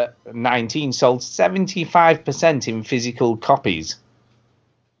 FIFA 19, sold 75% in physical copies.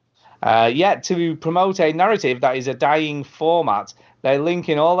 Yet to promote a narrative that is a dying format, they're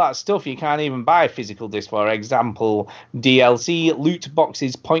linking all that stuff you can't even buy physical disc, for example, DLC, loot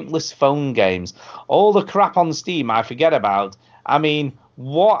boxes, pointless phone games. All the crap on Steam I forget about. I mean,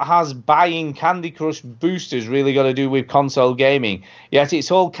 what has buying Candy Crush boosters really got to do with console gaming? Yet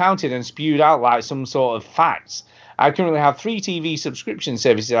it's all counted and spewed out like some sort of facts. I currently have 3 TV subscription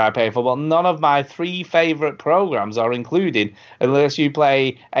services I pay for, but none of my 3 favourite programs are included unless you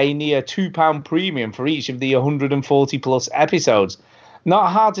pay a near £2 premium for each of the 140 plus episodes.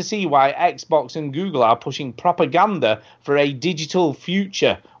 Not hard to see why Xbox and Google are pushing propaganda for a digital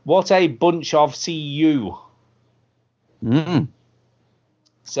future. What a bunch of CU.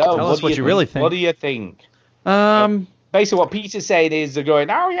 So, tell us what you really think. What do you think? Basically, what Peter's saying is they're going,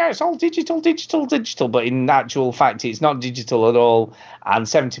 oh, yeah, it's all digital. But in actual fact, it's not digital at all. And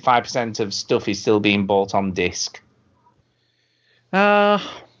 75% of stuff is still being bought on disc. I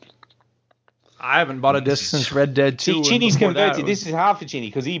haven't bought a disc since Red Dead 2. See, Chini's converted. This is hard for Chini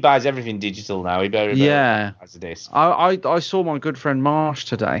because he buys everything digital now. He buys a disc. I saw my good friend Marsh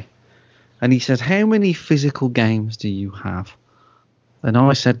today, and he said, how many physical games do you have? And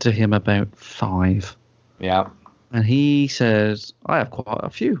I said to him about 5. Yeah. And he says, I have quite a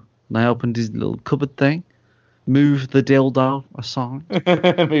few. And I opened his little cupboard thing, moved the dildo aside.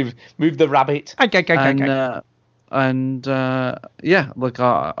 move the rabbit. And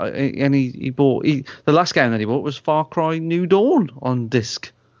he bought... the last game that he bought was Far Cry New Dawn on disc.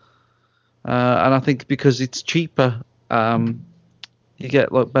 And I think because it's cheaper, you get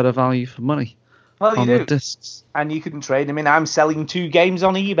better value for money on the discs. And you can trade them in. I'm selling 2 games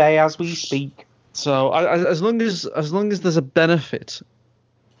on eBay as we speak. So as long as there's a benefit,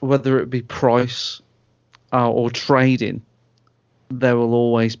 whether it be price or trading, there will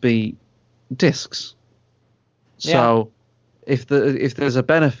always be discs. So if there's a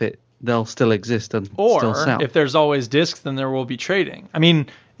benefit, they'll still exist and still sell. Or if there's always discs, then there will be trading. I mean,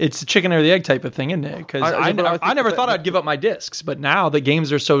 it's a chicken or the egg type of thing, isn't it? Because I never thought I'd give up my discs, but now the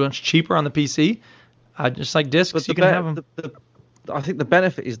games are so much cheaper on the PC. I just like discs. You can have them. I think the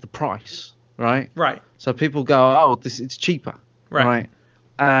benefit is the price, right? Right. So people go, oh, it's cheaper, right?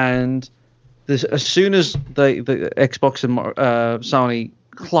 And as soon as the Xbox and Sony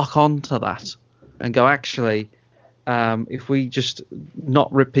clock onto that and go, actually, if we just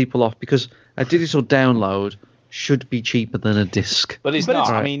not rip people off, because a digital download should be cheaper than a disc. But it's not.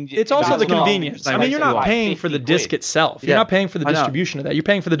 I mean, it's also the convenience. I mean, you're not paying for the disc itself. You're not paying for the distribution of that. You're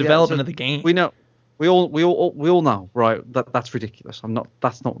paying for the development of the game. We know. We all know, right? That's ridiculous.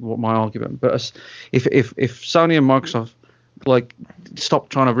 That's not what my argument. But if Sony and Microsoft stop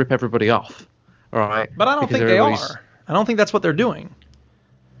trying to rip everybody off, all right? But I don't think they are. I don't think that's what they're doing.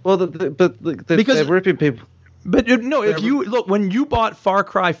 Well, because they're ripping people. But no, if you look, when you bought Far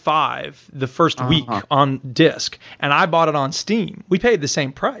Cry 5 the first week on disc, and I bought it on Steam, we paid the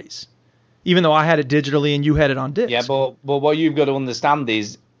same price, even though I had it digitally and you had it on disc. Yeah, but what you've got to understand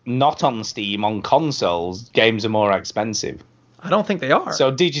is, not on Steam, on consoles, games are more expensive. I don't think they are.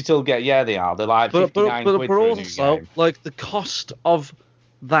 So digital, they are. They're like 59 quid for a new game. Like the cost of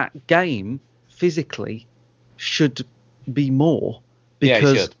that game physically should be more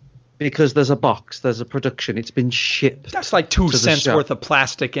because there's a box, there's a production, it's been shipped. That's like 2 cents worth of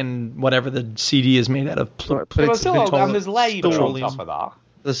plastic and whatever the CD is made out of. But there's labour on top of that.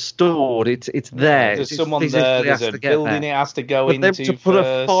 They're stored. It's there. There's someone there. There's a building it has to go into. But to put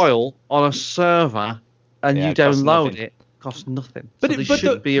a file on a server and you download it costs nothing. But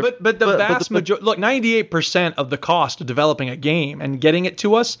the vast majority, look, 98% of the cost of developing a game and getting it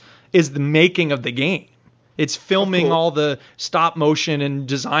to us is the making of the game. It's filming all the stop motion and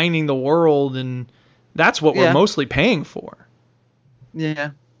designing the world, and that's what we're mostly paying for.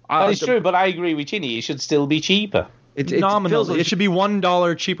 Yeah, it's true. But I agree with Chinny. It should still be cheaper. Nominally, it should be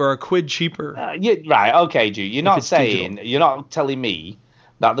 $1 cheaper or a quid cheaper. Right, okay, Drew. You're not telling me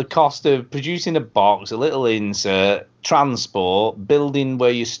that the cost of producing a box, a little insert, transport, building where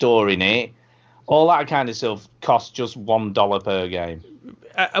you're storing it, all that kind of stuff costs just $1 per game.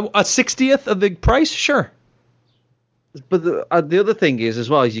 A 60th of the price, sure. But the other thing is, as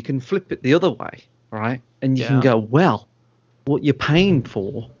well, is you can flip it the other way, right? And you can go, well, what you're paying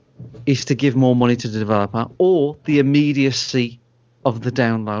for is to give more money to the developer, or the immediacy of the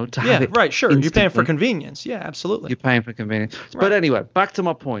download to have it. Right, sure. Instantly. You're paying for convenience. Yeah, absolutely. You're paying for convenience. Right. But anyway, back to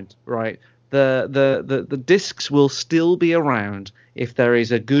my point, right? The discs will still be around if there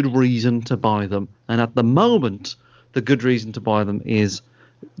is a good reason to buy them. And at the moment, the good reason to buy them is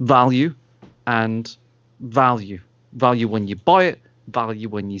value and value. Value when you buy it, value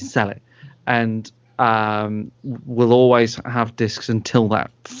when you sell it. And we'll always have discs until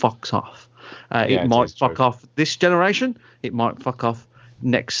that fucks off. It might fuck off this generation. It might fuck off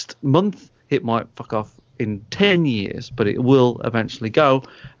next month. It might fuck off in 10 years, but it will eventually go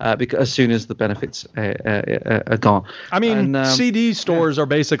because as soon as the benefits are gone. I mean, CD stores are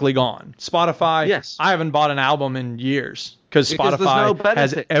basically gone. Spotify, yes. I haven't bought an album in years because Spotify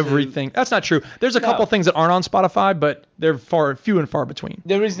has everything. That's not true. There's a couple things that aren't on Spotify, but they're few and far between.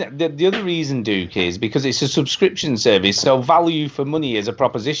 There is the other reason, Duke, is because it's a subscription service, so value for money as a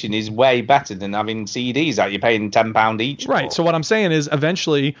proposition is way better than having CDs that you're paying £10 each. Right. For. So what I'm saying is,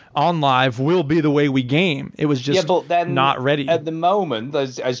 eventually, on live will be the way we game. It was just not ready at the moment.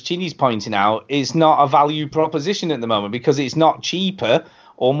 As Chinny's pointing out, it's not a value proposition at the moment because it's not cheaper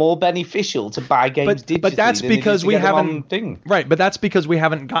or more beneficial to buy games digitally. But that's because we haven't. Right. But that's because we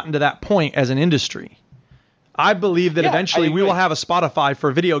haven't gotten to that point as an industry. I believe that eventually we will have a Spotify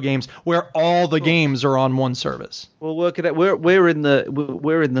for video games where all the games are on one service. We'll work it out. We're in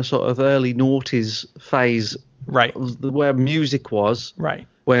the sort of early noughties phase, right? Where music was, right?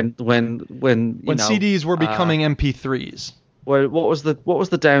 When CDs were becoming MP3s. Well, what was the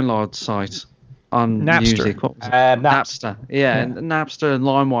download site on Napster. Music? What was it? Napster. Yeah, and Napster and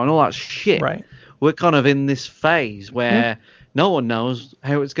LimeWire and all that shit. Right. We're kind of in this phase where no one knows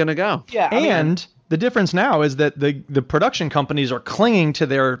how it's going to go. Yeah, the difference now is that the production companies are clinging to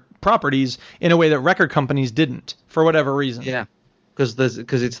their properties in a way that record companies didn't, for whatever reason. Yeah, because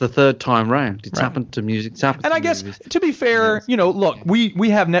it's the third time round. It's happened to music. It's happened. And to I guess movies. to be fair, look, we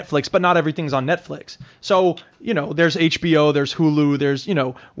have Netflix, but not everything's on Netflix. So there's HBO, there's Hulu, there's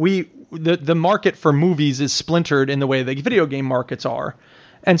the market for movies is splintered in the way the video game markets are.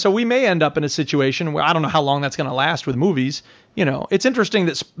 And so we may end up in a situation where I don't know how long that's going to last with movies. It's interesting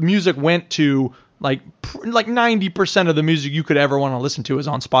that music went to like 90% of the music you could ever want to listen to is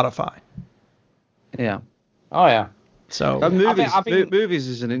on Spotify. Yeah. Oh yeah. So movies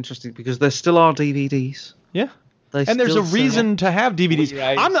is an interesting because there still are DVDs. Yeah. And there's a reason to have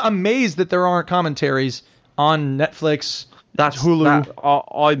DVDs. I'm amazed that there aren't commentaries on Netflix That's Hulu.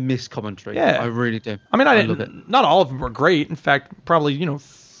 I miss commentary. Yeah. I really do. I mean, I love it. didn't. Not all of them were great. In fact, probably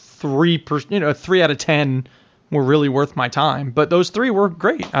 3 out of 10 were really worth my time. But those 3 were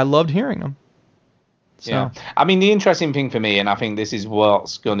great. I loved hearing them. So. Yeah, I mean, the interesting thing for me, and I think this is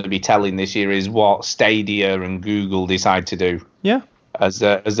what's going to be telling this year, is what Stadia and Google decide to do. Yeah. As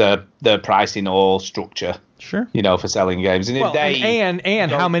the pricing or structure. Sure. For selling games, and if they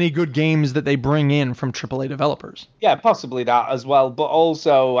and how many good games that they bring in from AAA developers. Yeah, possibly that as well. But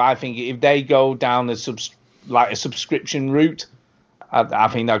also, I think if they go down a subscription route, I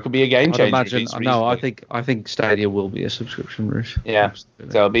think that could be a game changer. I think Stadia will be a subscription route. Yeah,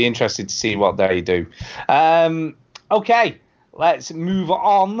 so I'll be interested to see what they do. Okay, let's move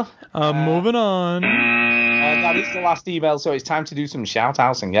on. Moving on. That is the last email, so it's time to do some shout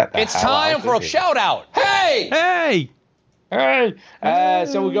outs and get the It's hell time out for of a here. shout out. Hey! Hey!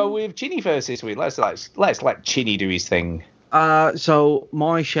 So we'll go with Chinny first this week. Let's let Chinny do his thing. So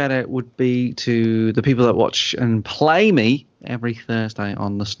my shout out would be to the people that watch and play me every Thursday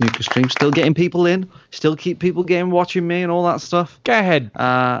on the snooker stream. Still getting people in, still keep people watching me and all that stuff. Go ahead.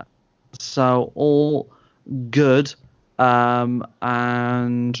 So all good.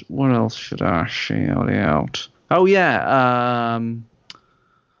 And what else should I shout out? Oh yeah,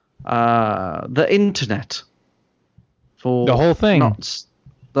 the internet for the whole thing.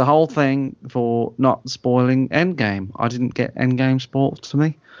 The whole thing for not spoiling Endgame. I didn't get Endgame spoiled to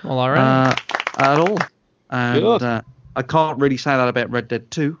me. Well, all right. At all. And I can't really say that about Red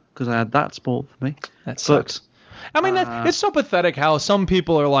Dead 2 because I had that spoiled for me. That sucks. I mean, it's so pathetic how some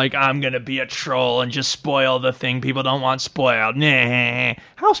people are like, I'm going to be a troll and just spoil the thing people don't want spoiled. Nah.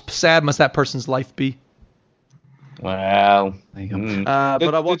 How sad must that person's life be? Well, there you go. But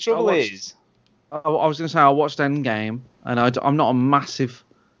the trouble is... I was going to say, I watched Endgame, and I'm not a massive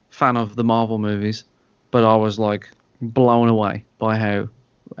fan of the Marvel movies, but I was, like, blown away by how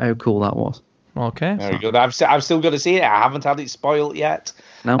cool that was. Okay. Very good. I've still got to see it. I haven't had it spoiled yet.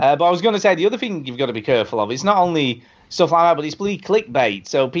 No. But I was going to say, the other thing you've got to be careful of, it's not only stuff like that, but it's bloody clickbait.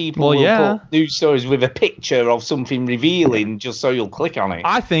 So people will put news stories with a picture of something revealing just so you'll click on it.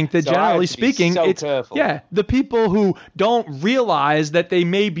 I think that generally speaking, it's careful. The people who don't realize that they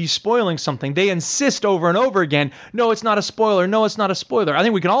may be spoiling something, they insist over and over again, no, it's not a spoiler, no, it's not a spoiler. I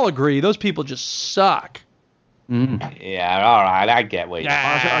think we can all agree those people just suck. Yeah, all right, I get what you're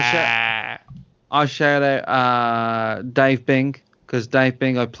saying. I shout out Dave Bing, because Dave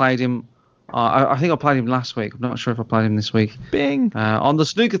Bing, I played him. I think I played him last week. I'm not sure if I played him this week. Bing. On the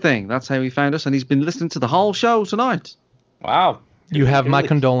snooker thing. That's how he found us, and he's been listening to the whole show tonight. Wow. You have my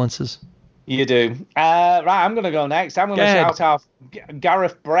condolences. You do. Right, I'm going to go next. I'm going to shout out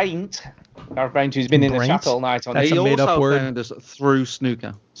Gareth Braint. Gareth Braint, who's been in the chat all night. He also found us through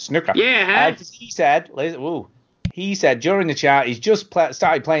snooker. Yeah. He said during the chat he's just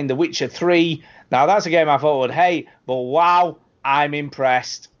started playing The Witcher 3. Now, that's a game I thought would hate, but wow, I'm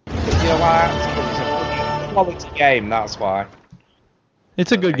impressed. You know why? It's a quality game, that's why.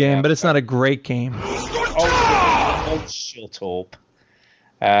 It's a good game, but it's not a great game. Oh, shut up.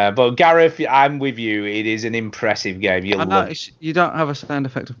 But Gareth, I'm with you. It is an impressive game. I noticed you don't have a sound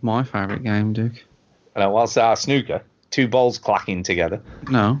effect of my favourite game, Duke. What's that? Snooker? 2 balls clacking together.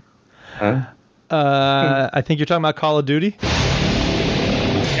 No. I think you're talking about Call of Duty.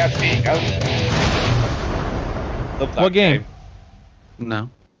 Yeah, there you go. Love that what game? No.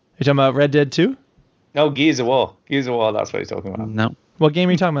 You talking about Red Dead 2? No, Gears of War. Gears of War, that's what he's talking about. No. What game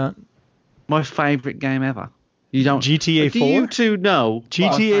are you talking about? My favourite game ever. You don't. GTA 4? Do you two know?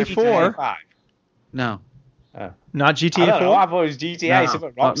 GTA 4? No. Not GTA 4? I don't know. I thought it was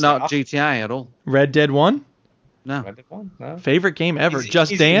GTA. No, not GTA at all. Red Dead 1? No. Red Dead 1? No. Favorite game ever? Is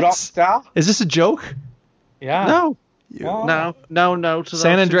Just it Dance? Rockstar? Is this a joke? Yeah. No. Oh. No. To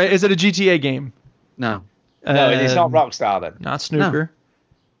San Andreas? Is it a GTA game? No. No, it's not Rockstar then. Not Snooker. No.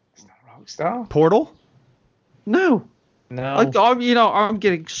 It's not Rockstar. Portal? No. No. I'm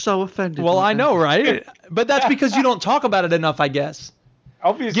getting so offended. Well, I know, right? But that's because you don't talk about it enough, I guess.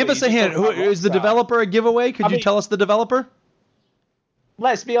 Obviously. Give us a hint. Who is the developer? A giveaway? Could you tell us the developer?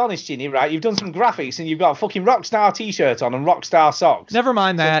 Let's be honest, Ginny, right? You've done some graphics and you've got a fucking Rockstar t-shirt on and Rockstar socks. Never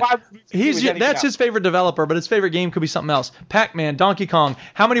mind that. So that's his favorite developer, but his favorite game could be something else. Pac-Man, Donkey Kong.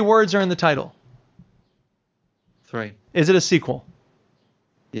 How many words are in the title? 3. Is it a sequel?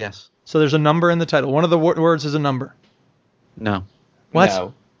 Yes. So there's a number in the title. One of the words is a number. No. What?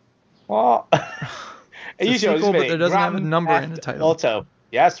 No. What? Are you sure? Sequel, but there doesn't have a number in the title. Auto.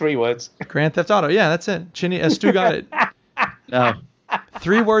 Yeah, it's 3 words. Grand Theft Auto. Yeah, that's it. Stu got it. No.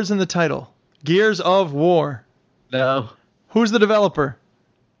 3 words in the title. Gears of War. No. Who's the developer?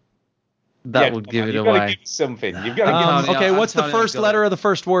 That would give it You've away. got to give us something. You've got to give us something. Okay, what's the first letter of the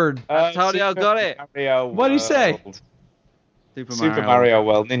first word? Antonio got it. What did he say? Super Mario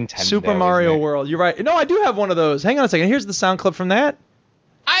World, Nintendo. Super Mario World. You're right. No, I do have one of those. Hang on a second. Here's the sound clip from that.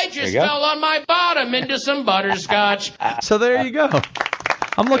 I just fell on my bottom into some butterscotch. So there you go.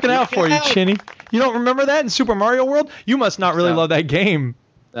 I'm looking out for you, Chinny. You don't remember that in Super Mario World? You must not really love that game.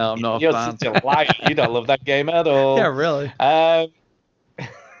 No, I'm not You're a fan. such a liar. You don't love that game at all. Yeah, really.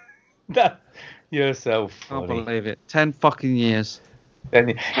 You're so funny. I can't believe it. 10 fucking years.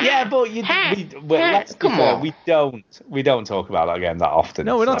 Yeah, but let's come on. We don't talk about that game that often.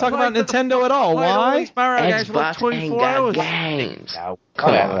 No, we don't talk about Nintendo at all. Why? Xbox ain't got games. No,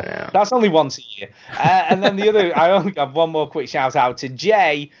 Come whatever. on now. That's only once a year. And then the other, I only have one more quick shout out to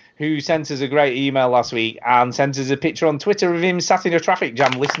Jay, who sent us a great email last week and sent us a picture on Twitter of him sat in a traffic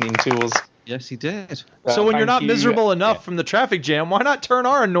jam listening to us. Yes, he did. So when you're not thank you. miserable enough from the traffic jam, why not turn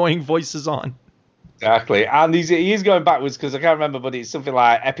our annoying voices on? Exactly. And he's going backwards because I can't remember, but it's something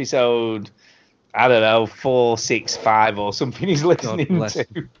like episode, I don't know, 465 or something he's listening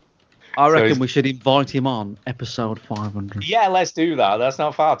to. I reckon we should invite him on episode 500. Yeah, let's do that. That's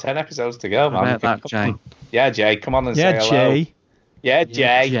not far. 10 episodes to go, man. How about that, Jay? Yeah, Jay, come on and say hello. Jay. Yeah,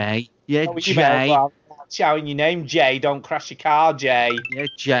 Jay. Jay. Yeah, Oh, Jay. Shouting your name, Jay. Don't crash your car, Jay. Yeah,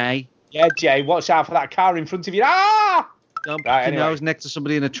 Jay. Yeah, Jay. Watch out for that car in front of you. Ah! Don't put your nose next to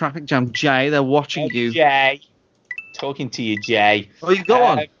somebody in a traffic jam, Jay. They're watching you. Jay. Talking to you, Jay. Oh, you go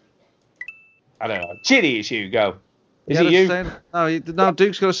on. I don't know. Chitty, it's you. Go. Is You it you? No,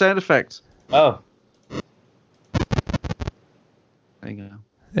 Duke's got a sound effect. Oh. There you go.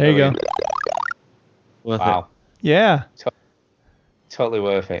 There you go. Worth Wow. Yeah. Totally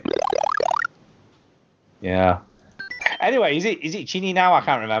worth it. Yeah. Anyway, is it Chinny now? I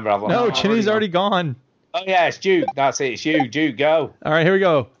can't remember. No, Chinny's already gone. Oh yeah, it's Duke. That's it. It's you, Duke. Go. All right, here we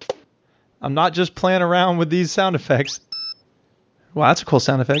go. I'm not just playing around with these sound effects. Wow, that's a cool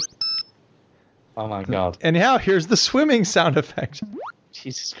sound effect. Oh my God. And now here's the swimming sound effect.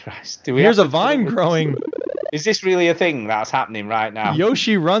 Jesus Christ. Here's a vine growing. Is this really a thing that's happening right now?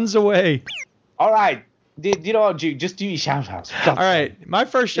 Yoshi runs away. All right. You know what, Duke? Just do your shout outs. All right. My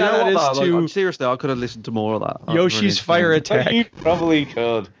first shout out is to seriously, I could have listened to more of that. Yoshi's Fire Attack. You probably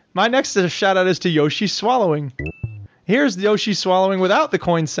could. My next shout out is to Yoshi swallowing. Here's Yoshi swallowing without the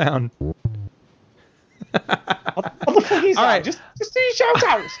coin sound. What the fuck is that? Right. Just do your shout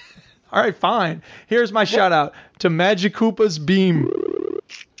outs. All right, fine. Here's my shout out to Magikoopa's Beam.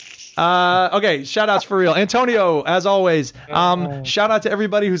 Okay, shout outs for real. Antonio, as always, shout out to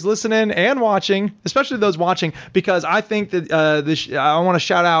everybody who's listening and watching, especially those watching, because I think that I want to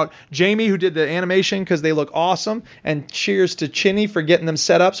shout out Jamie, who did the animation, because they look awesome, and cheers to Chinny for getting them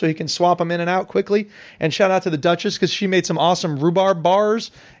set up so he can swap them in and out quickly, and shout out to the Duchess, because she made some awesome rhubarb bars,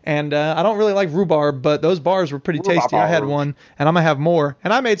 and I don't really like rhubarb, but those bars were pretty tasty. I had one, and I'm going to have more,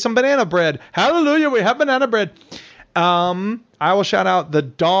 and I made some banana bread. Hallelujah, we have banana bread. I will shout out the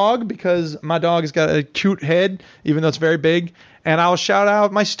dog because my dog has got a cute head, even though it's very big. And I'll shout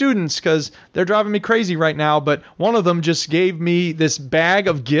out my students because they're driving me crazy right now. But one of them just gave me this bag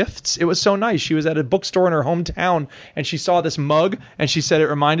of gifts. It was so nice. She was at a bookstore in her hometown and she saw this mug and she said it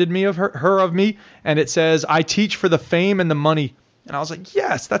reminded me of her of me. And it says, "I teach for the fame and the money." And I was like,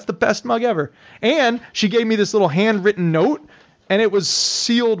 yes, that's the best mug ever. And she gave me this little handwritten note and it was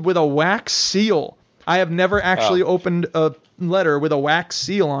sealed with a wax seal. I have never actually opened a letter with a wax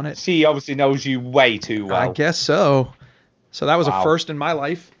seal on it. She obviously knows you way too well. I guess so. So that was a first in my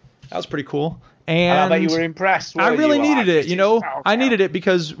life. That was pretty cool. And I bet you were impressed. I really needed it, you know. I needed it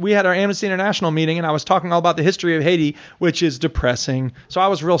because we had our Amnesty International meeting and I was talking all about the history of Haiti, which is depressing. So I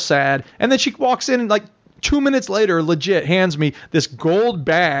was real sad. And then she walks in and like 2 minutes later, legit hands me this gold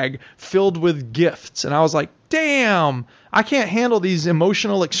bag filled with gifts. And I was like, damn, I can't handle these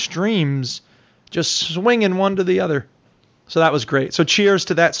emotional extremes. Just swinging one to the other. So that was great. So cheers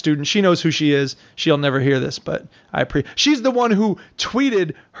to that student. She knows who she is. She'll never hear this, but she's the one who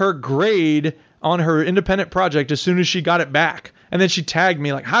tweeted her grade on her independent project as soon as she got it back. And then she tagged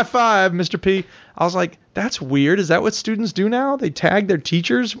me like, "High five, Mr. P." I was like, that's weird. Is that what students do now? They tag their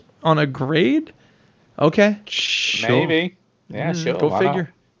teachers on a grade? Okay. Sure. Maybe. Yeah, sure. Go figure.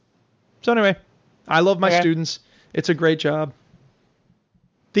 Not? So anyway, I love my students. It's a great job.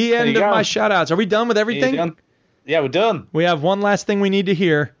 The end of my shout-outs. Are we done with everything? Yeah, we're done. We have one last thing we need to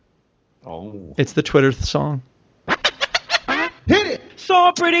hear. Oh. It's the Twitter song. Hit it! Saw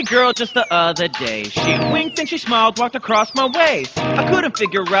a pretty girl just the other day. She winked and she smiled, walked across my way. I couldn't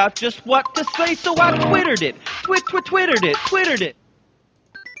figure out just what to say, so I twittered it. Twittered it.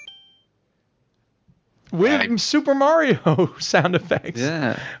 with Super Mario sound effects.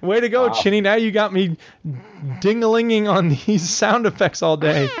 Yeah. Way to go, Chinny. Now you got me ding-a-linging on these sound effects all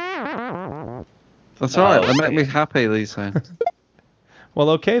day. That's all right. They make me happy, these sounds.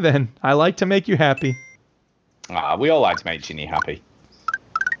 Well, okay then. I like to make you happy. We all like to make Chinny happy.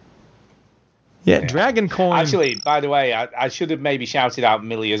 Yeah, Dragon Coin. Actually, by the way, I should have maybe shouted out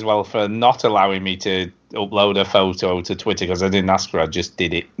Millie as well for not allowing me to upload a photo to Twitter because I didn't ask her. I just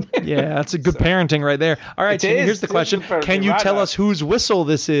did it. Yeah, that's a good parenting right there. All right, Chinny, here's the question. Can you tell us whose whistle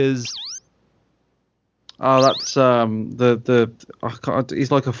this is? Oh, that's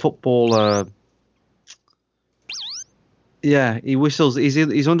he's like a footballer. Yeah, he whistles.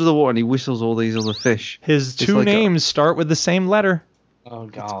 He's under the water and he whistles all these other fish. His two names start with the same letter. Oh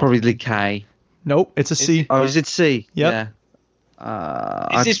God. It's probably K. Nope, it's a C. Oh, is it C? Yep.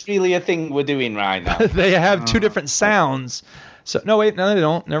 Yeah. Is this really a thing we're doing right now? They have two different sounds. So no, wait, no, they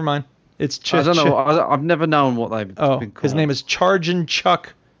don't. Never mind. It's I don't know. I've never known what they've been called. His name is Chargin'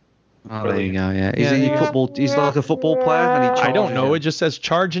 Chuck. Oh, there you go. Yeah, he's like a football player, and he charges. I don't know. It just says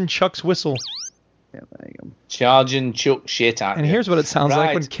Chargin' Chuck's whistle. Yeah, there you go. Charging Chuck shit at And you. here's what it sounds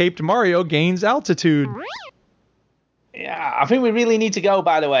like when Caped Mario gains altitude. Yeah, I think we really need to go,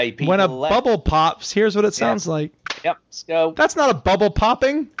 by the way, people. When a bubble pops, here's what it sounds like. Yep, let's go. That's not a bubble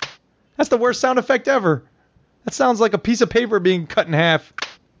popping. That's the worst sound effect ever. That sounds like a piece of paper being cut in half.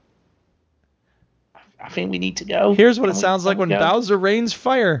 I think we need to go. Here's what it sounds like when Bowser rains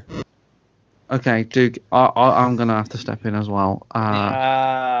fire. Okay, Duke, I'm going to have to step in as well. All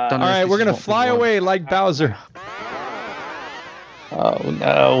right, we're going to fly away like Bowser. Oh,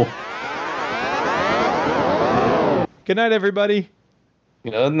 no. Good night, everybody.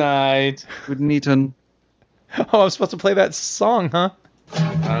 Good night. Good night. Oh, I'm supposed to play that song, huh?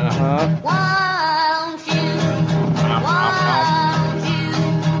 Uh-huh. Won't you? Won't you?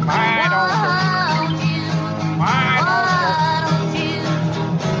 Why don't you? Why don't you?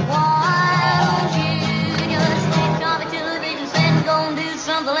 Why don't you just switch off the television set and go and do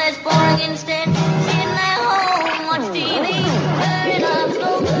something less boring instead? Sitting at home, watch TV, turning up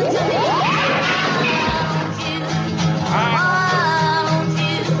slow movies to me. Why don't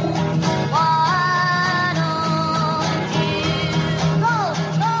you? Why don't you? Go,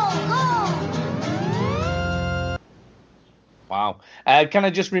 go, go! Wow. Can I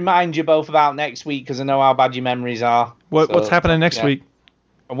just remind you both about next week, because I know how bad your memories are. What's happening next week?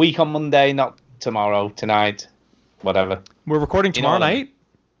 A week on Monday, not tomorrow, tonight, whatever. We're recording tomorrow night?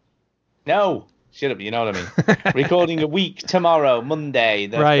 No. Shut up, you know what I mean. Recording a week tomorrow, Monday,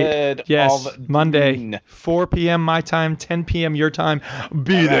 the 3rd of Monday, June. 4 p.m. my time, 10 p.m. your time.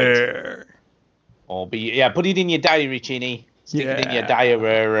 Be there. Or put it in your diary, Chinny. Stick it in your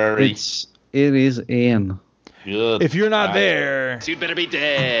diary. It is in. Good. If you're not there, you'd better be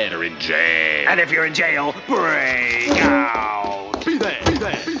dead or in jail. And if you're in jail, break out. Be there, be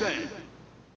there, be there.